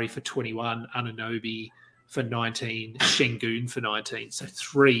Jamal Murray for 21, Anunoby for 19, Şengün for 19. So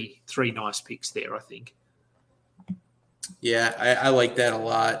three nice picks there, I think. Yeah, I like that a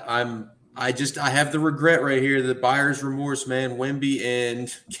lot. I have the regret right here, the buyer's remorse, man. Wemby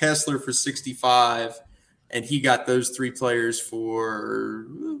and Kessler for 65, and he got those three players for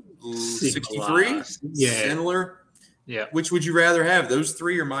 63. Similar. Yeah. Which would you rather have, those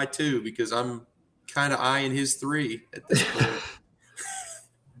three or my two? Because I'm kind of eyeing his three at this point.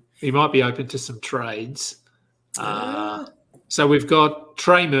 He might be open to some trades. So we've got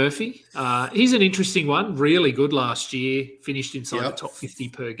Trey Murphy. He's an interesting one. Really good last year. Finished inside the top 50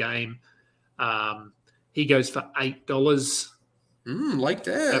 per game. He goes for $8. Like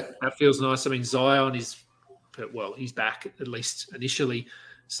that. That feels nice. I mean, Zion is, well, he's back at least initially.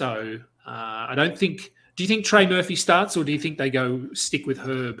 So I don't think. Do you think Trey Murphy starts, or do you think they go stick with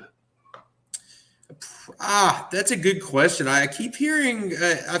Herb? That's a good question. I keep hearing,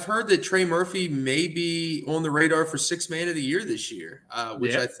 I've heard that Trey Murphy may be on the radar for Sixth Man of the Year this year,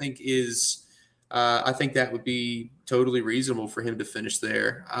 which I think is, I think that would be totally reasonable for him to finish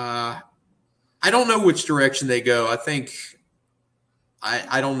there. I don't know which direction they go. I think,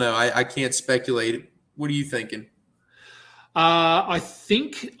 I don't know. I can't speculate. What are you thinking? I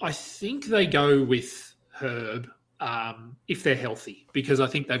think they go with Herb. If they're healthy, because I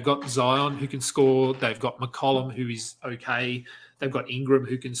think they've got Zion who can score. They've got McCollum who is okay. They've got Ingram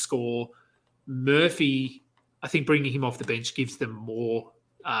who can score. Murphy, I think bringing him off the bench gives them more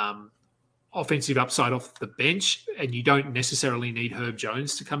offensive upside off the bench, and you don't necessarily need Herb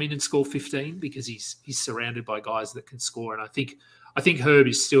Jones to come in and score 15 because he's surrounded by guys that can score. And I think Herb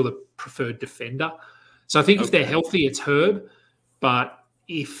is still the preferred defender. So I think if they're healthy, it's Herb. But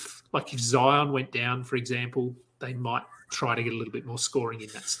if Zion went down, for example, they might try to get a little bit more scoring in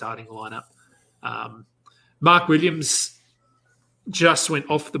that starting lineup. Mark Williams just went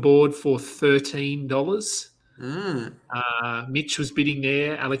off the board for $13. Mitch was bidding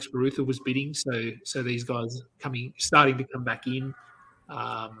there. Alex Barutha was bidding. So these guys starting to come back in.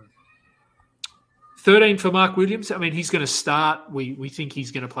 13 for Mark Williams. I mean, he's going to start. We think he's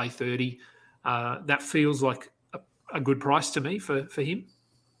going to play 30. That feels like a good price to me for him.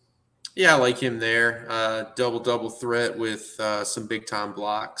 Yeah, I like him there. Double threat with some big-time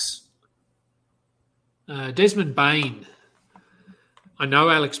blocks. Desmond Bain. I know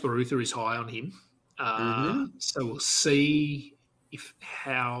Alex Barutha is high on him. So we'll see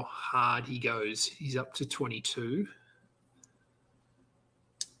how hard he goes. He's up to 22.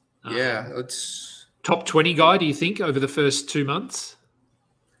 Let's top 20 guy, do you think, over the first 2 months?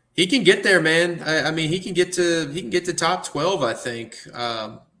 He can get there, man. I mean, he can get to top 12, I think.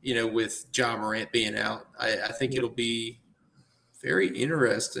 With Ja Morant being out, I think it'll be very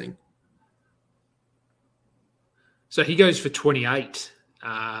interesting. So he goes for 28.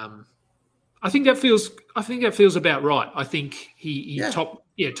 I think that feels about right. I think he top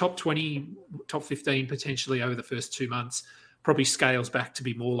 20, top 15 potentially over the first 2 months. Probably scales back to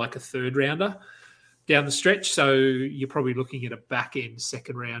be more like a third rounder. down the stretch. So you're probably looking at a back end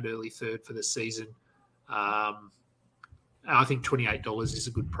second round, early third for the season. I think $28 is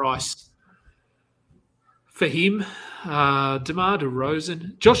a good price for him. DeMar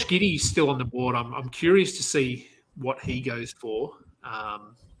DeRozan. Josh Giddey's still on the board. I'm curious to see what he goes for.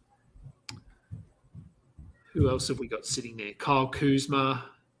 Who else have we got sitting there? Kyle Kuzma,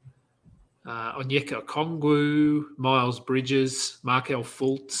 Onyeka Okongwu, Miles Bridges, Markel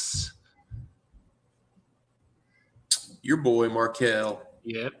Fultz. Your boy, Markel.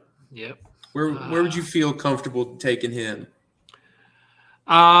 Yep. Where would you feel comfortable taking him?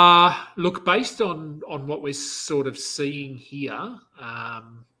 Look, based on what we're sort of seeing here,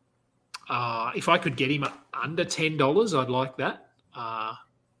 if I could get him under $10, I'd like that.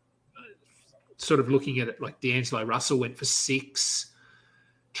 Sort of looking at it, like D'Angelo Russell went for 6,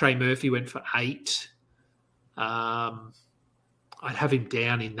 Trey Murphy went for 8. I'd have him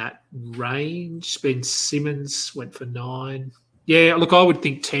down in that range. Ben Simmons went for 9. Yeah, look, I would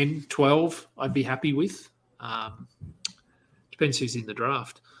think 10, 12 I'd be happy with. Depends who's in the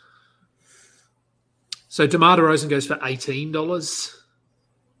draft. So DeMar DeRozan goes for $18.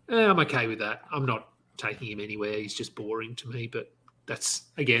 I'm okay with that. I'm not taking him anywhere. He's just boring to me. But that's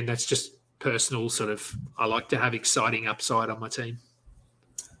just personal sort of, I like to have exciting upside on my team.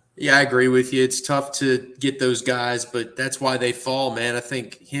 Yeah, I agree with you. It's tough to get those guys, but that's why they fall, man. I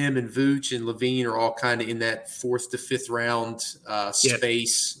think him and Vooch and Levine are all kind of in that 4th to 5th round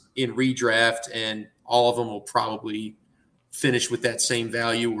space in redraft, and all of them will probably finish with that same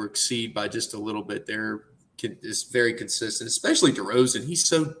value or exceed by just a little bit. It's very consistent, especially DeRozan. He's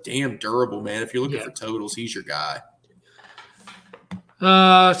so damn durable, man. If you're looking for totals, he's your guy.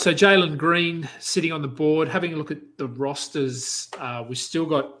 So Jalen Green sitting on the board, having a look at the rosters. We've still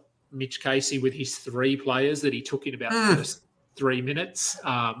got Mitch Casey with his 3 players that he took in about the first 3 minutes.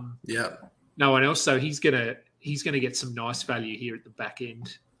 No one else. So he's gonna get some nice value here at the back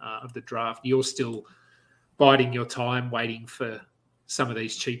end of the draft. You're still biding your time, waiting for some of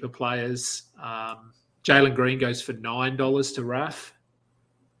these cheaper players. Jalen Green goes for $9 to Raf.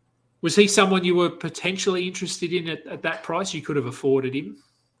 Was he someone you were potentially interested in at that price? You could have afforded him.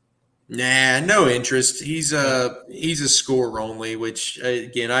 Nah, no interest. He's a scorer only, which,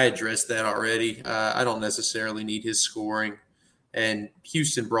 again, I addressed that already. I don't necessarily need his scoring. And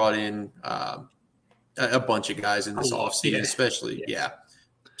Houston brought in a bunch of guys in this offseason, especially. Yeah.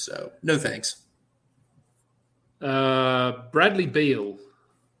 So, no thanks. Bradley Beal.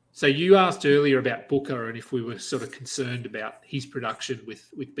 So you asked earlier about Booker and if we were sort of concerned about his production with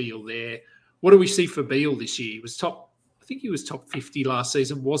Beal there. What do we see for Beal this year? I think he was top 50 last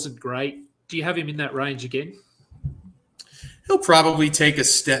season. Wasn't great. Do you have him in that range again? He'll probably take a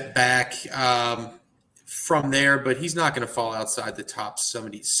step back from there, but he's not going to fall outside the top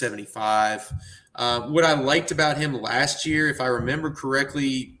 70, 75. What I liked about him last year, if I remember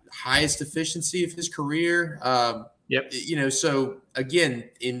correctly, highest efficiency of his career. So again,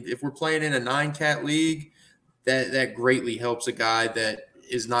 if we're playing in a 9-cat league, that greatly helps a guy that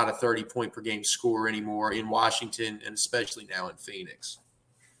is not a 30-point per game scorer anymore in Washington, and especially now in Phoenix.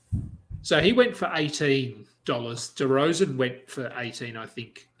 So he went for $18. DeRozan went for 18, I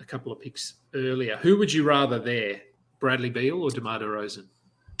think, a couple of picks earlier. Who would you rather there, Bradley Beal or DeMar DeRozan?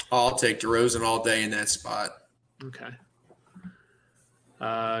 I'll take DeRozan all day in that spot. Okay.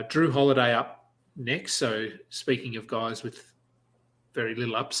 Drew Holiday up next. So speaking of guys with very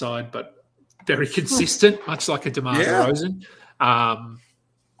little upside, but very consistent, much like a DeMar DeRozan. I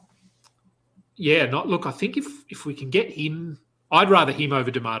think if we can get him, I'd rather him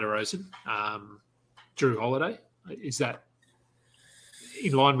over DeMar DeRozan. Drew Holiday, is that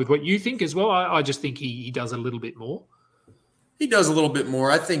in line with what you think as well? I just think he does a little bit more. He does a little bit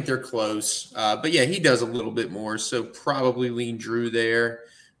more. I think they're close. But yeah, he does a little bit more. So probably lean Drew there.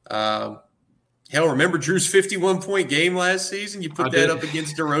 Hell, remember Drew's 51-point game last season? You put that up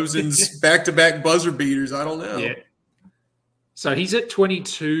against DeRozan's back-to-back buzzer beaters. I don't know. Yeah. So he's at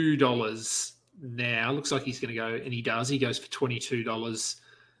 $22 now. Looks like he's going to go, and he does. He goes for $22.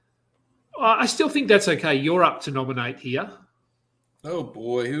 I still think that's okay. You're up to nominate here. Oh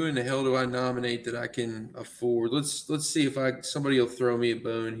boy, who in the hell do I nominate that I can afford? Let's see if somebody will throw me a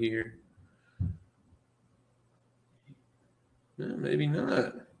bone here. No, maybe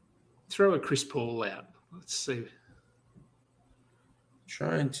not. Throw a Chris Paul out. Let's see.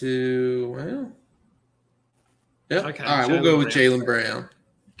 Trying to, well. Yep. Okay. All right, we'll go with Jaylen Brown.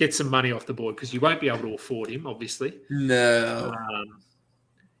 Get some money off the board because you won't be able to afford him, obviously. No.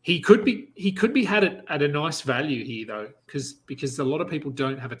 He could be had at a nice value here though, because a lot of people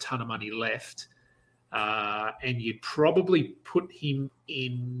don't have a ton of money left, and you'd probably put him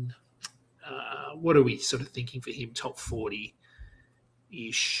in What are we sort of thinking for him? Top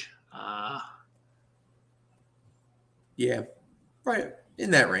 40-ish. Yeah, right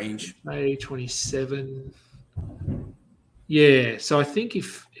in that range. May 27. Yeah, so I think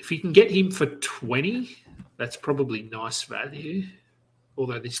if you can get him for 20, that's probably nice value.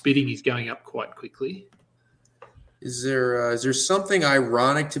 Although this bidding is going up quite quickly. Is there something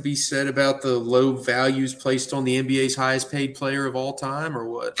ironic to be said about the low values placed on the NBA's highest paid player of all time, or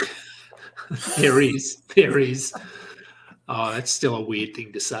what? There is. There is. Oh, that's still a weird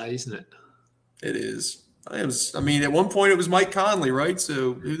thing to say, isn't it? It is. I mean, at one point it was Mike Conley, right?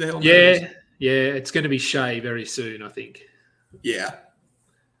 So who the hell knows? Yeah, it's going to be Shea very soon, I think. Yeah.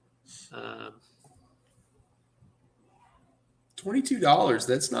 $22.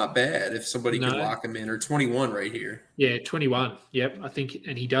 That's not bad if somebody could lock him in, or 21 right here. Yeah, 21. Yep, I think,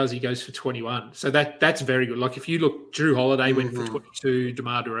 and he does. He goes for 21. So that's very good. Like if you look, Drew Holiday went for 22,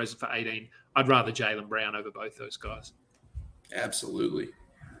 DeMar DeRozan for 18. I'd rather Jaylen Brown over both those guys. Absolutely.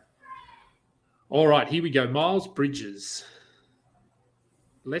 All right, here we go. Miles Bridges.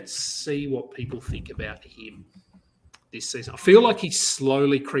 Let's see what people think about him this season. I feel like he's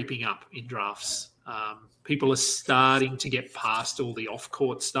slowly creeping up in drafts. People are starting to get past all the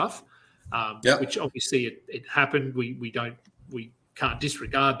off-court stuff, which obviously it happened. We can't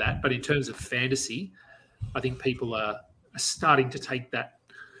disregard that. But in terms of fantasy, I think people are starting to take that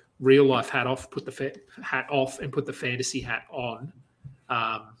real-life hat off, put the hat off, and put the fantasy hat on.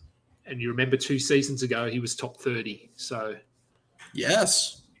 And you remember 2 seasons ago, he was top 30. So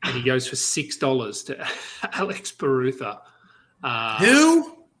yes, and he goes for $6 to Alex Barutha.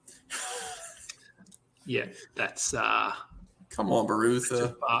 Who? Yeah, that's come on,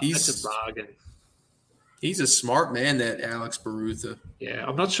 Barutha. That's a bargain. He's a smart man, that Alex Barutha. Yeah,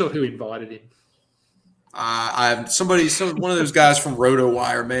 I'm not sure who invited him. I'm one of those guys from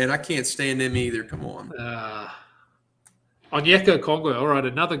RotoWire, man. I can't stand him either. Come on. Onyeka Okongwu, all right,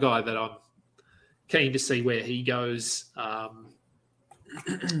 another guy that I'm keen to see where he goes.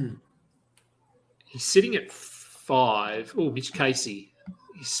 He's sitting at 5. Oh, Mitch Casey.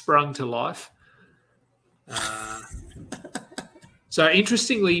 He's sprung to life. So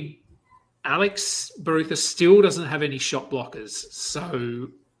interestingly, Alex Barutha still doesn't have any shot blockers. So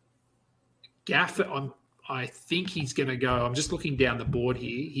Gafford, I think he's going to go. I'm just looking down the board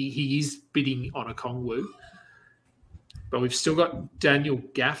here. He is bidding on Okongwu. But we've still got Daniel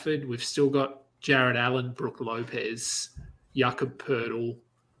Gafford. We've still got Jared Allen, Brook Lopez, Jakob Poeltl.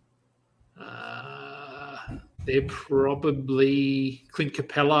 They're probably Clint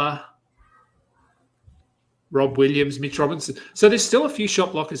Capella, Rob Williams, Mitch Robinson. So there's still a few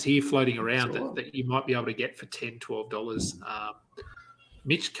shot blockers here floating around that you might be able to get for $10, $12.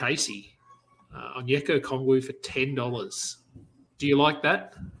 Mitch Casey, Onyeka Okongwu for $10. Do you like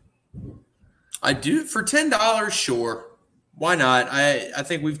that? I do. For $10, sure. Why not? I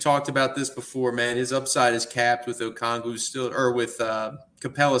think we've talked about this before, man. His upside is capped with Okongwu still, or with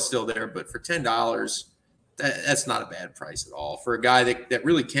Capella still there. But for $10, that's not a bad price at all for a guy that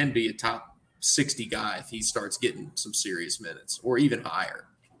really can be a top 60 guy if he starts getting some serious minutes, or even higher.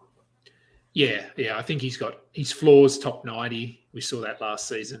 Yeah. I think his floor's top 90. We saw that last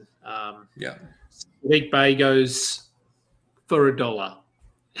season. Sadiq Bey goes for $1.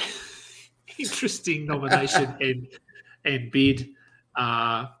 Interesting nomination and bid.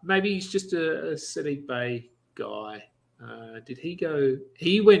 Maybe he's just a Sadiq Bey guy. Did he go?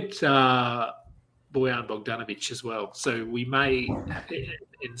 He went Bojan Bogdanovic as well. So we may,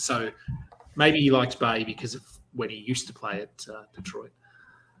 and so maybe he likes Bey because of when he used to play at Detroit.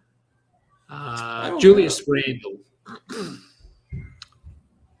 Julius Randle,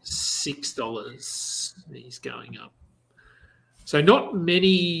 $6. He's going up. So not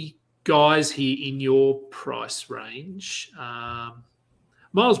many guys here in your price range.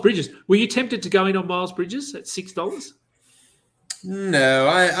 Miles Bridges. Were you tempted to go in on Miles Bridges at $6? No,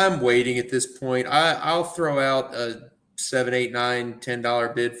 I'm waiting at this point. I'll throw out a $7, $8, $9,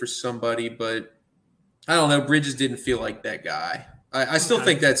 $10 bid for somebody, but I don't know. Bridges didn't feel like that guy. I still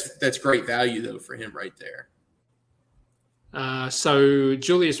think that's great value though for him right there. So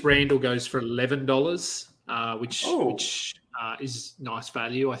Julius Randle goes for $11, which is nice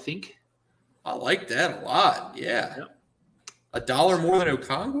value, I think. I like that a lot. Yeah. Yep. $1 more than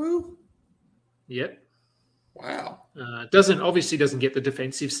Okongwu? Yep. Wow. Obviously doesn't get the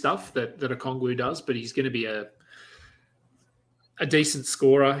defensive stuff that Okongwu does, but he's going to be a decent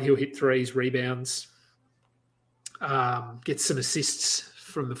scorer. He'll hit threes, rebounds, get some assists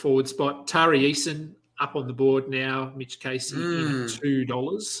from the forward spot. Tari Eason up on the board now. Mitch Casey in at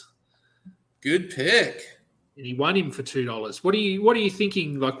 $2. Good pick. and he won him for $2. What are you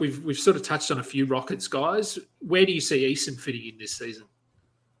thinking? Like we've sort of touched on a few Rockets guys. Where do you see Eason fitting in this season?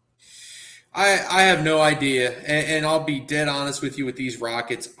 I have no idea, and I'll be dead honest with you with these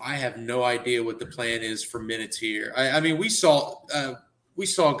Rockets. I have no idea what the plan is for minutes here. I mean, we saw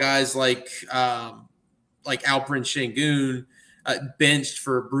guys like Alperen Şengün benched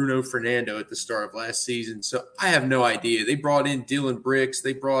for Bruno Fernando at the start of last season. So I have no idea. They brought in Dylan Brooks.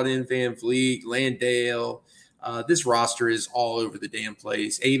 They brought in Van Vliet, Landale. This roster is all over the damn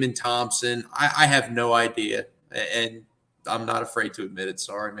place. Amen Thompson. I have no idea, and I'm not afraid to admit it.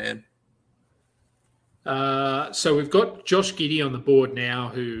 Sorry, man. So we've got Josh Giddey on the board now,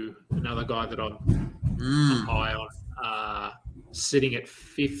 who another guy that I'm high on, sitting at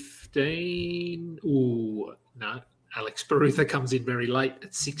 15. Ooh, no. Alex Barutha comes in very late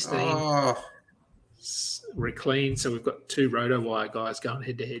at 16. Oh. Reclean. So we've got two RotoWire guys going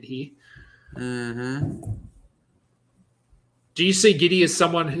head-to-head here. Mm-hmm. Do you see Giddey as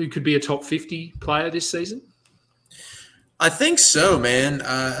someone who could be a top 50 player this season? I think so, man.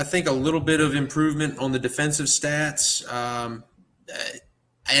 I think a little bit of improvement on the defensive stats.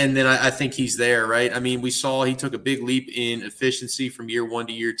 And then I think he's there, right? I mean, we saw he took a big leap in efficiency from year 1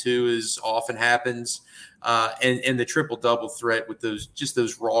 to year 2, as often happens. And the triple-double threat with those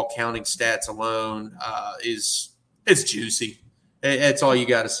raw counting stats alone it's juicy. That's all you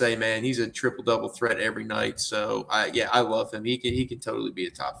got to say, man. He's a triple-double threat every night. So, I love him. He can totally be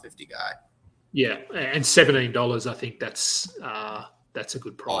a top 50 guy. Yeah, and $17, I think that's a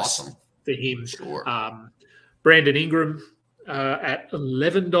good price for him. Sure. Brandon Ingram at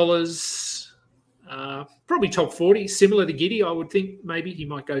 $11, probably top 40, similar to Giddey. I would think maybe he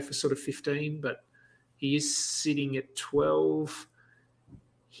might go for sort of 15, but he is sitting at 12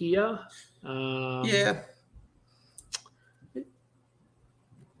 here.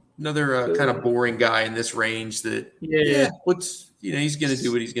 Another kind of boring guy in this range that, he's going to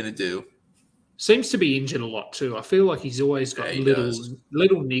do what he's going to do. Seems to be injured a lot too. I feel like he's always got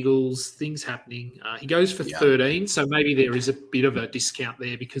little niggles, things happening. He goes for 13, so maybe there is a bit of a discount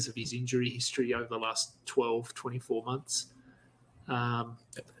there because of his injury history over the last 12, 24 months.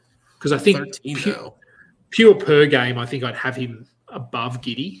 Because I think 13, pure per game, I think I'd have him above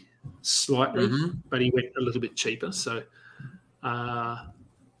Giddey slightly, but he went a little bit cheaper. So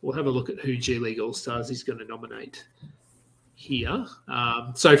we'll have a look at who G League All-Stars he's going to nominate here.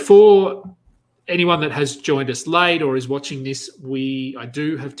 So for anyone that has joined us late or is watching this, I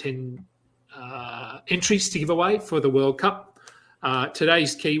do have 10 entries to give away for the World Cup.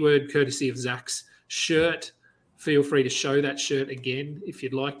 Today's keyword, courtesy of Zach's shirt, feel free to show that shirt again if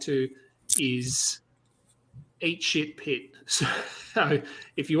you'd like to, is Eat Shit Pit. So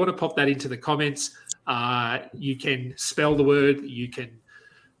if you want to pop that into the comments, you can spell the word, you can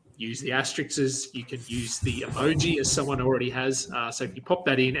use the asterisks, you can use the emoji as someone already has. So if you pop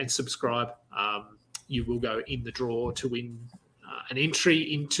that in and subscribe, you will go in the draw to win an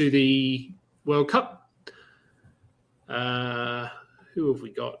entry into the World Cup. Who have we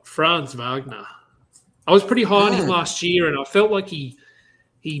got? Franz Wagner. I was pretty high on him last year, and I felt like he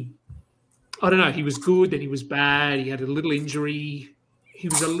I don't know, he was good, then he was bad. He had a little injury. He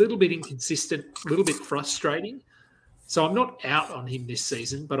was a little bit inconsistent, a little bit frustrating. So I'm not out on him this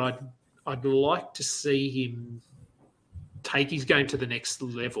season, but I'd like to see him take his game to the next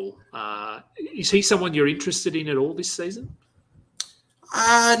level. Is he someone you're interested in at all this season?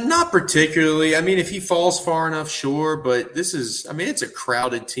 Not particularly. I mean, if he falls far enough, sure. But it's a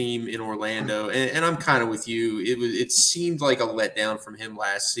crowded team in Orlando, and I'm kind of with you. It seemed like a letdown from him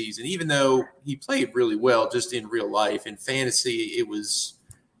last season, even though he played really well just in real life. In fantasy, it was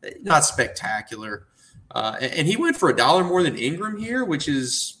not spectacular. And he went for $1 more than Ingram here, which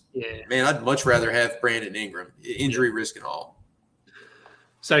is, man, I'd much rather have Brandon Ingram, injury risk and all.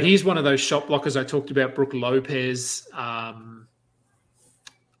 So he's one of those shot blockers I talked about, Brook Lopez.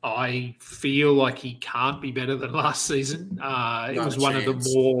 I feel like he can't be better than last season. It was one of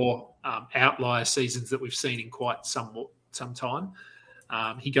the more outlier seasons that we've seen in quite some time.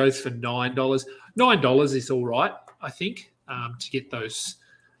 He goes for $9. $9 is all right, I think, to get those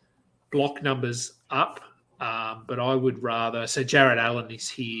block numbers up. But I would rather – so Jared Allen is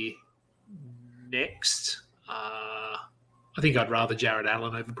here next. I think I'd rather Jared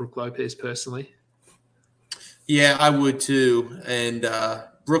Allen over Brook Lopez personally. Yeah, I would too. And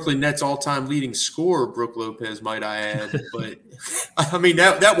Brooklyn Nets all-time leading scorer, Brook Lopez, might I add. But, I mean,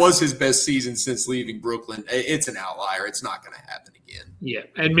 that was his best season since leaving Brooklyn. It's an outlier. It's not going to happen again. Yeah,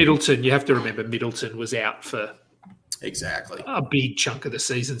 and Middleton, you have to remember Middleton was out for exactly a big chunk of the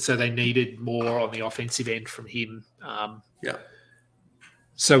season, so they needed more on the offensive end from him.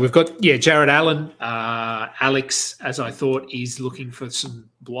 So we've got, Jared Allen. Alex, as I thought, is looking for some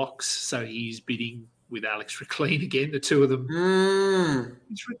blocks. So he's bidding with Alex Reclean again, the two of them.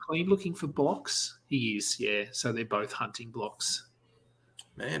 Is Reclean looking for blocks? He is, yeah. So they're both hunting blocks.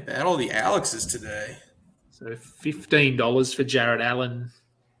 Man, battle the Alexes today. So $15 for Jared Allen.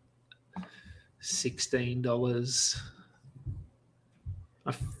 $16.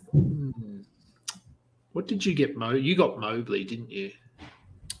 What did you get, Mo? You got Mobley, didn't you?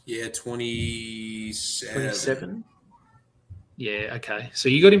 Yeah, 27. 27? Yeah, okay. So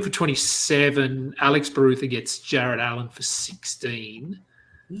you got him for 27. Alex Barutha gets Jared Allen for 16.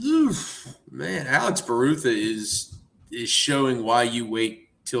 Oof. Man, Alex Barutha is showing why you wait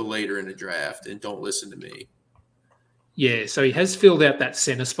till later in the draft and don't listen to me. Yeah, so he has filled out that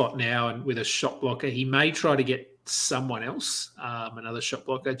center spot now, and with a shot blocker, he may try to get someone else, another shot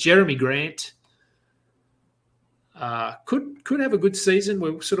blocker. Jeremy Grant could have a good season.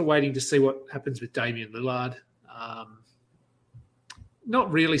 We're sort of waiting to see what happens with Damian Lillard.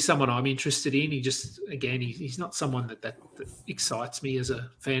 Not really someone I'm interested in. He's not someone that excites me as a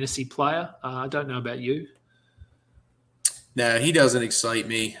fantasy player. I don't know about you. No, he doesn't excite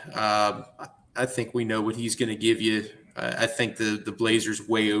me. I think we know what he's going to give you. I think the Blazers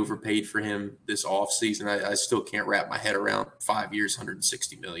way overpaid for him this offseason. I still can't wrap my head around 5 years,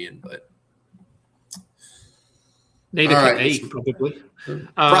 $160 million, but neither can he, probably.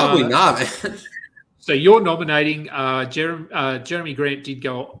 Probably not, man. So you're nominating Jeremy Grant did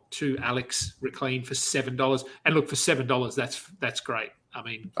go to Alex Reclean for $7. And look, for $7, that's great. I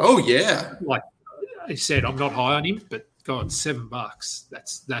mean, oh yeah. Like I said, I'm not high on him, but God, $7.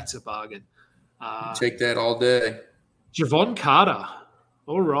 That's a bargain. Take that all day. Javon Carter.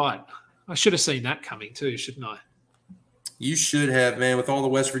 All right. I should have seen that coming too, shouldn't I? You should have, man, with all the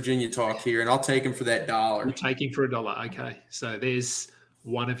West Virginia talk here, and I'll take him for that $1. You're taking for $1. Okay. So there's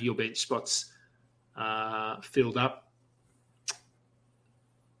one of your bench spots filled up.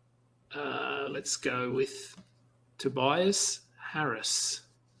 Let's go with Tobias Harris.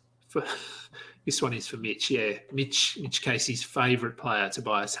 This one is for Mitch. Yeah, Mitch Casey's favourite player,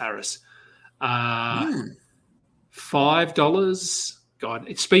 Tobias Harris. $5.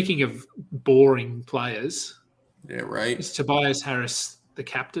 God, speaking of boring players. Yeah, right. Is Tobias Harris the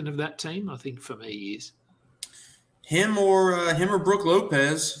captain of that team? I think for me he is. Him or Brooke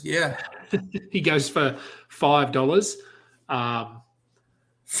Lopez. Yeah. He goes for $5.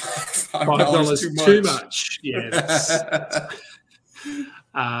 $5 too much. Yeah.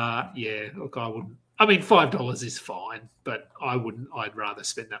 Look, I wouldn't. I mean, $5 is fine, but I wouldn't. I'd rather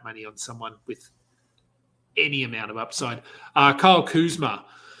spend that money on someone with any amount of upside. Kyle Kuzma.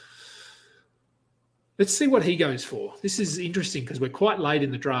 Let's see what he goes for. This is interesting because we're quite late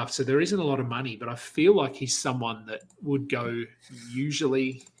in the draft, so there isn't a lot of money, but I feel like he's someone that would go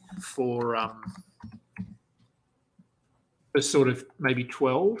usually for sort of maybe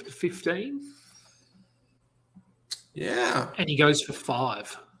 12 to 15. Yeah. And he goes for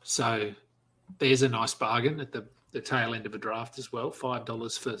 $5. So there's a nice bargain at the tail end of a draft as well.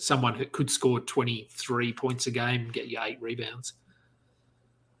 $5 for someone who could score 23 points a game and get you 8 rebounds.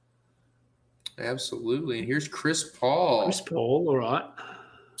 Absolutely. And here's Chris Paul. Chris Paul, all right.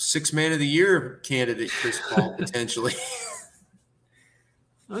 6 Man of the Year candidate, Chris Paul, potentially.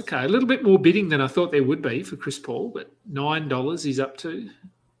 Okay, a little bit more bidding than I thought there would be for Chris Paul, but $9 he's up to.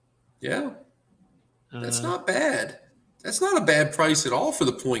 Yeah. That's not bad. That's not a bad price at all for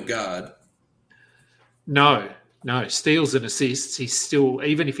the point guard. No. Steals and assists. He's still,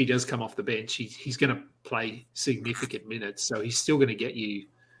 even if he does come off the bench, he's going to play significant minutes. So he's still going to get you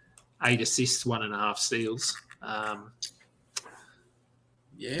 8 assists, 1.5 steals.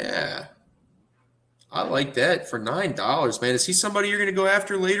 Yeah. I like that for $9, man. Is he somebody you're going to go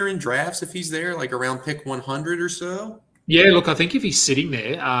after later in drafts if he's there, like around pick 100 or so? Yeah, look, I think if he's sitting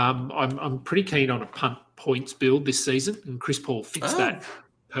there, I'm pretty keen on a punt points build this season, and Chris Paul fits that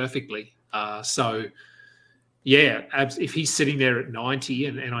perfectly. If he's sitting there at 90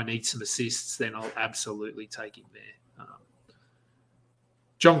 and I need some assists, then I'll absolutely take him there.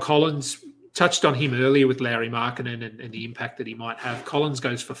 John Collins, touched on him earlier with Larry Markkinen and the impact that he might have. Collins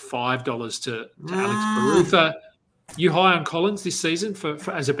goes for $5 to Alex Barutha. You high on Collins this season for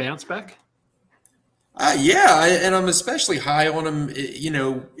as a bounce back? And I'm especially high on him,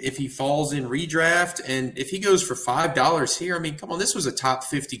 if he falls in redraft and if he goes for $5 here. I mean, come on, this was a top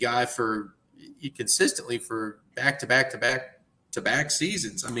 50 guy consistently for back-to-back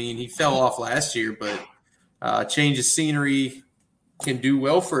seasons. I mean, he fell off last year, but change of scenery can do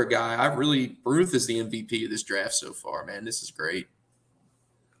well for a guy. Barutha is the MVP of this draft so far, man. This is great.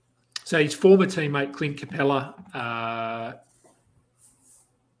 So his former teammate Clint Capella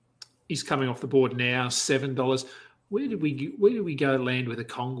He's coming off the board now, $7. Where did we go land with a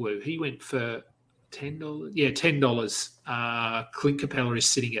Kongwu? He went for $10. Yeah, $10. Clint Capella is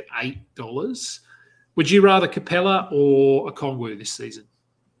sitting at $8. Would you rather Capella or a Kongwu this season?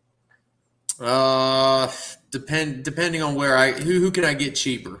 Depending on where who can I get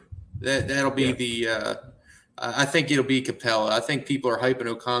cheaper? That'll be the. I think it'll be Capella. I think people are hyping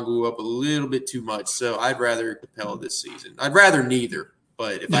Okongwu up a little bit too much, so I'd rather Capella this season. I'd rather neither,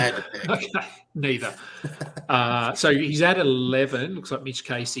 but if I had to pick, okay, neither. So he's at 11. Looks like Mitch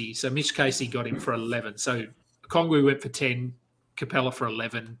Casey. So Mitch Casey got him for 11. So Okongwu went for 10. Capella for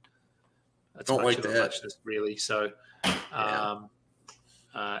 11. That's don't much like of a that, muchness, really. So, and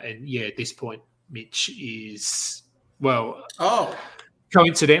at this point, Mitch is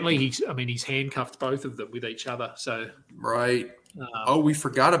coincidentally, he's handcuffed both of them with each other. So right. We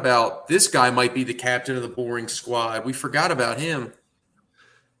forgot about this guy. Might be the captain of the boring squad. We forgot about him.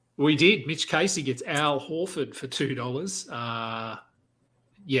 We did. Mitch Casey gets Al Horford for $2. I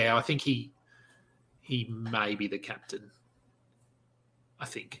think he may be the captain. I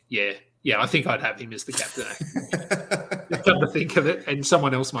think. Yeah, I think I'd have him as the captain. Come to think of it, and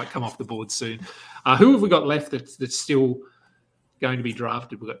someone else might come off the board soon. Who have we got left that's still going to be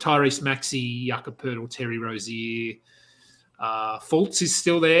drafted? We've got Tyrese Maxey, Jakob Poeltl, Terry Rozier. Fultz is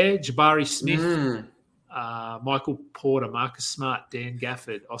still there. Jabari Smith, Michael Porter, Marcus Smart, Dan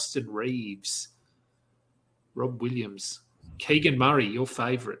Gafford, Austin Reeves, Rob Williams, Keegan Murray, your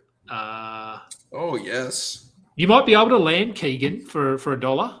favourite. Oh, yes. You might be able to land Keegan for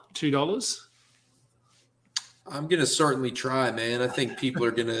 $1, $2. I'm going to certainly try, man. I think people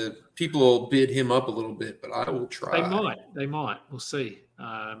will bid him up a little bit, but I will try. They might. We'll see.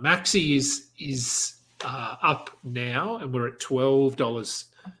 Maxi is up now, and we're at $12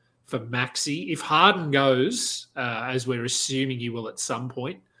 for Maxi. If Harden goes, as we're assuming he will at some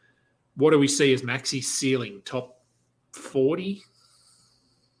point, what do we see as Maxi's ceiling? Top 40?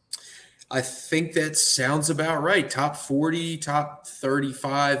 I think that sounds about right. Top 40, top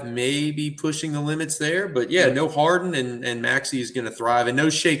 35, maybe pushing the limits there. But, no Harden and Maxey is going to thrive. And no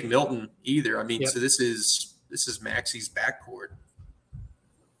Shake Milton either. So this is Maxey's backcourt.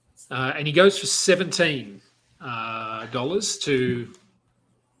 And he goes for $17 to,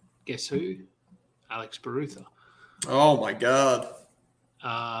 guess who? Alex Barutha. Oh, my God.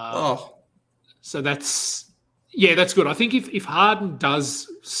 So that's good. I think if Harden does,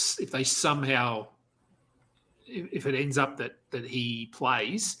 if it ends up that he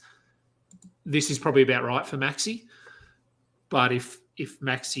plays, this is probably about right for Maxey. But if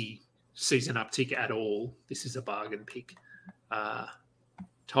Maxey sees an uptick at all, this is a bargain pick.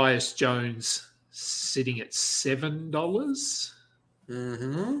 Tyus Jones sitting at $7.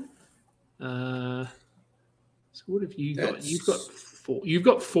 Mm-hmm. So what have you got? You've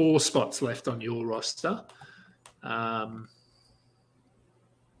got 4 spots left on your roster.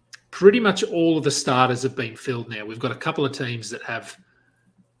 Pretty much all of the starters have been filled now. We've got a couple of teams that have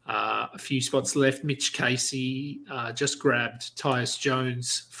a few spots left. Mitch Casey just grabbed Tyus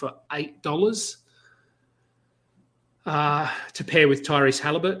Jones for $8 to pair with Tyrese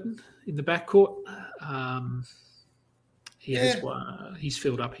Halliburton in the backcourt. He's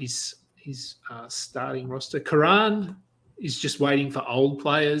filled up his starting roster. Karan is just waiting for old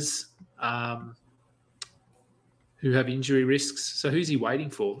players who have injury risks. So who's he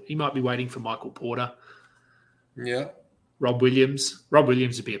waiting for? He might be waiting for Michael Porter. Yeah. Rob Williams. Rob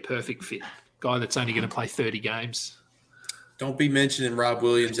Williams would be a perfect fit. Guy that's only going to play 30 games. Don't be mentioning Rob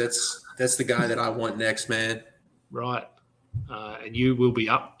Williams. That's the guy that I want next, man. Right. And you will be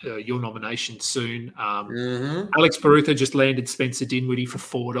up your nomination soon. Alex Barutha just landed Spencer Dinwiddie for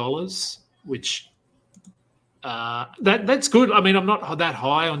 $4, which that's good. I mean, I'm not that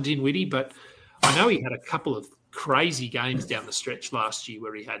high on Dinwiddie, but I know he had a couple of crazy games down the stretch last year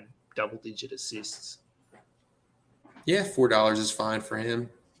where he had double-digit assists. Yeah, $4 is fine for him.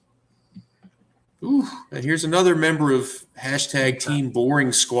 Ooh, and here's another member of #Team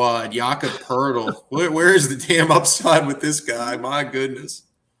Boring Squad, Jakob Poeltl. Where is the damn upside with this guy? My goodness.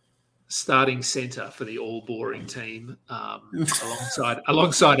 Starting center for the all-boring team alongside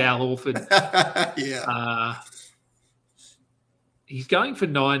Al Horford. Yeah. He's going for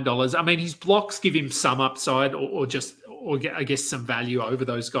 $9. I mean, his blocks give him some upside or I guess some value over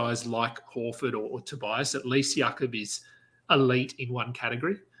those guys like Horford or Tobias. At least Jakob is elite in one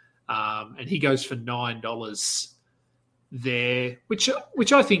category. And he goes for $9 there, which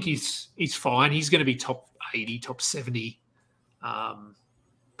I think is fine. He's going to be top 80, top 70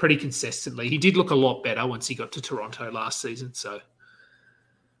 pretty consistently. He did look a lot better once he got to Toronto last season. So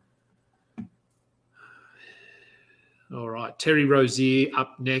All right. Terry Rozier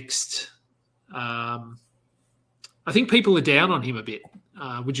up next. I think people are down on him a bit.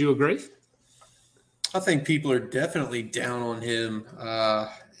 Would you agree? I think people are definitely down on him.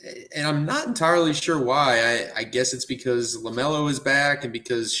 And I'm not entirely sure why. I guess it's because LaMelo is back and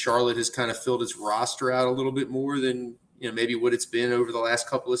because Charlotte has kind of filled its roster out a little bit more than maybe what it's been over the last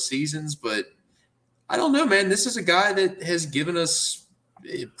couple of seasons. But I don't know, man. This is a guy that has given us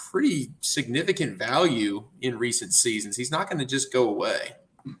a pretty significant value in recent seasons. He's not going to just go away.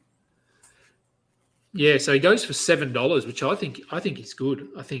 Yeah, so he goes for $7, which I think is good.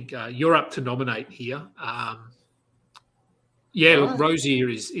 I think you're up to nominate here. Look, Rozier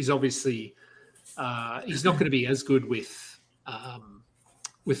is obviously he's not going to be as good with a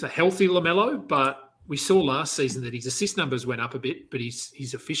healthy LaMelo, but we saw last season that his assist numbers went up a bit, but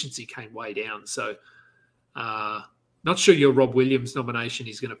his efficiency came way down. So not sure your Rob Williams nomination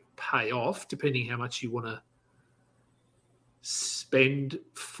is going to pay off, depending how much you want to spend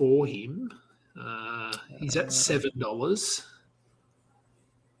for him. He's at $7.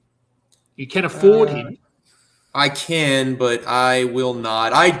 You can afford him. I can, but I will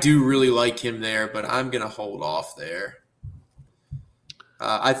not. I do really like him there, but I'm going to hold off there.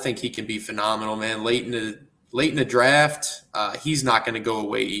 I think he can be phenomenal, man. Late in the draft, he's not going to go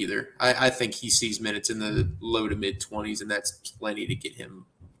away either. I think he sees minutes in the low to mid 20s, and that's plenty to get him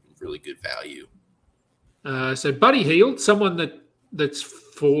really good value. So Buddy Hield, someone that's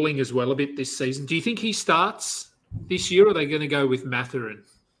falling as well a bit this season. Do you think he starts this year, or are they going to go with Mathurin?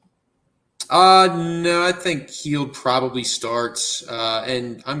 No, I think Hield probably starts,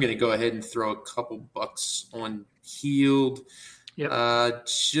 and I'm going to go ahead and throw a couple bucks on Hield. Yep.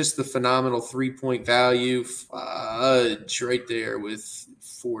 Just the phenomenal 3-point value, right there with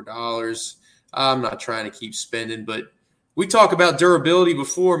 $4. I'm not trying to keep spending, but we talk about durability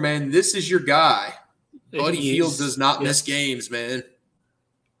before, man. This is your guy. Buddy Hield does not miss games, man.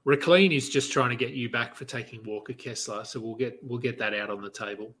 Reclean is just trying to get you back for taking Walker Kessler, so we'll get that out on the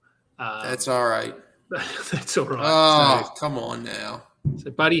table. That's all right. That's all right. Oh, so, come on now. So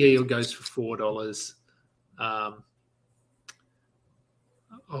Buddy Hield goes for $4.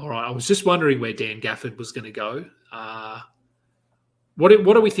 All right. I was just wondering where Dan Gafford was going to go. What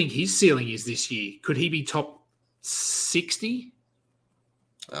do we think his ceiling is this year? Could he be top 60?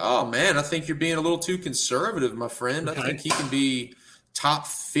 Oh, man, I think you're being a little too conservative, my friend. Okay. I think he can be top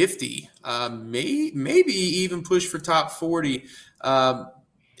 50, maybe even push for top 40.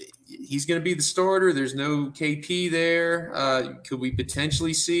 He's going to be the starter. There's no KP there. Could we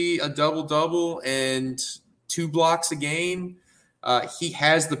potentially see a double-double and 2 blocks a game? He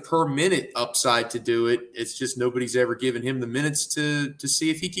has the per-minute upside to do it. It's just nobody's ever given him the minutes to see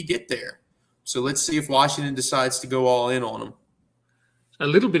if he could get there. So let's see if Washington decides to go all in on him. A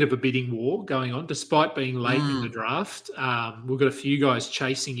little bit of a bidding war going on, despite being late in the draft. We've got a few guys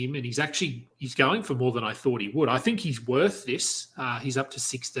chasing him, and he's going for more than I thought he would. I think he's worth this. He's up to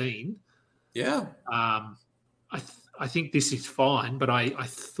 16. Yeah. I think this is fine, but I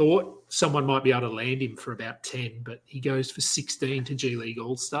thought someone might be able to land him for about 10, but he goes for 16 to G League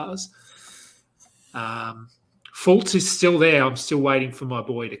All-Stars. Fultz is still there. I'm still waiting for my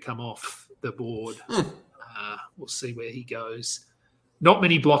boy to come off the board. We'll see where he goes. Not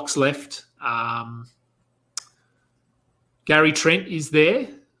many blocks left. Gary Trent is there.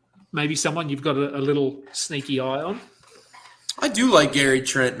 Maybe someone you've got a little sneaky eye on. I do like Gary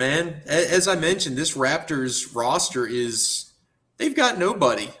Trent, man. As I mentioned, this Raptors roster they've got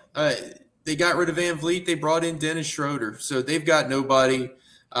nobody. They got rid of Van Vliet. They brought in Dennis Schroeder. So they've got nobody.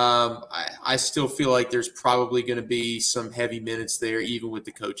 I still feel like there's probably going to be some heavy minutes there, even with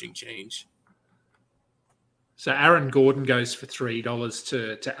the coaching change. So Aaron Gordon goes for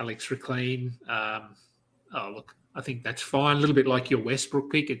 $3 to Alex Reclean. Look, I think that's fine. A little bit like your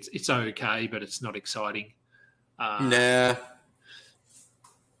Westbrook pick. It's okay, but it's not exciting. Nah.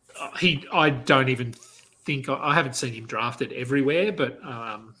 I don't even think I haven't seen him drafted everywhere, but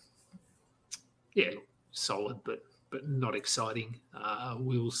solid, but not exciting.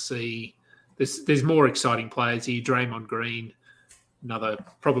 We'll see. There's more exciting players here. Draymond Green, another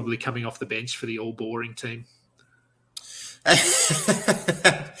probably coming off the bench for the all boring team.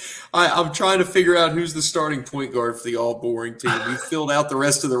 I'm trying to figure out who's the starting point guard for the all boring team. We filled out the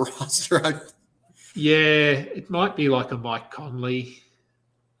rest of the roster. Yeah, it might be like a Mike Conley.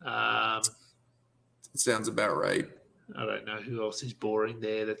 It sounds about right. I don't know who else is boring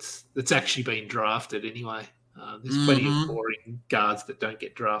there. That's actually been drafted anyway. There's plenty of boring guards that don't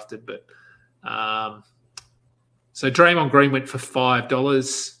get drafted, but so Draymond Green went for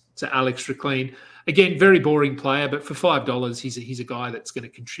 $5 to Alex Reclean. Again, very boring player, but for $5, he's a guy that's going to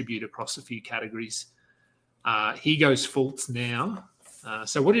contribute across a few categories. He goes Fultz now.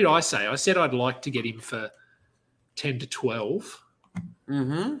 So what did I say? I said I'd like to get him for 10 to 12.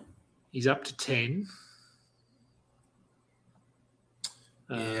 Mm-hmm. He's up to 10.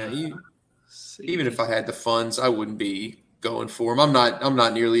 Even if I had the funds, I wouldn't be going for him. I'm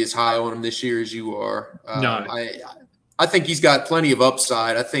not nearly as high on him this year as you are. No. I think he's got plenty of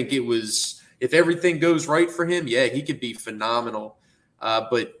upside. I think if everything goes right for him, yeah, he could be phenomenal.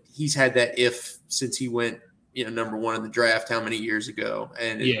 But he's had that since he went, number one in the draft how many years ago,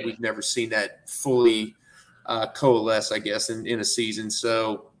 and we've never seen that fully coalesce, I guess, in a season.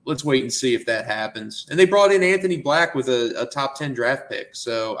 So let's wait and see if that happens. And they brought in Anthony Black with a top 10 draft pick,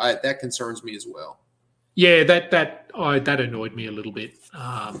 so that concerns me as well. Yeah, that annoyed me a little bit,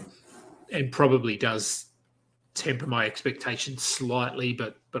 and probably does temper my expectations slightly.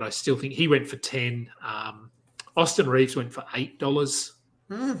 But I still think he went for 10. Austin Reeves went for $8,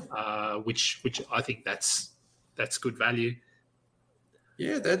 which I think that's good value.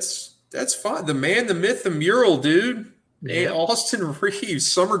 Yeah, that's fine. The man, the myth, the mural, dude. Yeah. Austin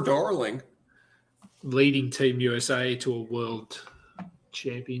Reeves, summer darling. Leading Team USA to a world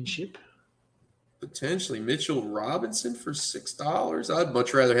championship. Potentially. Mitchell Robinson for $6. I'd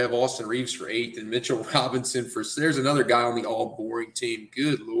much rather have Austin Reeves for $8 than Mitchell Robinson for – there's another guy on the all-boring team.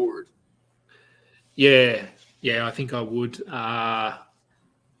 Good Lord. Yeah, I think I would.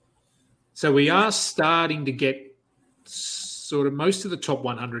 So we are starting to get sort of most of the top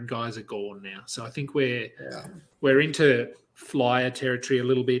 100 guys are gone now. So I think we're into flyer territory a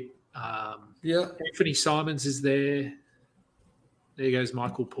little bit. Anthony Simons is there. There goes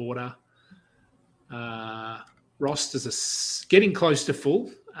Michael Porter. Rosters are getting close to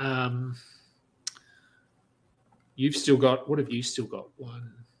full. You've still got – what have you still got?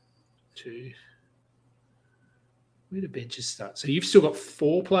 1, 2 – where do benches start? So you've still got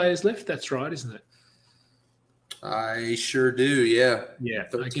 4 players left. That's right, isn't it? I sure do, yeah. Yeah.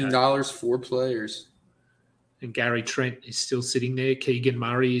 $13, okay. 4 players. And Gary Trent is still sitting there. Keegan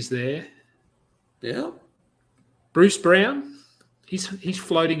Murray is there. Yeah. Bruce Brown, he's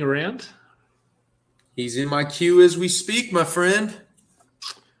floating around. He's in my queue as we speak, my friend.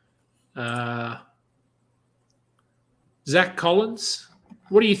 Zach Collins.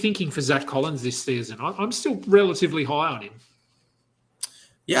 What are you thinking for Zach Collins this season? I'm still relatively high on him.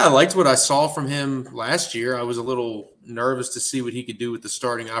 Yeah, I liked what I saw from him last year. I was a little nervous to see what he could do with the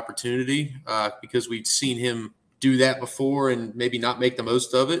starting opportunity because we'd seen him do that before and maybe not make the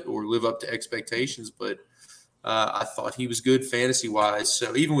most of it or live up to expectations. But I thought he was good fantasy-wise.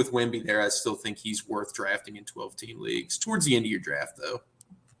 So even with Wemby there, I still think he's worth drafting in 12-team leagues. Towards the end of your draft, though.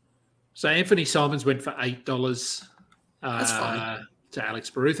 So Anthony Simons went for $8. That's fine. To Alex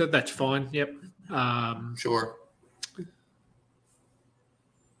Barutha. That's fine. Yep. Sure.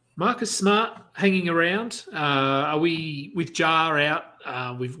 Marcus Smart hanging around. Are we with Jar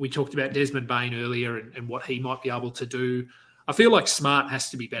out? We talked about Desmond Bain earlier and what he might be able to do. I feel like Smart has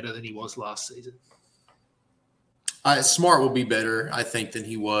to be better than he was last season. Smart will be better, I think, than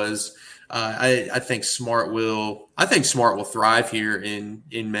he was. I think Smart will thrive here in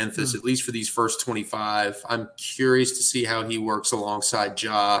Memphis, at least for these first 25. I'm curious to see how he works alongside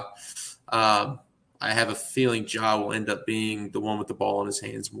Ja. I have a feeling Ja will end up being the one with the ball in his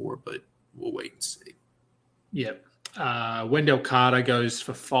hands more, but we'll wait and see. Yep. Wendell Carter goes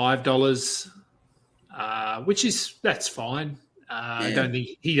for $5, that's fine. I don't think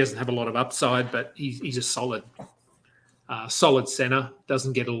he doesn't have a lot of upside, but he's a solid center.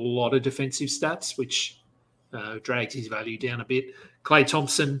 Doesn't get a lot of defensive stats, which drags his value down a bit. Klay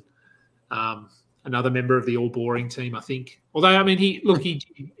Thompson, another member of the all-boring team, I think. Although, I mean,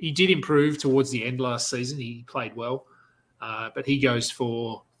 he did improve towards the end last season. He played well. But he goes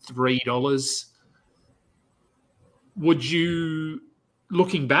for $3.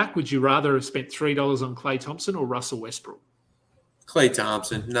 Looking back, would you rather have spent $3 on Klay Thompson or Russell Westbrook? Klay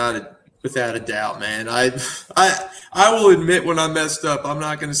Thompson, without a doubt, man. I will admit when I messed up. I'm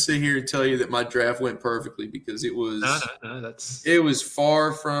not going to sit here and tell you that my draft went perfectly because it was it was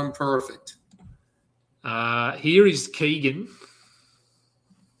far from perfect. Here is Keegan.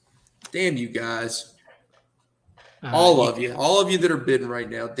 Damn you guys. All of you that are bidding right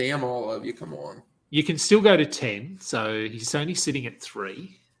now. Damn all of you. Come on. You can still go to 10, so he's only sitting at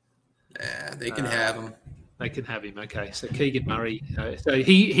 3. Yeah, they can have him. They can have him. Okay, so Keegan Murray. So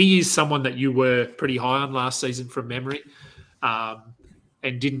he is someone that you were pretty high on last season from memory,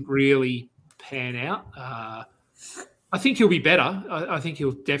 and didn't really pan out. I think he'll be better. I think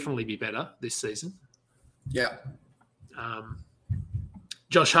he'll definitely be better this season. Yeah.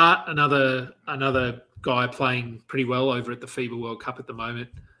 Josh Hart, another guy playing pretty well over at the FIBA World Cup at the moment.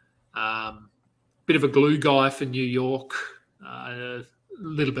 bit of a glue guy for New York, a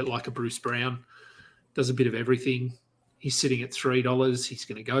little bit like a Bruce Brown. Does a bit of everything. He's sitting at $3. He's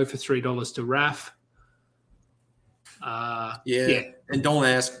going to go for $3 to Raf. Yeah. And don't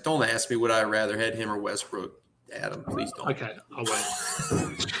ask me would I rather had him or Westbrook. Adam, please don't. Okay, I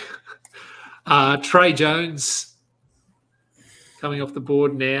won't. Trey Jones coming off the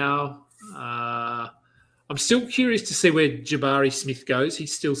board now. I'm still curious to see where Jabari Smith goes.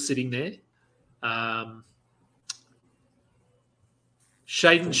 He's still sitting there.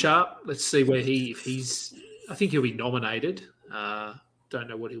 Shaden Sharp, let's see where he's. I think he'll be nominated. Don't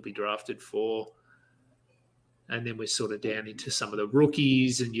know what he'll be drafted for. And then we're sort of down into some of the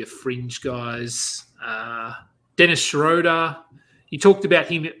rookies and your fringe guys. Dennis Schroeder, you talked about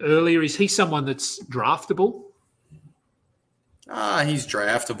him earlier. Is he someone that's draftable? He's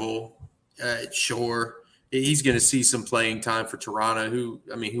draftable. Sure. He's going to see some playing time for Toronto.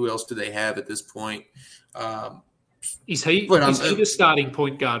 Who else do they have at this point? Is he the starting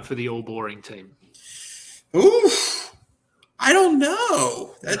point guard for the all boring team? Ooh, I don't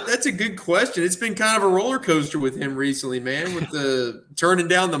know. That's a good question. It's been kind of a roller coaster with him recently, man, with the turning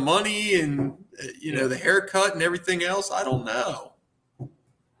down the money and, the haircut and everything else. I don't know.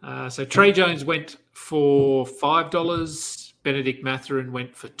 So Trey Jones went for $5. Benedict Mathurin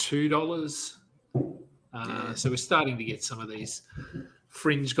went for $2. So we're starting to get some of these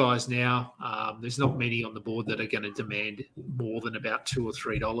fringe guys now. There's not many on the board that are going to demand more than about $2 or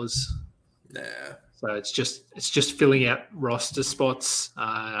 $3. Nah. So it's just filling out roster spots.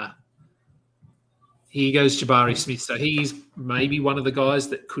 Here goes Jabari Smith. So he's maybe one of the guys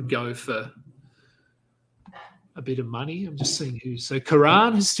that could go for a bit of money. I'm just seeing who. So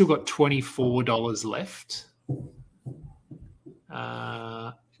Karan has still got $24 left.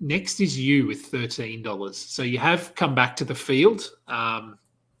 Next is you with $13. So you have come back to the field, and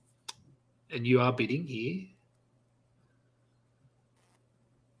you are bidding here.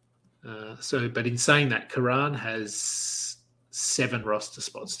 But in saying that, Karan has 7 roster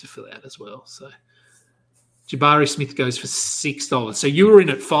spots to fill out as well. So Jabari Smith goes for $6. So you were in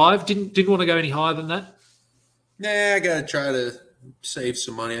at 5. Didn't want to go any higher than that? Nah, I got to try to save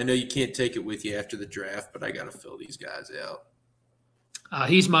some money. I know you can't take it with you after the draft, but I got to fill these guys out.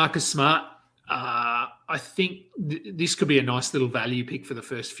 Here's Marcus Smart. I think this could be a nice little value pick for the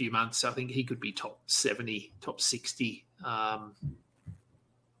first few months. I think he could be top 70, top 60.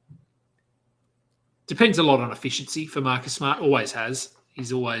 Depends a lot on efficiency for Marcus Smart. Always has.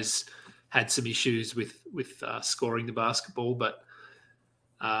 He's always had some issues with scoring the basketball. But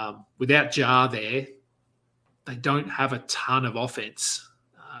without Jar there, they don't have a ton of offense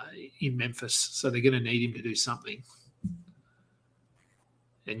in Memphis. So they're going to need him to do something.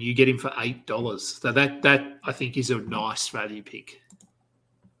 And you get him for $8. So that I think is a nice value pick.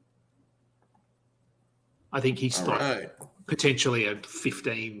 I think he's potentially a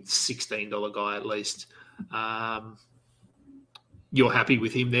 $15, $16 guy at least. You're happy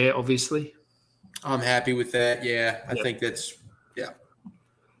with him there, obviously? I'm happy with that, yeah. I think that's, yeah.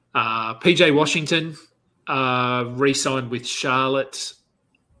 PJ Washington re-signed with Charlotte.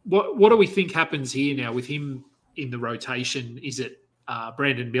 What do we think happens here now with him in the rotation? Is it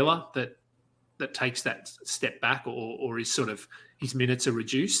Brandon Miller that takes that step back, or is sort of his minutes are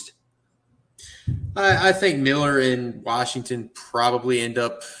reduced? I think Miller and Washington probably end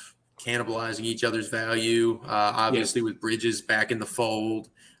up cannibalizing each other's value. Obviously, with Bridges back in the fold,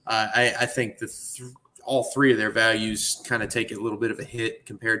 I think all three of their values kind of take a little bit of a hit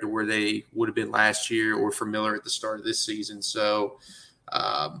compared to where they would have been last year, or for Miller at the start of this season. So,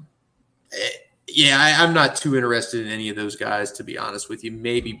 I'm not too interested in any of those guys, to be honest with you.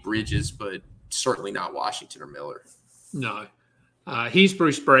 Maybe Bridges, but certainly not Washington or Miller. No. Here's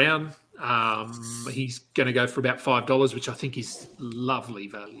Bruce Brown. He's going to go for about $5, which I think is lovely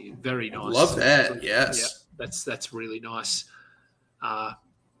value. Very nice. Love that. Yes. Yeah, that's really nice.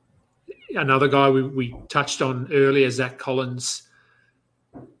 Another guy we touched on earlier, Zach Collins.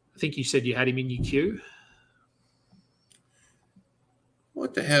 I think you said you had him in your queue.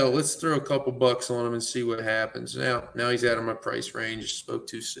 What the hell? Let's throw a couple bucks on him and see what happens. Now he's out of my price range. Spoke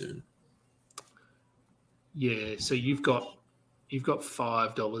too soon. Yeah, so you've got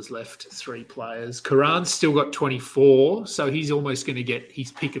 $5 left, 3 players. Karan's still got 24, so he's almost going to get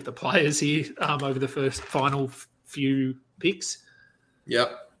his pick of the players here over the final few picks.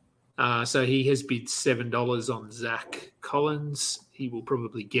 Yep. So he has bid $7 on Zach Collins. He will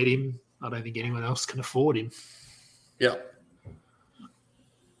probably get him. I don't think anyone else can afford him. Yep.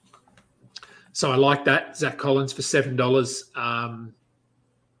 So I like that. Zach Collins for $7.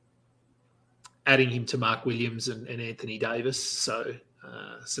 Adding him to Mark Williams and Anthony Davis. So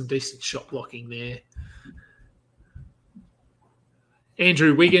some decent shot blocking there.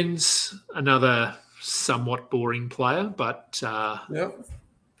 Andrew Wiggins, another somewhat boring player, but $2.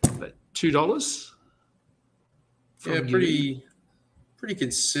 Yeah, pretty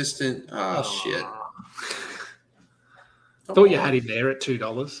consistent. Oh shit! Thought you had him there at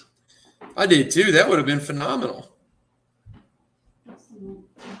 $2. I did too. That would have been phenomenal.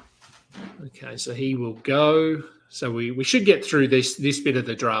 Okay, so he will go. So we should get through this bit of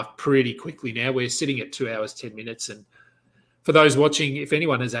the draft pretty quickly now. We're sitting at 2 hours, 10 minutes. And for those watching, if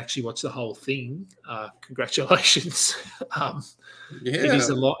anyone has actually watched the whole thing, congratulations.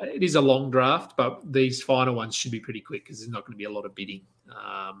 It is a long draft, but these final ones should be pretty quick because there's not going to be a lot of bidding.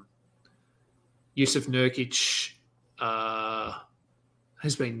 Yusuf Nurkic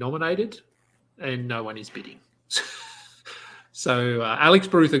has been nominated and no one is bidding. So Alex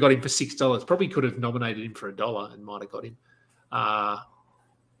Barutha got him for $6. Probably could have nominated him for $1 and might have got him.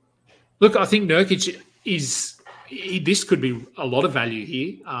 Look, I think Nurkic this could be a lot of value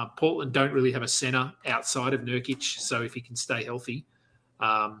here. Portland don't really have a center outside of Nurkic, so if he can stay healthy,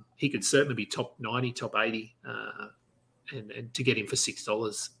 he could certainly be top 90, top 80, and to get him for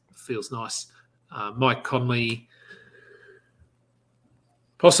 $6 feels nice. Mike Conley,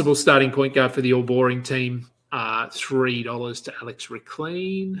 possible starting point guard for the All Boring team, $3 to Alex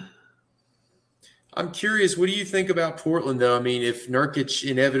McLean. I'm curious, what do you think about Portland, though? I mean, if Nurkic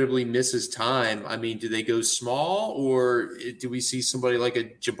inevitably misses time, I mean, do they go small, or do we see somebody like a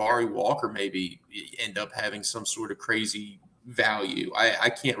Jabari Walker maybe end up having some sort of crazy value? I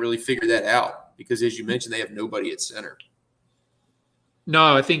can't really figure that out because, as you mentioned, they have nobody at center.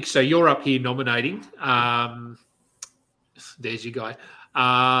 No, I think so. You're up here nominating. There's your guy.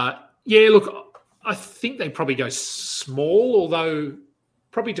 Yeah, look, I think they probably go small, although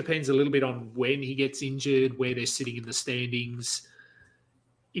probably depends a little bit on when he gets injured, where they're sitting in the standings.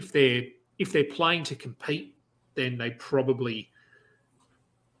 If they're playing to compete, then they probably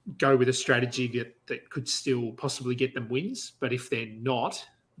go with a strategy that could still possibly get them wins. But if they're not,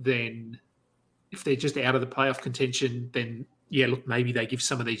 then if they're just out of the playoff contention, then yeah, look, maybe they give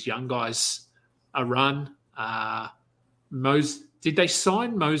some of these young guys a run. Did they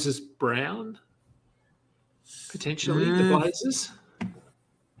sign Moses Brown? Potentially, the Blazers?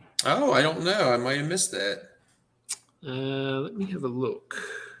 Oh, I don't know. I might have missed that. Let me have a look.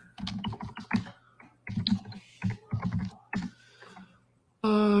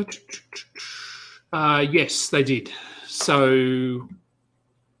 Yes, they did. So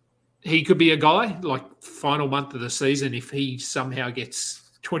he could be a guy, like final month of the season, if he somehow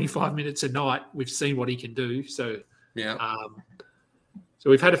gets 25 minutes a night, we've seen what he can do. So yeah. So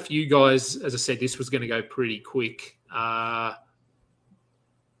we've had a few guys, as I said, this was going to go pretty quick.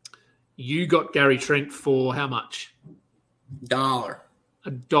 You got Gary Trent for how much? $1.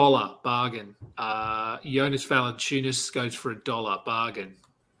 $1 bargain. Jonas Valanciunas goes for $1 bargain.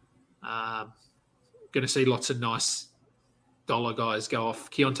 Going to see lots of nice dollar guys go off.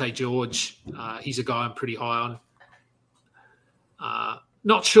 Keontae George, he's a guy I'm pretty high on.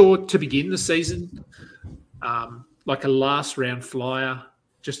 Not sure to begin the season. Like a last round flyer,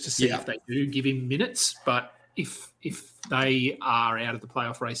 just to see if they do give him minutes. But if they are out of the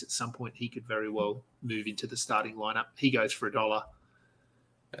playoff race at some point, he could very well move into the starting lineup. He goes for $1.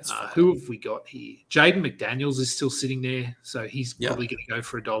 Who have we got here? Jaden McDaniels is still sitting there, so he's probably going to go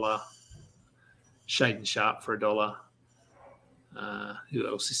for $1. Shaden Sharp for $1. Who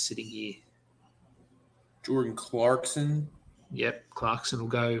else is sitting here? Jordan Clarkson. Yep, Clarkson will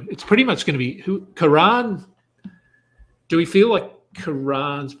go. It's pretty much going to be Karan. Do we feel like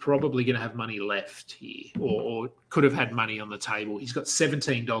Karan's probably going to have money left here, or could have had money on the table? He's got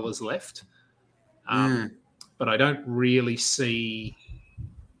 $17 left, but I don't really see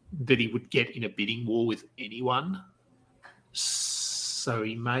that he would get in a bidding war with anyone. So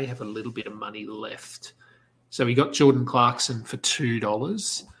he may have a little bit of money left. So he got Jordan Clarkson for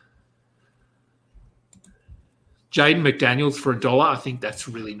 $2. Jaden McDaniels for $1. I think that's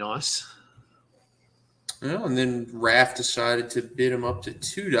really nice. Well, and then Raph decided to bid him up to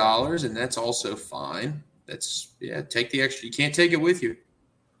 $2, and that's also fine. Take the extra. You can't take it with you.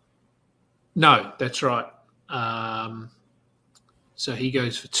 No, that's right. So he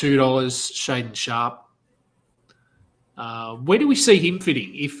goes for $2. Shaden Sharp. Where do we see him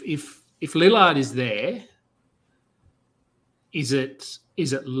fitting? If Lillard is there, is it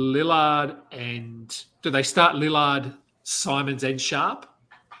Lillard and do they start Lillard, Simons, and Sharp?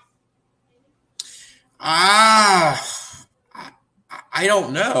 I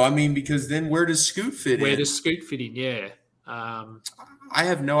don't know. I mean, because then where does Scoot fit in? Where does Scoot fit in? Yeah. I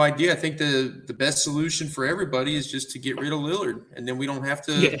have no idea. I think the best solution for everybody is just to get rid of Lillard, and then we don't have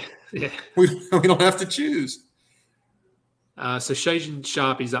to. Yeah. We don't have to choose. So Shaden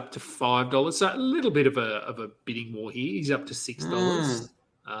Sharp is up to $5. So a little bit of a bidding war here. He's up to $6.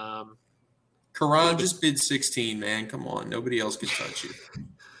 Karan just bid 16, man. Come on, nobody else can touch you.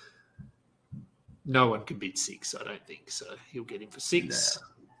 No one can bid 6, I don't think. So he'll get him for 6.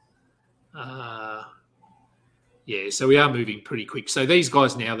 Yeah, so we are moving pretty quick. So these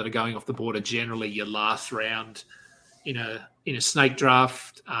guys now that are going off the board are generally your last round in a snake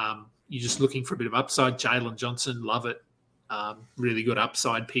draft. You're just looking for a bit of upside. Jalen Johnson, love it. Really good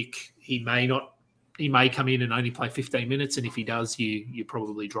upside pick. He may come in and only play 15 minutes, and if he does, you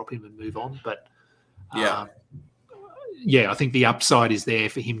probably drop him and move on. But I think the upside is there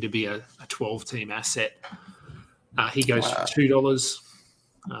for him to be a 12-team asset. He goes for $2.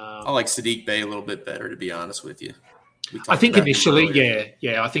 I like Sadiq Bey a little bit better, to be honest with you. I think initially,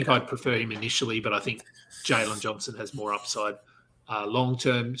 I think I'd prefer him initially, but I think Jalen Johnson has more upside long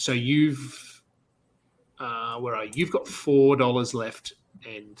term. So you've You've got $4 left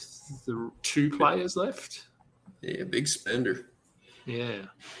and the 2 players left. Yeah, big spender. Yeah,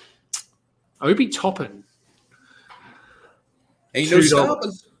 Obi Toppin. Ain't no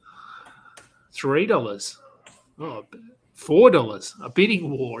stopping. $3. Oh, $4. A bidding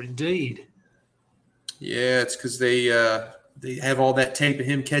war indeed. Yeah, it's because they have all that tape of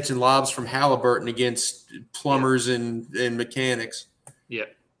him catching lobs from Halliburton against plumbers and mechanics. Yeah.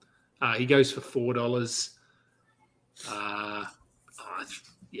 He goes for $4.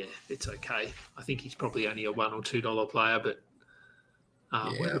 Yeah, it's okay. I think he's probably only a $1 or $2 player, but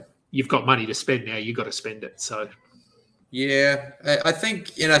you've got money to spend now. You've got to spend it. So, yeah, I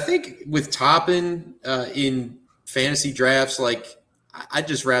think with Toppin in fantasy drafts, like I'd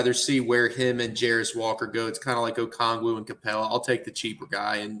just rather see where him and Jarris Walker go. It's kind of like Okongwu and Capella. I'll take the cheaper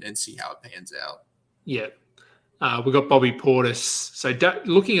guy and see how it pans out. Yeah. We've got Bobby Portis. So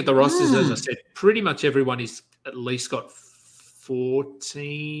looking at the rosters, as I said, pretty much everyone is at least got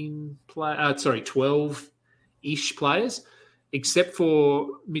 12-ish players, except for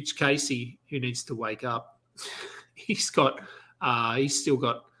Mitch Casey, who needs to wake up. He's still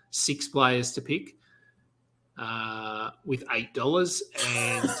got 6 players to pick with $8,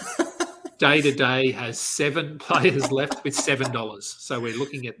 and Day to Day has 7 players left with $7. So we're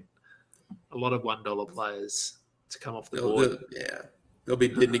looking at a lot of $1 players to come off the board. They'll be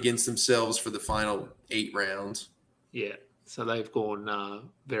bidding against themselves for the final 8 rounds. Yeah, so they've gone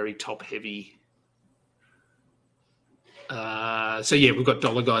very top heavy. We've got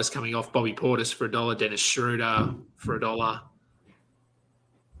dollar guys coming off. Bobby Portis for $1, Dennis Schroeder for $1.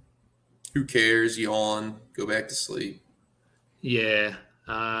 Who cares? Yawn. Go back to sleep. Yeah.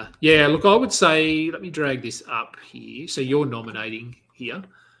 Look, I would say, let me drag this up here. So you're nominating here.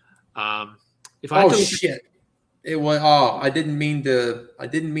 Shit. It was. I didn't mean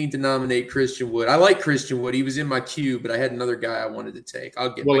to nominate Christian Wood. I like Christian Wood. He was in my queue, but I had another guy I wanted to take.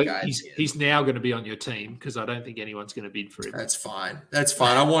 I'll get my guy. He's now going to be on your team because I don't think anyone's going to bid for him. That's fine.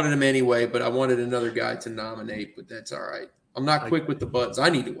 I wanted him anyway, but I wanted another guy to nominate. But that's all right. I'm not quick with the buttons. I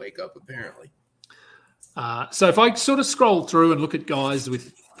need to wake up, apparently. So if I sort of scroll through and look at guys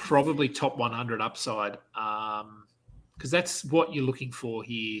with probably top 100 upside, because that's what you're looking for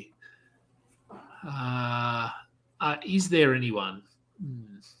here. Is there anyone?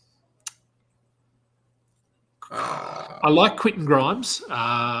 I like Quentin Grimes.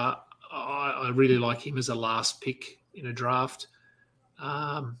 I really like him as a last pick in a draft.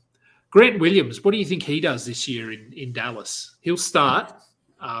 Grant Williams, what do you think he does this year in Dallas? He'll start,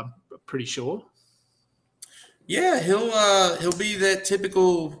 pretty sure. Yeah, he'll be that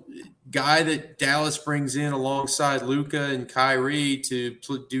typical guy that Dallas brings in alongside Luka and Kyrie to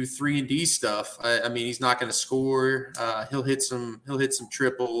do 3-and-D stuff. I mean, he's not going to score. He'll hit some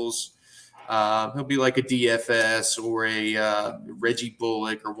triples. He'll be like a DFS or a Reggie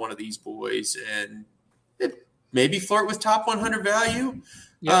Bullock or one of these boys, and maybe flirt with top 100 value.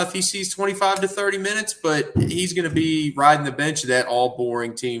 If he sees 25 to 30 minutes, but he's going to be riding the bench of that all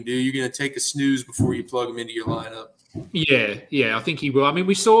boring team, dude. You're going to take a snooze before you plug him into your lineup. Yeah, I think he will. I mean,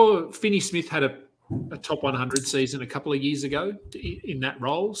 we saw Finney Smith had a top 100 season a couple of years ago in that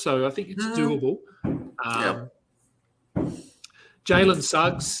role, so I think it's doable. Jalen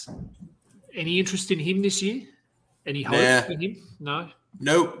Suggs, any interest in him this year? Any hope in him? No?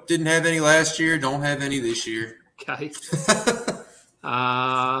 Nope. Didn't have any last year. Don't have any this year. Okay.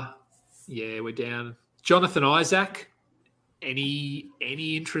 We're down. Jonathan Isaac, any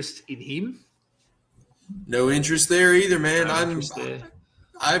interest in him? No interest there either, man.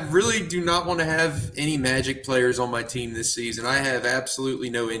 I really do not want to have any Magic players on my team this season. I have absolutely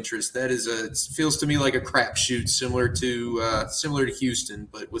no interest. That is it feels to me like a crapshoot, similar to Houston,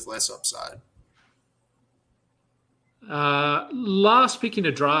 but with less upside. Last pick in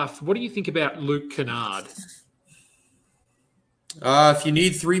a draft. What do you think about Luke Kennard? If you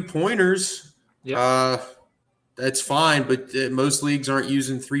need 3-pointers, Yep. that's fine. But most leagues aren't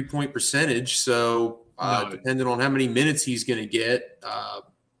using 3-point percentage, so No. depending on how many minutes he's going to get,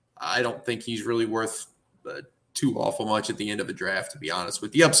 I don't think he's really worth too awful much at the end of a draft, to be honest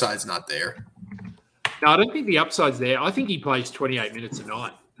with you. The upside's not there. No, I don't think the upside's there. I think he plays 28 minutes a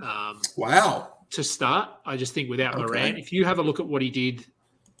night. Wow. To start, I just think without Morant, if you have a look at what he did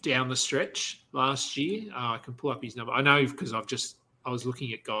down the stretch last year, I can pull up his number. I know because I was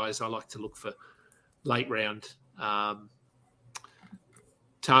looking at guys. I like to look for late round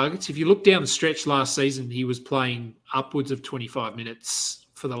targets. If you look down the stretch last season, he was playing upwards of 25 minutes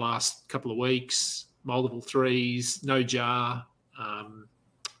for the last couple of weeks, multiple threes, no Jar,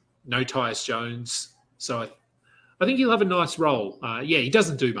 no Tyus Jones. So I think he'll have a nice role. He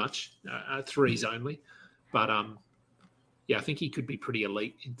doesn't do much, threes only. But, I think he could be pretty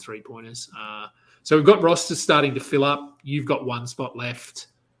elite in three-pointers. So we've got rosters starting to fill up. You've got one spot left.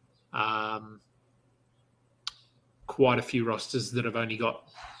 Quite a few rosters that have only got,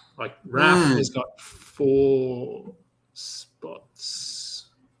 like Raph has got 4 spots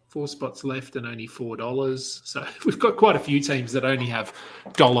left and only $4. So we've got quite a few teams that only have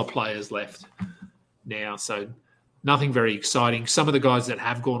dollar players left now. So nothing very exciting. Some of the guys that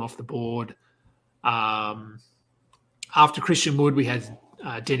have gone off the board. After Christian Wood, we had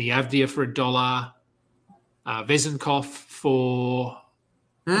Denny Avdia for $1, Vezenkov for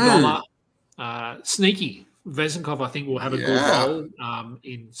 $1. Sneaky. Vezenkov, I think, will have a good role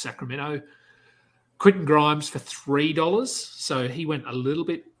in Sacramento. Quentin Grimes for $3. So he went a little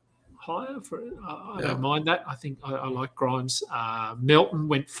bit higher. I don't mind that. I think I like Grimes. Melton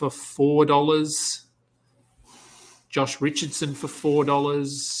went for $4. Josh Richardson for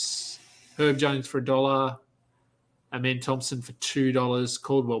 $4. Herb Jones for $1. Amen Thompson for $2.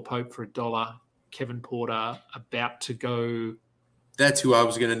 Caldwell Pope for $1. Kevin Porter about to go. That's who I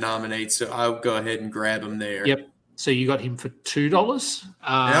was going to nominate, so I'll go ahead and grab him there. Yep. So you got him for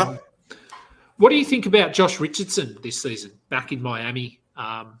 $2. What do you think about Josh Richardson this season back in Miami?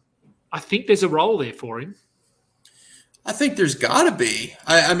 I think there's a role there for him. I think there's got to be.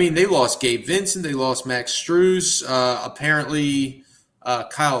 I mean, they lost Gabe Vincent. They lost Max Strus. Apparently,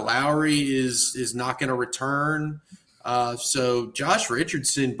 Kyle Lowry is not going to return. So Josh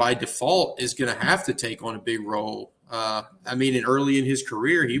Richardson, by default, is going to have to take on a big role. And early in his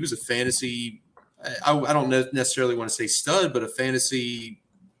career, he was a fantasy I don't necessarily want to say stud, but a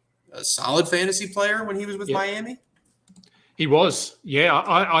solid fantasy player when he was with Miami. He was. Yeah,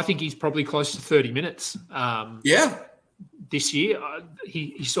 I think he's probably close to 30 minutes. This year,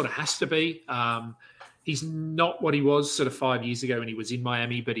 he sort of has to be. He's not what he was sort of 5 years ago when he was in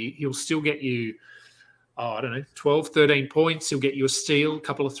Miami, but he'll still get you, 12, 13 points. He'll get you a steal, a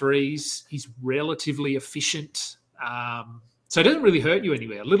couple of threes. He's relatively efficient. So it doesn't really hurt you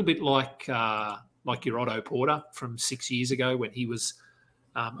anywhere. A little bit like your Otto Porter from 6 years ago when he was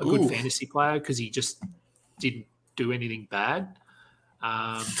a good fantasy player because he just didn't do anything bad.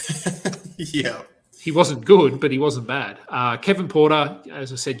 He wasn't good, but he wasn't bad. Kevin Porter,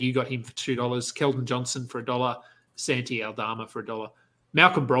 as I said, you got him for $2. Keldon Johnson for $1. Santi Aldama for $1.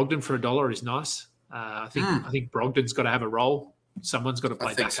 Malcolm Brogdon for $1 is nice. I think Brogdon's got to have a role. Someone's got to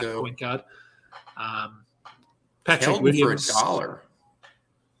play backup point guard. Patrick Keldon Williams for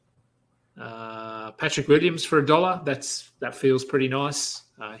 $1. Patrick Williams for $1. That feels pretty nice.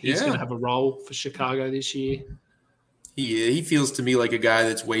 He's going to have a role for Chicago this year. He feels to me like a guy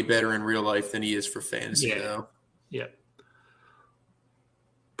that's way better in real life than he is for fantasy, though. Yeah.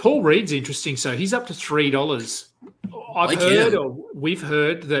 Paul Reed's interesting. So he's up to $3. We've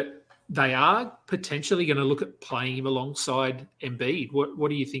heard that they are potentially going to look at playing him alongside Embiid. What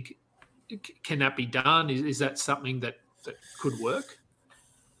do you think? Can that be done? Is that something that could work?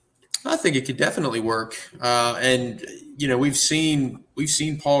 I think it could definitely work. We've seen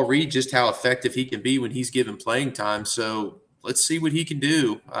Paul Reed just how effective he can be when he's given playing time. So let's see what he can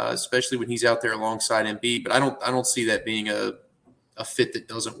do, especially when he's out there alongside Embiid. But I don't see that being a fit that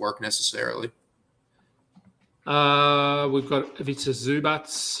doesn't work necessarily. We've got Ivica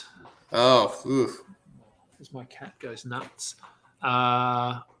Zubats. As my cat goes nuts.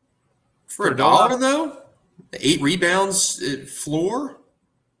 For $1 though, 8 rebounds floor.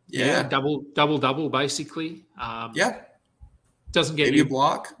 Yeah, double basically. Doesn't get maybe you a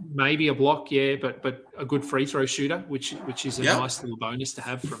block. maybe a block, yeah, but a good free throw shooter, which is a Yep. nice little bonus to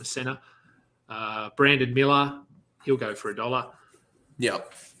have from a center. Brandon Miller, he'll go for $1.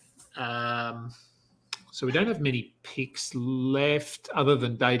 Yep. So we don't have many picks left other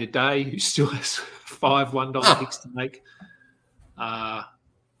than Day to Day, who still has 5 $1 picks to make.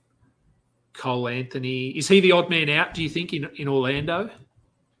 Cole Anthony, is he the odd man out, do you think, in Orlando?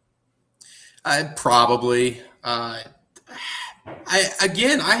 Probably. I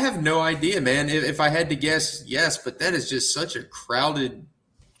have no idea, man. If I had to guess, yes, but that is just such a crowded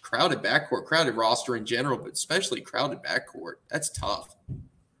backcourt, crowded roster in general, but especially crowded backcourt. That's tough.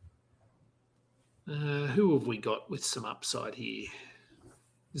 Who have we got with some upside here?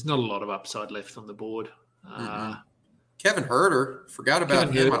 There's not a lot of upside left on the board. Kevin Huerter, forgot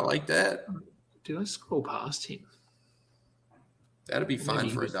about Kevin him. Huerter. I like that. Did I scroll past him? That'd be fine Maybe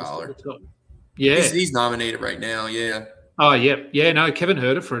for he was just at $1. the top. Yeah. He's nominated right now. Yeah. Oh, yeah. Yeah, no, Kevin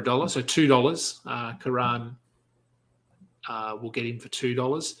Huerter for $1. So $2. Karan will get him for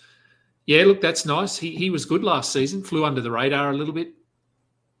 $2. Yeah, look, that's nice. He was good last season, flew under the radar a little bit.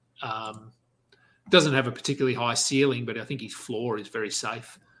 Doesn't have a particularly high ceiling, but I think his floor is very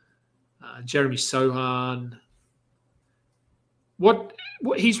safe. Jeremy Sohan. What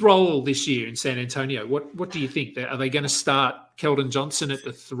his role this year in San Antonio? What do you think? Are they going to start Keldon Johnson at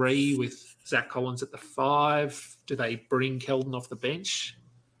the 3 with Zach Collins at the 5? Do they bring Keldon off the bench?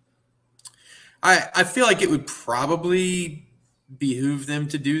 I feel like it would probably behoove them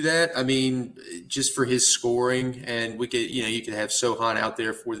to do that. I mean, just for his scoring, and we could, you could have Sohan out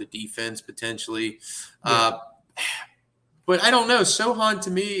there for the defense potentially. Yeah. But I don't know. Sohan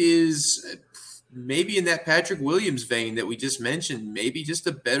to me is maybe in that Patrick Williams vein that we just mentioned, maybe just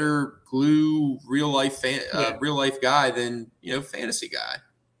a better glue real life guy than, fantasy guy.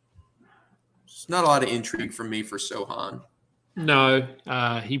 It's not a lot of intrigue from me for Sohan. No,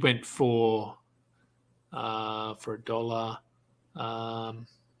 he went for $1.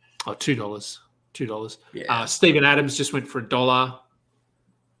 $2. $2. Yeah. Steven Adams just went for $1.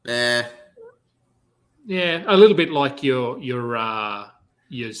 Yeah, a little bit like your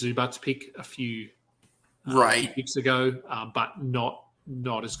Zubats pick a few picks ago, but not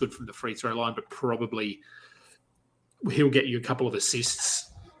as good from the free throw line. But probably he'll get you a couple of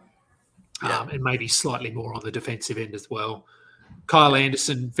assists, and maybe slightly more on the defensive end as well. Kyle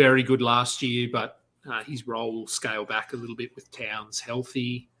Anderson, very good last year, but his role will scale back a little bit with Towns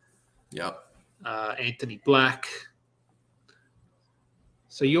healthy. Yep. Anthony Black.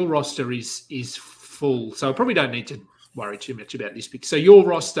 So your roster is full. So I probably don't need to worry too much about this pick. So your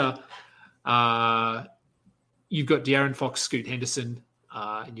roster, you've got De'Aaron Fox, Scoot Henderson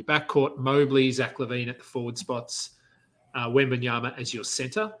in your backcourt, Mobley, Zach LaVine at the forward spots, Wembanyama as your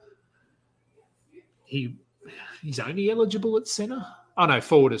center. He's only eligible at center. Oh, no,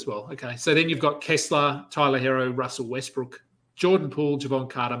 forward as well. Okay, so then you've got Kessler, Tyler Herro, Russell Westbrook, Jordan Poole, Javon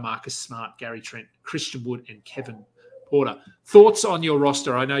Carter, Marcus Smart, Gary Trent, Christian Wood, and Kevin Porter. Thoughts on your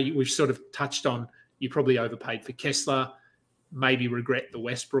roster? I know we've sort of touched on you probably overpaid for Kessler, maybe regret the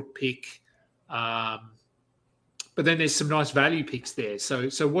Westbrook pick. But then there's some nice value picks there.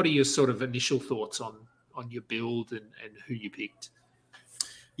 So what are your sort of initial thoughts on your build and who you picked?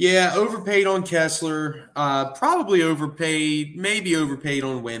 Yeah, overpaid on Kessler. Probably overpaid, maybe overpaid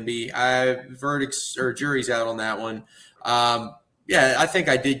on Wemby. Verdicts or jury's out on that one. I think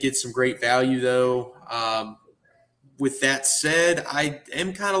I did get some great value though. With that said, I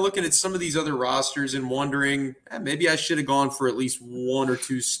am kind of looking at some of these other rosters and wondering maybe I should have gone for at least one or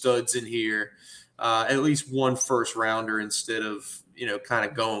two studs in here, at least one first rounder instead of kind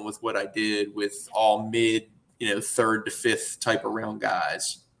of going with what I did with all mid, third to fifth type of round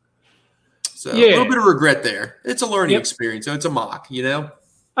guys. So a little bit of regret there. It's a learning experience. So it's a mock,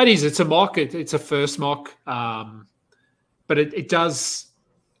 It is. It's a mock. It's a first mock. But it does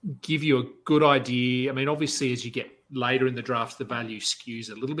give you a good idea. I mean, obviously, as you get later in the draft, the value skews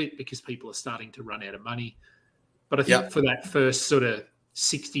a little bit because people are starting to run out of money. But I think for that first sort of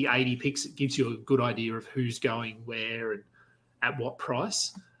 60, 80 picks, it gives you a good idea of who's going where and at what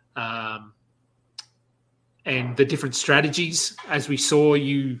price. And the different strategies. As we saw,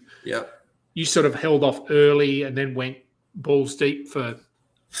 you sort of held off early and then went balls deep for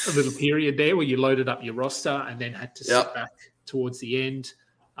a little period there where you loaded up your roster and then had to sit back towards the end.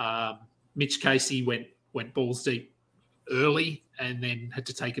 Mitch Casey went balls deep early and then had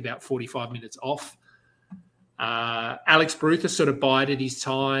to take about 45 minutes off. Alex Bruther sort of bided his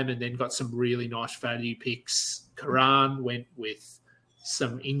time and then got some really nice value picks. Karan went with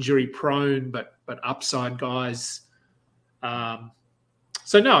some injury-prone but upside guys.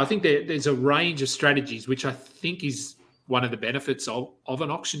 So, no, I think there's a range of strategies, which I think is one of the benefits of an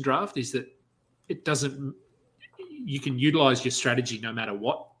auction draft is that you can utilize your strategy no matter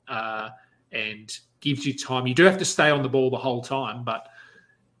what, and gives you time. You do have to stay on the ball the whole time, but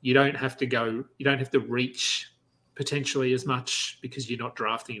you don't have to reach potentially as much because you're not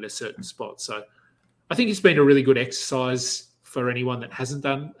drafting at a certain spot. So I think it's been a really good exercise for anyone that hasn't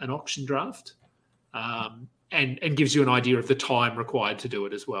done an auction draft, and gives you an idea of the time required to do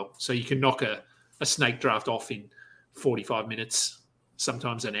it as well. So you can knock a snake draft off in 45 minutes,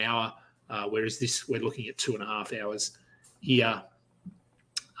 sometimes an hour, whereas this, we're looking at 2.5 hours here,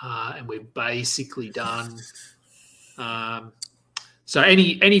 and we're basically done. So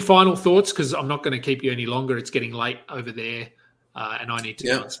any final thoughts? Because I'm not going to keep you any longer. It's getting late over there, and I need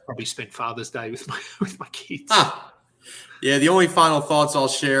to probably spend Father's Day with my kids. Yeah, the only final thoughts I'll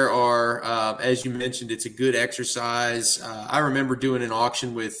share are, as you mentioned, it's a good exercise. I remember doing an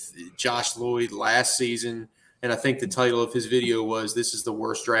auction with Josh Lloyd last season, and I think the title of his video was "This is the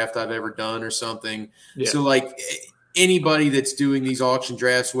worst draft I've ever done" or something. Yeah. So, like, anybody that's doing these auction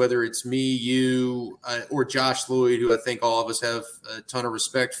drafts, whether it's me, you, or Josh Lloyd, who I think all of us have a ton of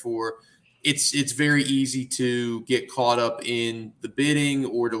respect for, it's very easy to get caught up in the bidding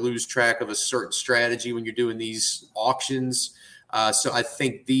or to lose track of a certain strategy when you're doing these auctions. So I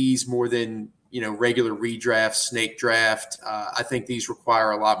think these, more than regular redraft, snake draft, I think these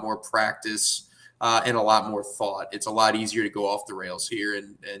require a lot more practice and a lot more thought. It's a lot easier to go off the rails here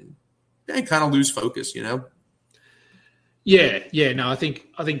and kind of lose focus, Yeah, no, I think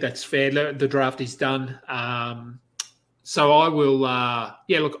that's fair. The draft is done. So I will,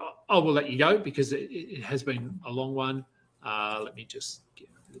 I will let you go because it has been a long one. Let me just get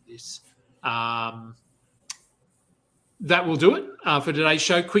rid of this. That will do it for today's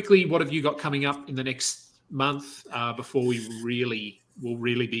show. Quickly, what have you got coming up in the next month before we will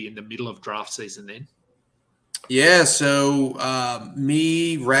really be in the middle of draft season then? Yeah, so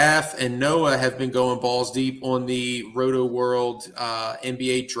me, Raph, and Noah have been going balls deep on the Roto World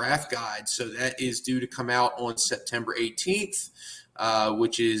NBA Draft Guide. So that is due to come out on September 18th,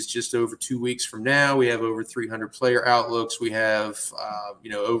 which is just over 2 weeks from now. We have over 300 player outlooks. We have,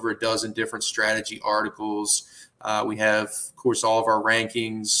 over a dozen different strategy articles. We have, of course, all of our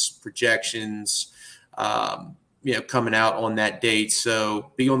rankings, projections, coming out on that date.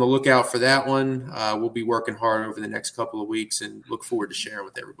 So be on the lookout for that one. We'll be working hard over the next couple of weeks and look forward to sharing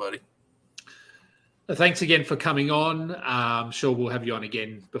with everybody. Thanks again for coming on. I'm sure we'll have you on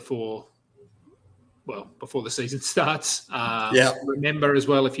again before the season starts. Remember as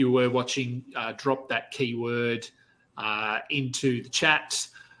well, if you were watching, drop that keyword into the chat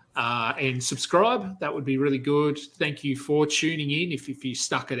and subscribe. That would be really good. Thank you for tuning in. If you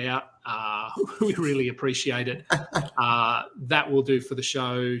stuck it out, we really appreciate it. That will do for the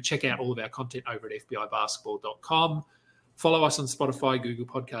show. Check out all of our content over at fbibasketball.com. Follow us on Spotify, Google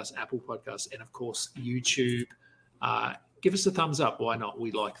Podcasts, Apple Podcasts, and, of course, YouTube. Give us a thumbs up. Why not?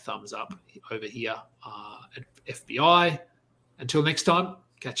 We like thumbs up over here at FBI. Until next time,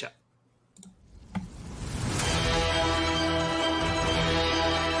 catch up.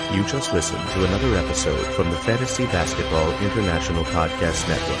 You just listened to another episode from the Fantasy Basketball International Podcast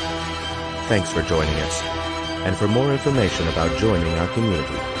Network. Thanks for joining us. And for more information about joining our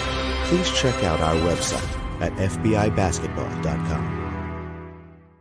community, please check out our website at fbibasketball.com.